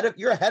you're ahead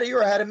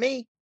of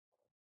me.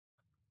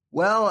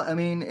 Well, I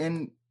mean,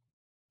 and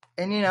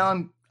you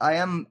know,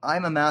 I'm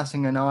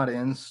amassing an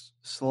audience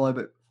slowly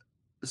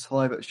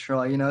but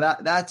surely. You know,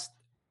 that's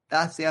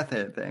the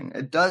other thing.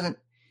 It doesn't.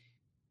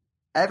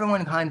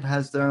 Everyone kind of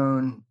has their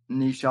own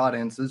niche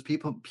audiences.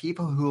 People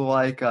who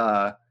like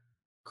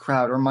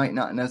Crowder might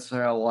not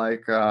necessarily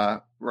like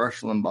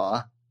Rush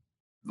Limbaugh,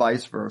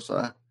 vice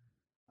versa.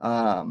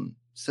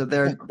 So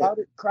Yeah,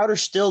 Crowder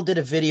still did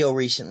a video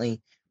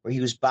recently where he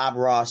was Bob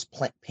Ross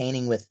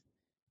painting with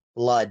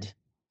blood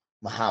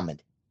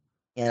Muhammad.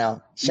 You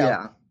know,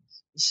 yeah,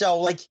 so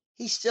like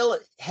he still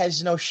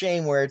has no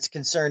shame where it's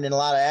concerned in a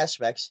lot of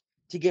aspects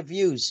to get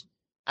views.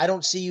 I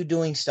don't see you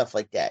doing stuff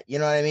like that. You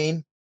know what I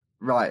mean?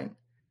 right.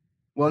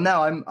 Well,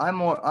 no, I'm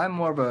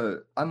more of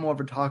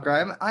a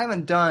talker. I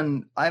haven't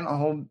done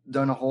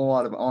a whole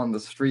lot of on the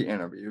street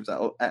interviews.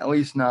 At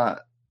least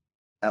not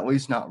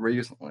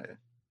recently.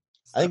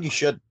 I think you So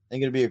should. I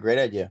think it'd be a great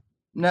idea.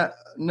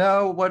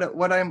 no.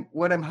 What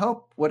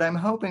I'm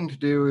hoping to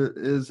do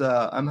is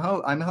I'm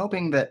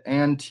hoping that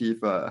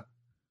Antifa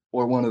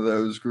or one of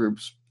those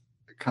groups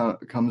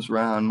comes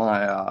around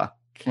my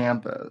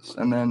campus,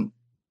 and then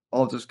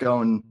I'll just go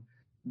and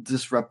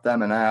disrupt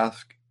them and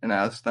ask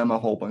them a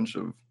whole bunch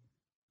of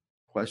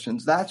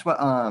questions. That's what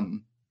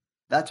And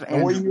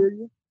what Andrew. year are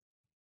you?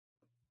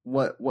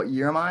 What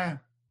year am I?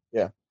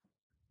 Yeah.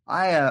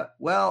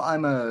 Well,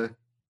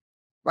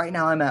 right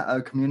now I'm at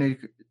a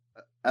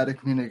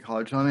community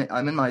college. So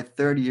I'm in my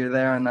third year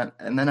there,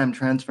 and then I'm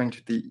transferring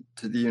to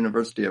the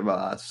University of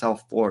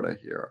South Florida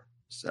here.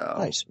 So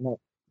Nice. Well,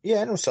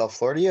 yeah, I know South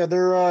Florida. Yeah,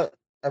 they're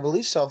I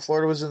believe South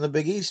Florida was in the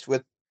Big East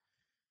with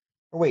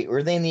or wait,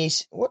 were they in the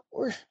East? What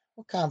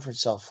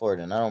conference South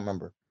Florida in? I don't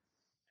remember.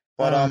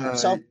 But uh,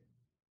 South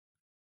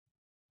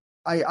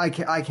I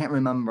can't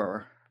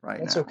remember right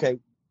that's now. okay.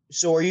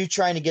 So are you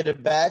trying to get a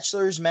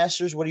bachelor's,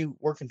 master's? What are you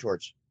working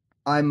towards?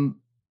 I'm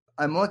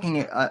I'm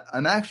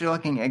actually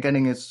looking at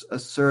getting a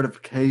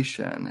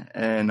certification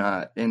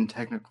in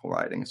technical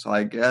writing. So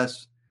I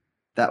guess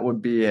that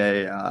would be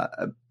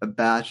a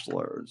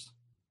bachelor's.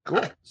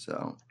 Cool.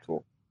 So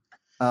Cool.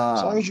 um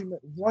As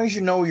long as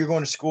you know what you're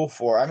going to school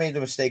for. I made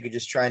the mistake of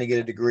just trying to get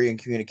a degree in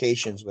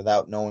communications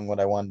without knowing what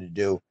I wanted to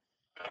do.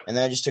 And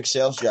then I just took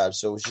sales jobs.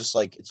 So it was just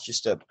like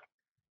it's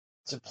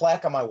a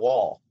plaque on my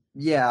wall,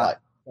 yeah.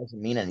 but it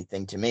doesn't mean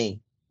anything to me.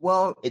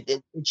 Well,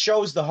 It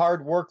shows the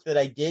hard work that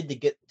I did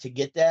to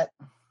get that.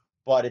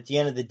 But at the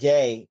end of the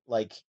day,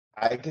 like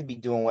I could be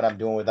doing what I'm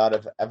doing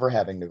without ever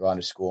having to go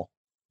to school.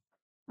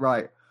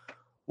 right.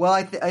 Well,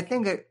 I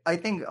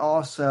think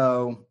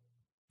also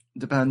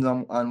depends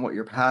on what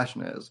your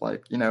passion is.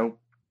 Like, you know,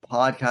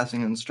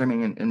 podcasting and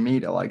streaming and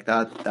media like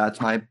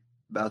that's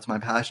my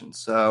passion.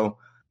 So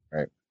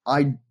Right.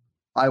 I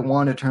I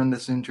want to turn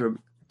this into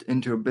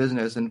a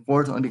business, and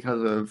fortunately,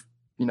 because of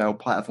you know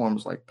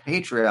platforms like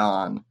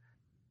Patreon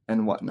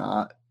and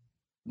whatnot,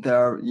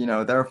 there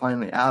are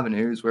finally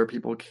avenues where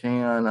people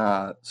can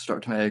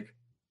start to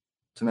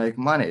make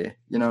money.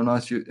 You know,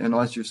 unless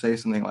you say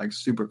something like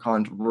super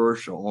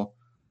controversial,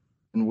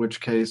 in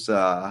which case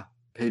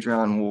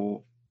Patreon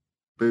will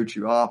boot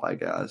you off, I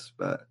guess.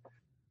 But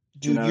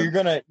you Dude, know,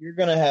 you're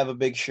gonna have a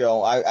big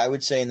show. I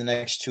would say in the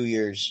next 2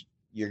 years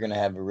you're gonna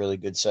have a really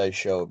good sized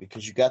show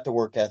because you got the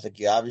work ethic.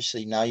 You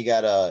obviously now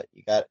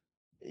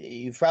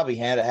you've probably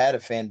had a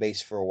fan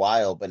base for a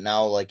while, but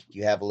now like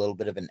you have a little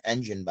bit of an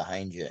engine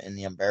behind you in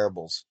the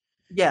unbearables.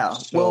 yeah.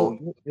 So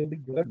you'll be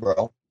good,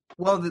 bro.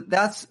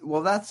 That's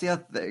the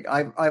other thing.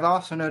 I've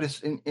also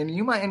noticed, and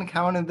you might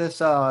encounter this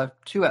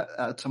too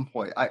at some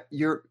point.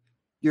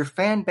 Your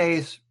fan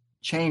base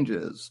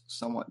changes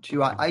somewhat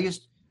too. I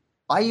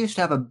used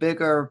to have a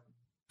bigger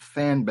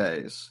fan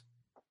base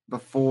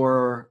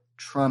before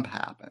Trump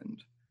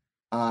happened.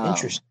 Um,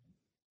 Interesting.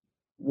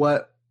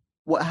 what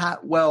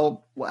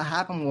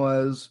happened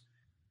was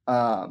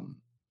um,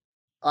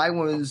 I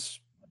was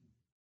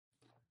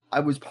I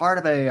was part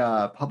of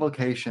a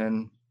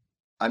publication.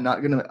 I'm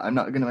not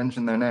gonna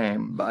mention their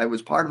name, but I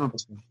was part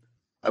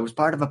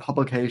of a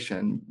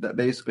publication that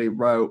basically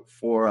wrote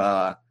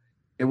for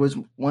it was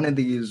one of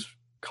these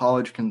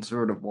college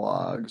conservative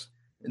blogs,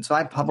 and so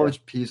Yeah.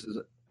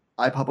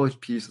 I published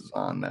pieces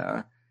on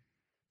there,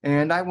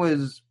 and I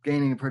was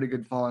gaining a pretty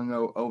good following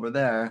over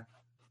there,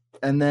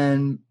 and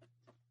then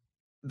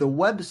the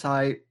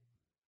website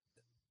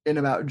in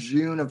about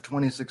June of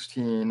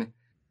 2016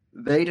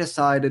 they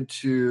decided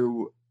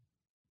to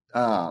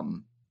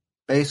um,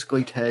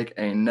 basically take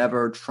a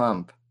never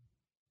Trump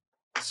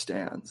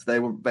stance. They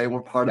were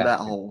part of Gotcha.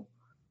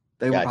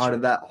 that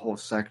Gotcha. whole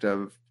sect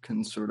of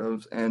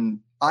conservatives, and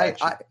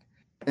Gotcha.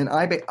 and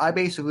I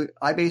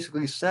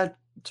basically said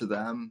to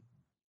them,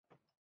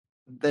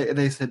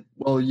 they said,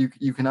 well,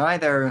 you can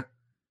either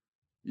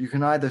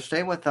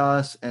stay with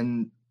us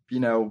and,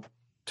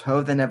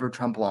 toe the never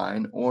Trump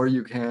line, or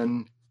we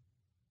can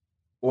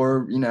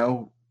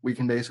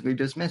basically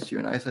dismiss you.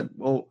 And I said,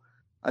 well,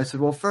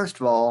 first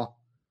of all,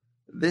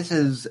 this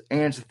is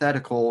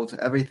antithetical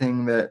to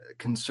everything that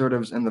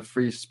conservatives and the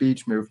free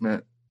speech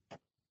movement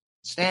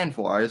stand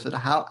for. I said,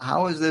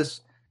 how is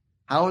this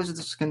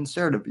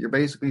conservative? You're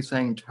basically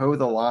saying toe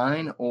the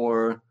line,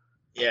 or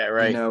Yeah,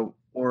 right.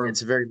 or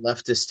It's a very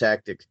leftist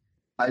tactic.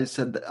 I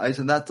said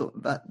that's a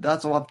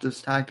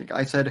leftist tactic.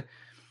 I said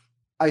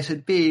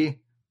B.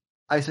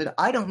 I said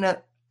I don't know.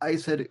 I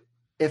said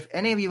if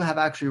any of you have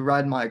actually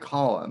read my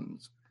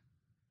columns,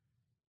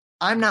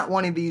 I'm not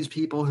one of these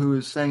people who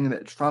is saying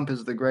that Trump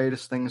is the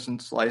greatest thing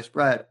since sliced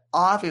bread.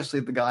 Obviously,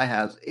 the guy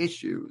has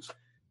issues,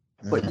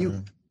 but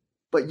you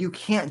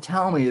can't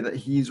tell me that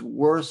he's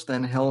worse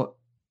than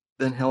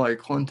Hillary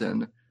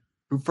Clinton,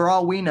 who, for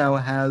all we know,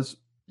 has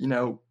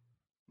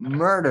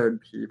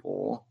murdered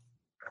people,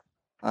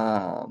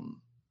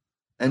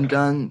 and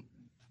done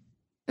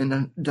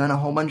a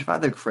whole bunch of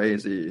other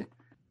crazy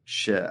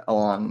shit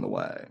along the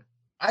way.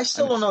 I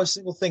still don't know a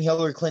single thing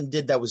Hillary Clinton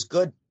did that was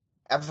good,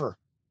 ever.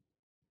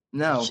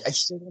 No, I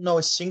still don't know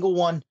a single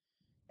one.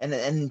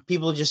 And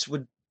people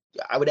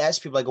I would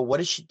ask people, I go,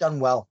 what has she done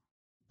well?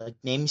 Like,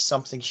 name me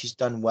something she's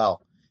done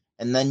well.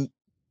 And then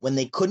when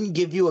they couldn't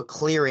give you a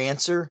clear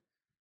answer,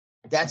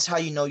 that's how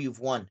you know you've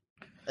won.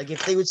 Like,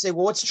 if they would say,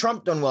 well, what's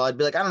Trump done well? I'd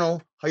be like, I don't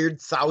know, hired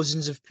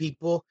thousands of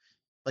people,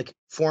 like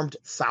formed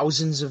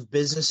thousands of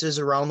businesses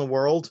around the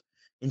world,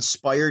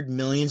 inspired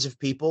millions of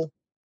people.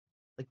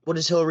 Like, what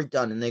has Hillary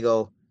done? And they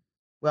go,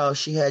 well,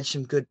 she had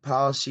some good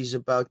policies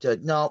about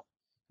no.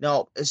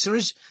 As soon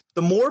as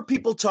the more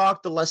people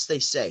talk, the less they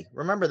say.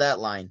 Remember that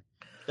line.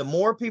 The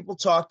more people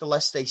talk, the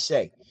less they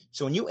say.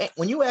 So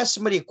when you ask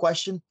somebody a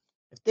question,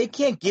 if they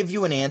can't give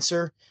you an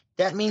answer,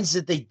 that means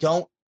that they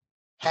don't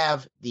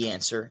have the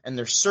answer and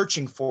they're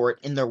searching for it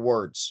in their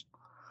words,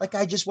 like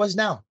I just was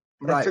now.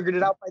 But right. I figured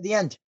it out by the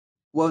end.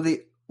 Well,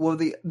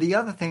 the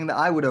other thing that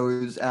I would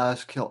always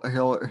ask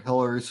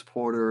Hillary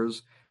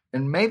supporters,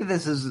 and maybe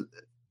this is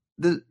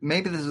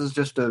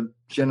just a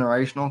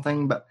generational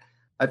thing, but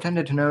I've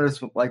tended to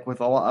notice, like, with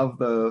a lot of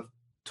the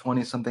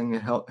 20-something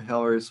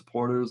Hillary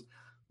supporters,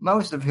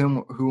 most of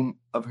whom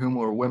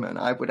were women,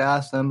 I would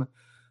ask them,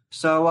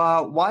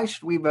 so why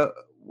should we vote?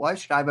 Why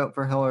should I vote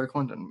for Hillary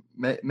Clinton?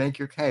 Make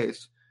your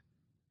case.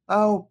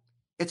 Oh,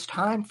 it's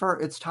time for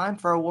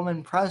a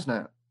woman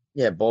president.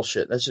 Yeah,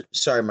 bullshit.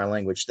 Sorry, my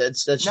language.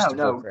 That's just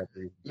no.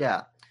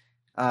 Yeah.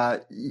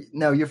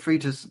 No, you're free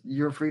to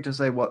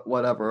say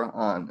whatever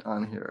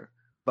on here.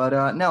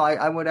 But no,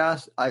 I would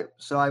ask I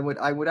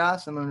would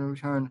ask them in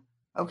return.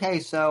 Okay,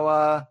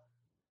 so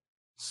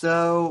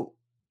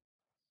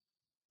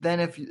then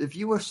if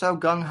you were so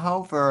gung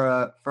ho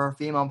for a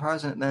female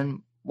president,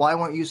 then why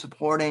weren't you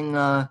supporting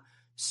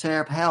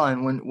Sarah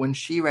Palin when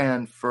she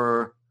ran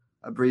for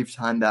a brief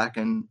time back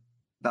in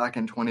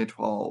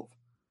 2012?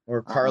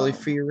 Or Carly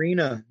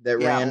Fiorina that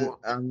ran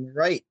on the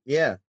right,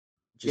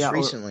 just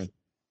recently.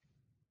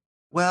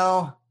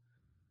 Well,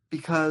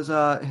 because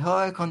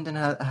Hillary Clinton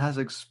has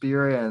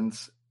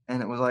experience,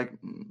 and it was like,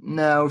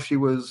 no, she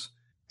was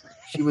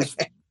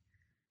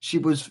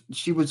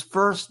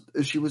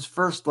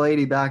first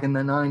lady back in the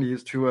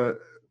 90s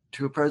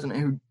to a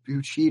president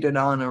who cheated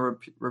on her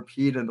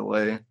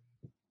repeatedly,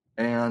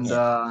 and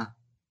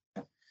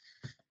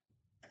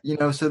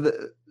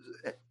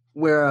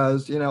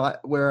whereas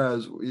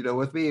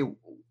with me,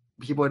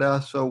 people would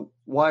ask, so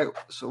why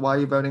are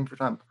you voting for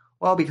Trump?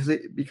 Well,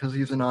 because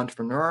he's an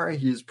entrepreneur.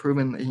 He's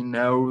proven that he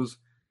knows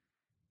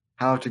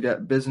how to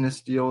get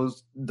business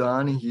deals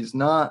done. He's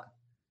not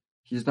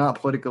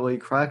politically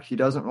correct. He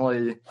doesn't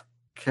really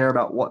care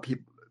about what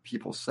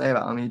people say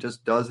about him. He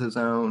just does his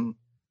own.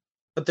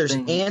 But there's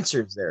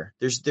answers there.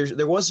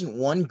 There wasn't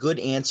one good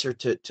answer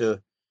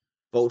to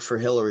vote for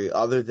Hillary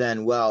other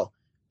than, well,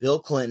 Bill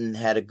Clinton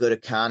had a good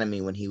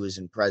economy when he was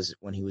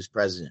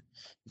president.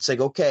 It's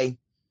like, okay,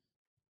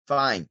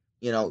 fine.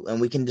 And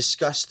we can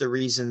discuss the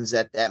reasons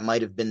that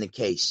might have been the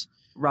case.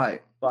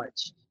 Right. But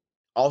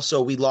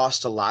also, we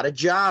lost a lot of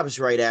jobs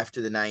right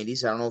after the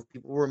 90s. I don't know if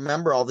people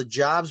remember all the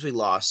jobs we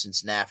lost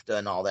since NAFTA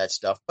and all that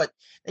stuff. But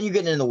then you're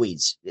getting in the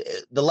weeds.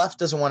 The left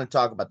doesn't want to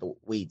talk about the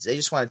weeds. They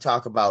just want to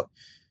talk about,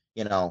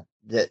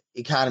 the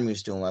economy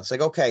is doing well. It's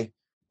like, okay,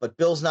 but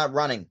Bill's not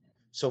running.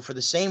 So for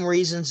the same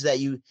reasons that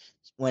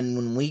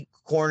when we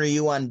corner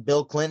you on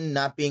Bill Clinton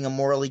not being a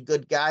morally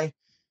good guy,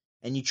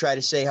 and you try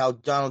to say how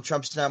Donald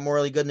Trump's not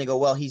morally good, and they go,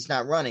 well, he's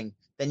not running,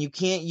 then you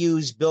can't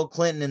use Bill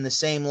Clinton in the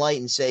same light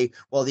and say,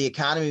 well, the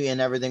economy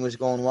and everything was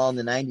going well in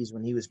the 90s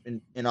when he was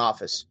in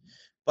office.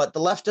 But the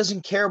left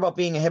doesn't care about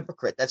being a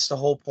hypocrite. That's the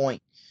whole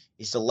point,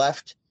 is the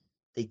left,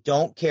 they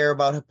don't care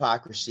about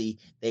hypocrisy.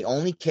 They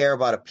only care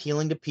about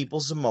appealing to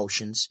people's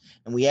emotions,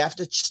 and we have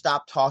to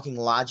stop talking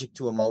logic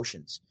to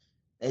emotions.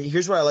 And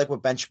here's what I like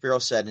what Ben Shapiro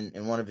said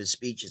in one of his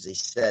speeches. He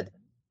said,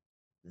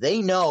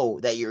 they know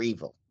that you're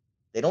evil.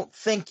 They don't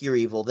think you're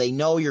evil. They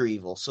know you're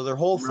evil. So their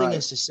whole thing Right.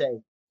 is to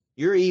say,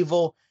 you're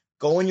evil,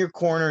 go in your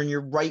corner, in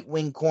your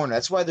right-wing corner.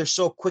 That's why they're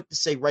so quick to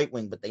say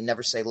right-wing, but they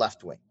never say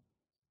left-wing,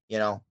 you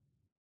know?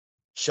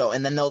 So,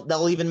 and then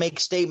they'll even make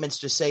statements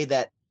to say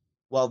that,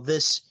 well,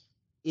 this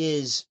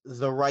is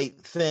the right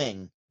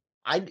thing.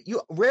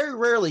 You very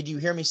rarely do you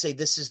hear me say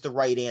this is the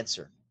right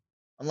answer,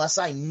 unless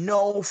I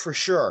know for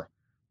sure.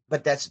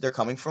 But they're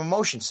coming from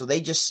emotion, so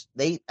they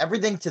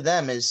everything to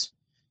them is,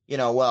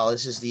 well,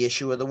 this is the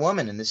issue of the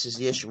woman, and this is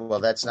the issue. Well,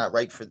 that's not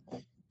right for.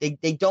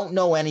 They don't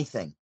know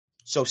anything.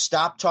 So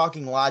stop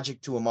talking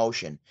logic to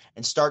emotion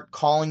and start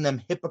calling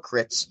them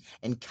hypocrites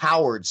and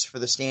cowards for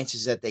the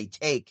stances that they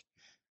take,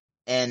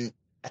 and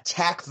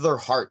attack their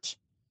heart,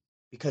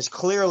 because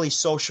clearly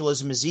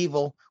socialism is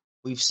evil.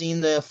 We've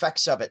seen the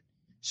effects of it.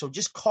 So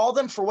just call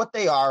them for what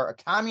they are. A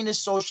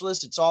communist,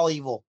 socialist, it's all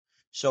evil.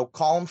 So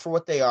call them for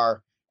what they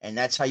are, and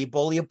that's how you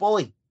bully a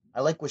bully. I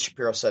like what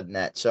Shapiro said in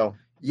that. So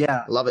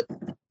Yeah, I love it.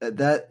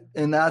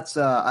 that's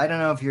I don't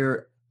know if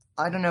you're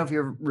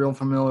real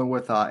familiar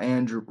with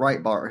Andrew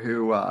Breitbart,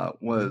 who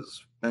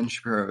was Ben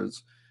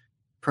Shapiro's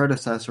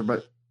predecessor,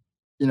 but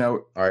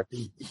All right.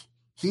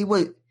 he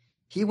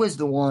was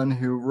the one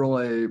who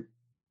really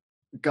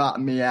got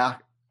me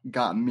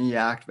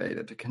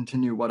activated to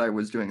continue what I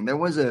was doing. There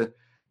was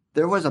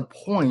a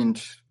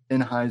point in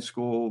high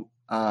school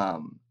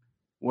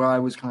where I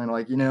was kind of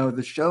like,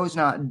 the show's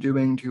not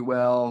doing too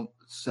well,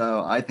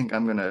 so I think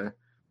I'm gonna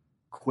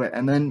quit.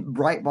 And then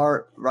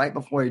Breitbart, right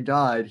before he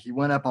died, he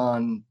went up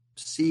on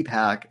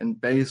CPAC and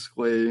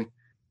basically,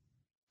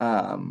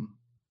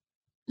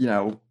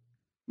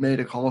 made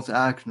a call to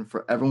action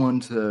for everyone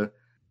to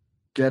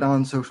get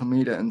on social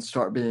media and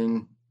start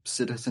being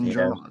citizen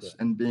journalists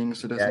and being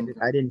citizen.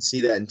 I didn't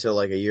see that until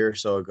like a year or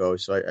so ago.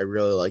 So I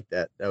really like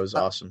that. That was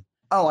awesome.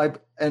 I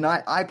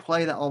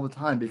play that all the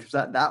time because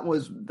that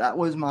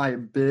was my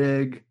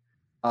big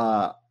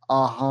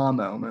aha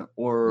moment,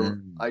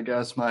 or I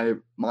guess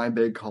my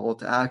big call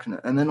to action.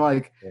 And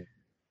then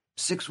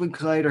 6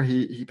 weeks later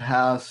he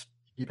passed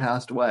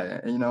away,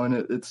 and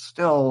it's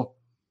still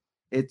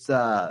and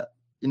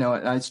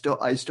I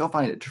still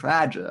find it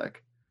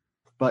tragic,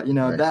 but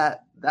Right.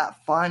 that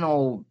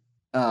final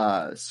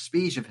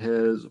speech of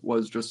his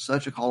was just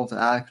such a call to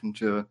action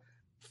to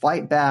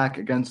fight back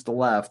against the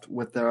left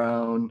with their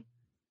own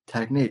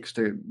techniques,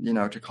 to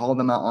call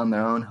them out on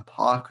their own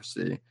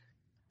hypocrisy.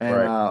 And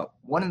Right.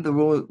 one of the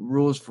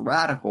rules for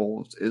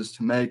radicals is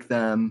to make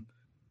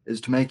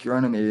your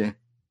enemy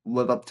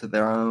live up to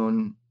their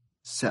own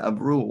set of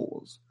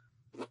rules.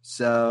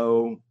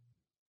 So,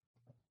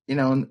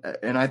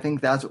 and I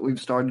think that's what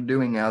we've started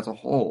doing as a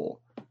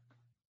whole.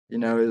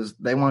 Is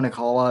they want to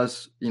call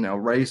us,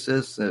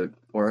 racists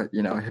or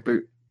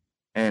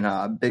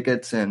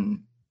bigots,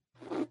 and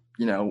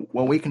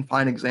we can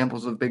find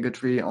examples of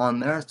bigotry on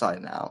their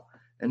side now,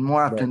 and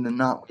more often than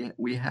not,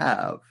 we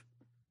have.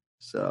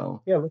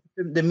 So Yeah, look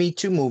at the Me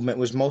Too movement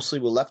was mostly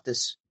with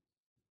leftists.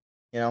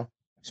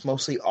 It's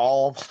mostly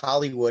all of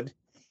Hollywood,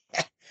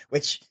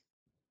 which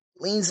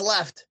leans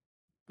left.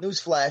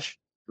 Newsflash.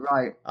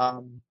 right.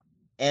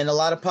 And a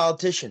lot of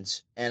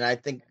politicians. And I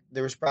think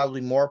there was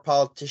probably more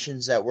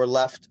politicians that were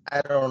left.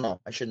 I don't know.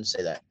 I shouldn't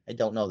say that. I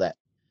don't know that.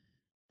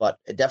 But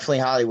definitely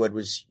Hollywood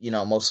was,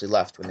 mostly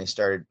left when they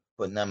started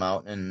putting them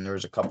out. And there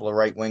was a couple of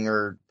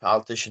right-winger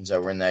politicians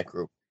that were in that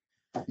group.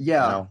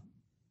 Yeah.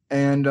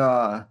 And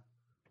I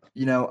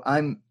know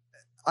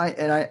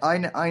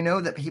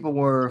that people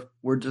were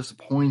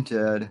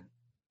disappointed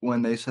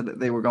when they said that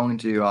they were going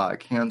to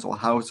cancel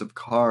House of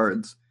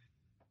Cards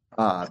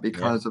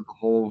because of the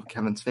whole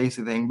Kevin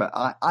Spacey thing. But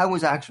I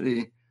was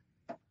actually,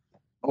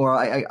 or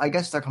I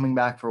guess they're coming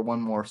back for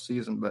one more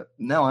season. But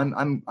no,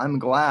 I'm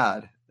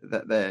glad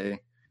that they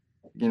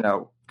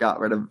got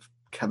rid of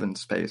Kevin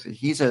Spacey.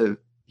 He's a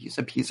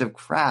piece of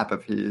crap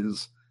if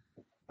he's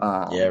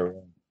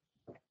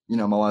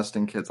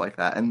molesting kids like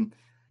that. And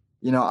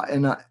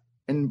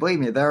and believe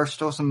me, there are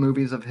still some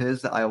movies of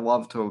his that I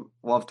love to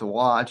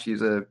watch.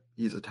 He's a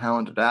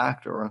talented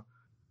actor,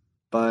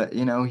 but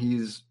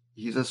he's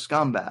a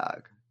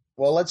scumbag.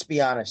 Well, let's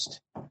be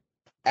honest.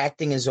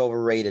 Acting is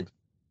overrated.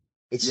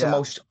 It's the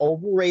most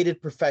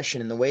overrated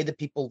profession, and the way that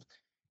people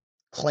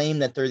claim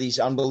that they're these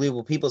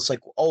unbelievable people. It's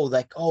like,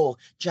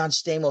 John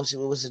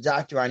Stamos was a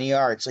doctor on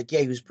ER. It's like,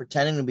 yeah, he was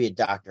pretending to be a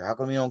doctor. How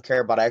come you don't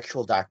care about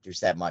actual doctors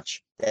that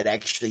much that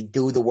actually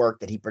do the work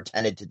that he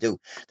pretended to do?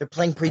 They're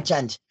playing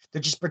pretend.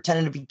 They're just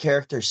pretending to be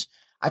characters.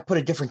 I put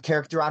a different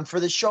character on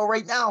for this show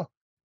right now.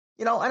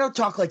 I don't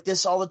talk like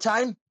this all the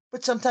time,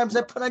 but sometimes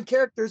I put on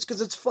characters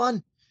because it's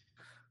fun.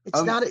 It's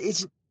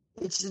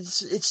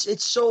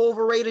so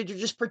overrated. You're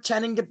just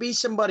pretending to be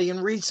somebody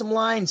and read some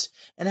lines,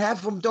 and half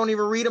of them don't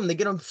even read them. They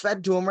get them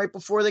fed to them right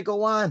before they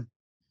go on.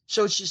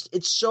 So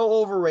it's so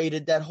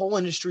overrated. That whole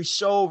industry's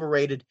so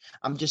overrated.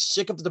 I'm just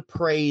sick of the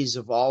praise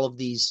of all of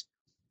these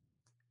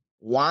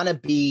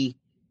wannabe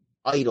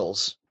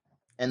idols,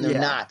 and they're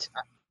not.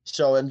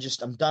 So I'm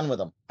done with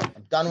them.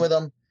 I'm done with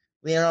them.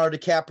 Leonardo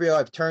DiCaprio,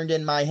 I've turned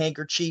in my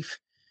handkerchief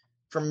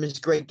from his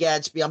Great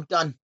Gatsby. I'm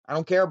done. I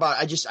don't care about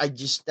it. I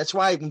just that's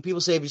why when people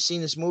say, have you seen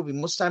this movie?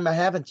 Most of the time I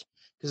haven't.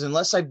 Because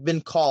unless I've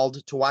been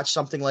called to watch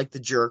something like The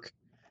Jerk,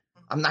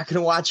 I'm not going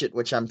to watch it,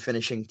 which I'm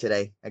finishing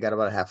today. I got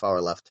about a half hour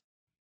left.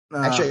 Uh,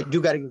 Actually, I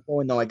do got to get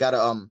going though. I got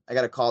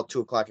to call at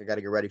 2:00. I got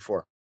to get ready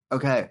for.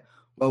 okay.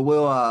 Well,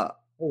 we'll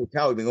Holy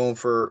cow, we've been going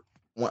for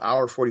 1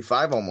 hour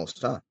 45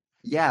 almost, huh?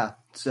 yeah.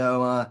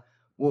 So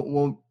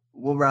we'll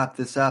wrap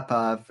this up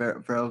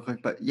fairly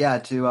quick. But yeah,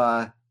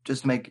 to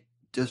just make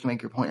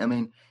your point. I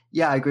mean,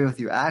 yeah, I agree with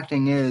you.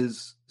 Acting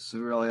is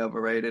severely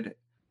overrated.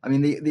 I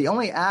mean, the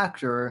only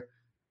actor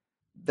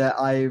that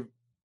I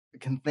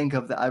can think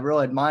of that I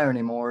really admire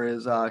anymore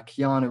is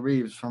Keanu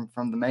Reeves from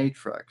The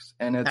Matrix,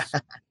 and it's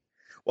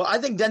Well, I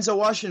think Denzel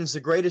Washington's the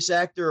greatest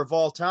actor of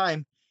all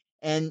time,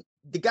 and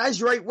the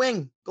guy's right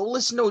wing. Go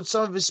listen to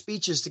some of his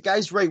speeches. The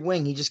guy's right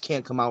wing. He just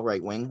can't come out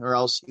right wing, or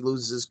else he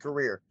loses his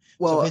career. So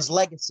well, his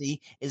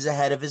legacy is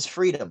ahead of his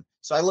freedom.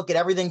 So I look at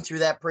everything through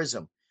that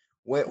prism.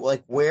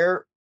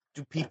 Where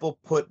do people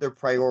put their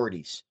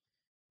priorities?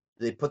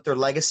 Do they put their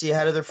legacy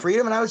ahead of their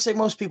freedom? And I would say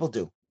most people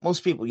do.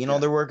 Most people, yeah,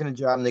 they're working a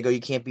job and they go, you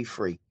can't be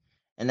free,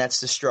 and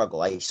that's the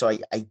struggle. I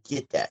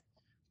get that,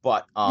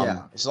 but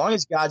yeah, as long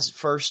as God's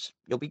first,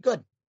 you'll be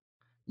good.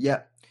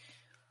 yeah.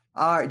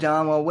 All right,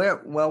 John. Well,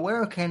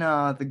 where can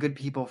the good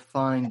people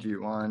find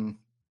you on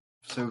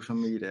social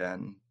media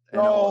and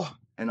all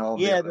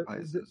the other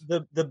places?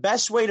 The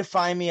best way to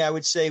find me, I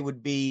would say,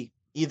 would be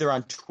either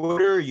on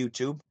Twitter or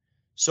YouTube.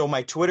 So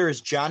my Twitter is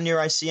John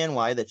Neri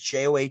CNY. That's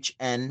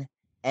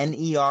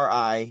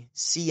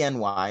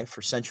JohnNeriCNY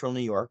for Central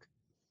New York.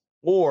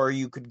 Or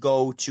you could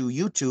go to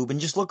YouTube and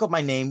just look up my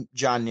name,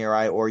 John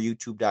Neri, or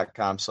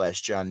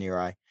youtube.com/John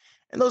Neri.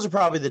 And those are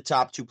probably the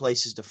top two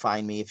places to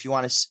find me. If you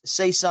want to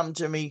say something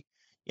to me,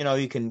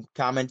 you can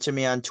comment to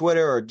me on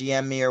Twitter or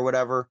DM me or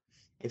whatever.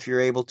 If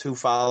you're able to,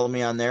 follow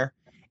me on there.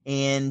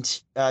 And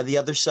the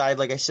other side,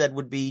 like I said,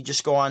 would be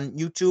just go on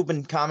YouTube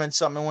and comment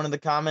something in one of the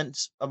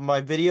comments of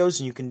my videos,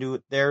 and you can do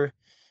it there.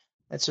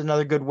 That's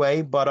another good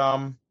way. But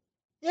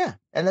yeah,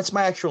 and that's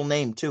my actual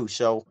name too,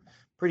 so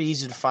pretty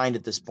easy to find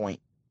at this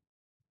point.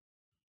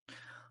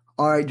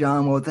 All right,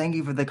 John. Well, thank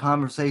you for the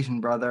conversation,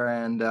 brother,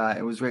 and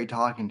it was great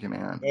talking to you,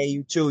 man. Hey,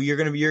 you too. You're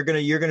gonna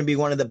be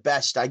one of the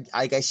best. Like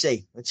I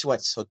say, it's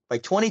what, so by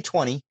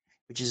 2020,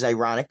 which is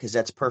ironic because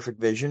that's perfect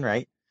vision,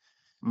 right?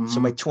 Mm-hmm. So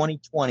by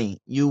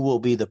 2020, you will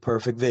be the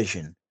perfect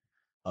vision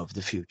of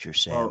the future,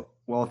 Sam.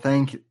 Well,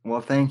 thank you.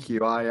 Well, thank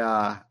you.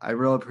 I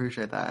really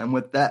appreciate that. And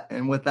with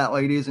that,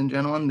 ladies and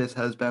gentlemen, this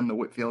has been the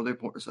Whitfield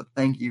Report. So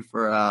thank you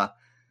for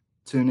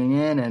tuning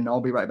in, and I'll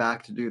be right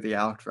back to do the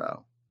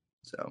outro.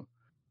 So,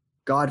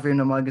 God,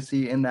 freedom,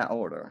 legacy in that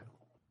order.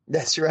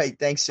 That's right.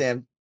 Thanks,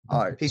 Sam.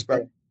 All right. Peace,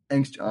 brother.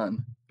 Thanks,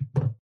 John.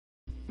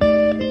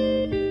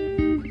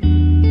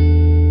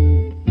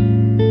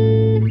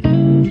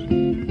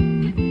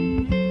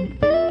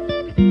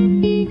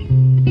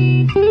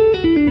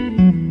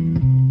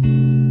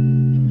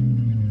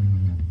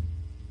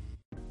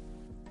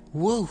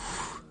 Woo!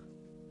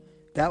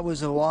 That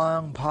was a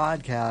long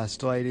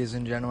podcast, ladies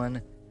and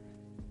gentlemen.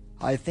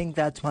 I think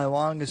that's my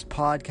longest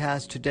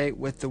podcast to date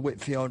with the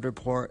Whitfield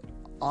Report.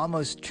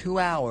 Almost 2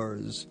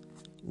 hours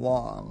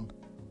long.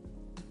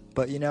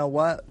 But you know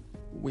what?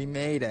 We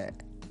made it.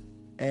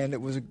 And it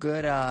was a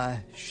good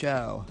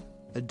show.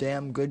 A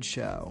damn good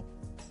show.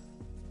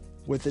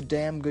 With a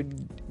damn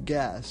good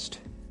guest.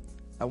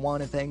 I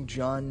want to thank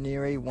John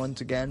Neri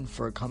once again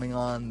for coming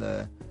on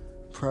the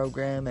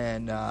program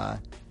and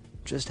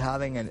just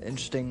having an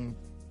interesting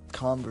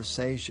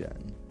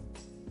conversation.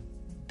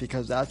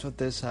 Because that's what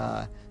this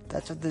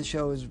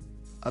show is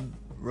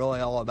really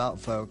all about,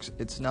 folks.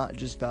 It's not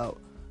just about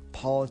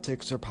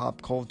politics or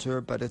pop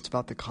culture, but it's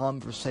about the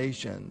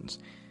conversations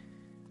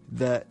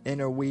that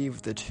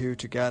interweave the two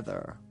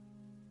together.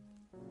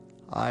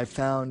 I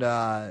found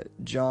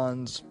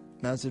John's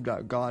message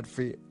about God,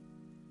 freedom,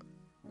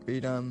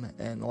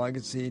 and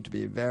legacy to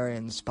be very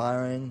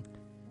inspiring.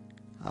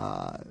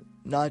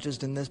 Not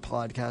just in this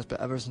podcast,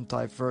 but ever since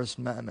I first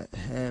met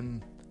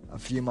him a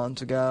few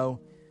months ago.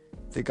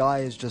 The guy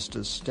is just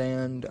a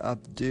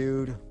stand-up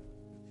dude,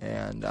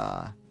 and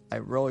I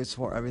really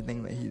support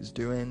everything that he's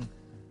doing.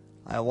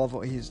 I love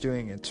what he's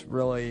doing. It's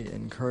really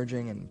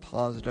encouraging and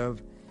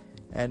positive,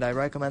 and I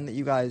recommend that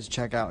you guys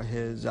check out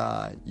his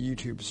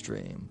YouTube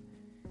stream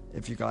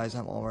if you guys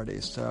haven't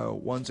already. So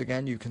once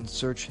again, you can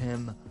search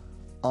him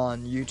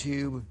on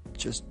YouTube.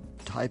 Just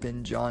type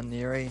in John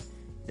Neri.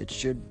 It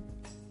should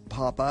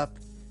pop up.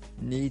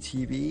 Nee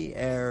TV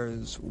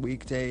airs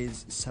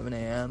weekdays 7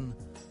 a.m.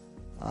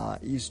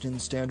 Eastern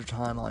Standard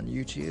Time on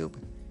YouTube,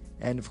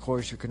 and of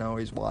course you can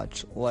always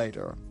watch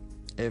later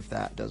if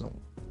that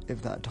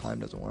time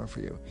doesn't work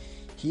for you.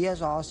 He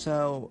is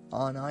also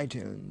on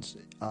iTunes,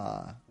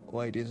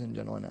 ladies and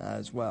gentlemen,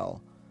 as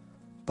well.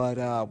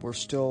 But we're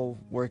still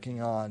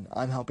working on.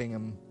 I'm helping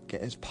him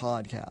get his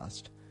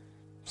podcast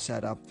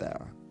set up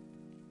there.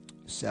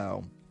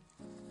 So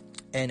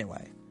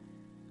anyway,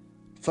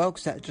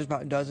 folks, that just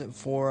about does it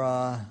for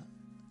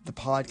the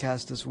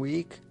podcast this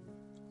week.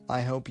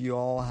 I hope you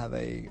all have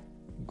a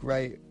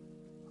great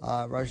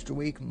Rest of the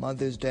week.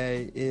 Mother's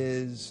Day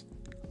is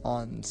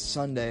on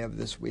Sunday of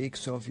this week,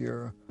 so if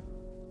you're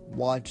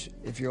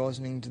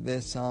listening to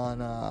this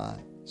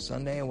on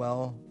Sunday,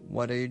 well,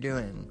 what are you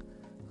doing?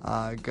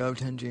 Go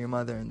tend to your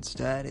mother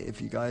instead.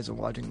 If you guys are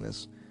watching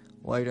this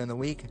later in the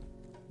week,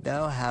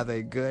 though, have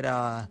a good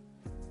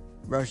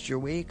rest of your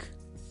week.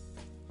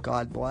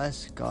 God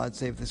bless. God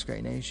save this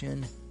great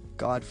nation.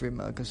 God, freedom,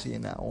 democracy,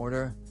 in that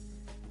order.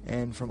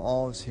 And from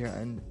all of us here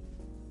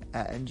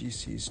at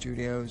NGC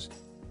Studios,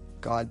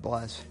 God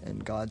bless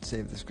and God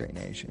save this great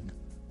nation.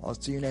 I'll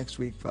see you next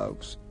week,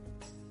 folks.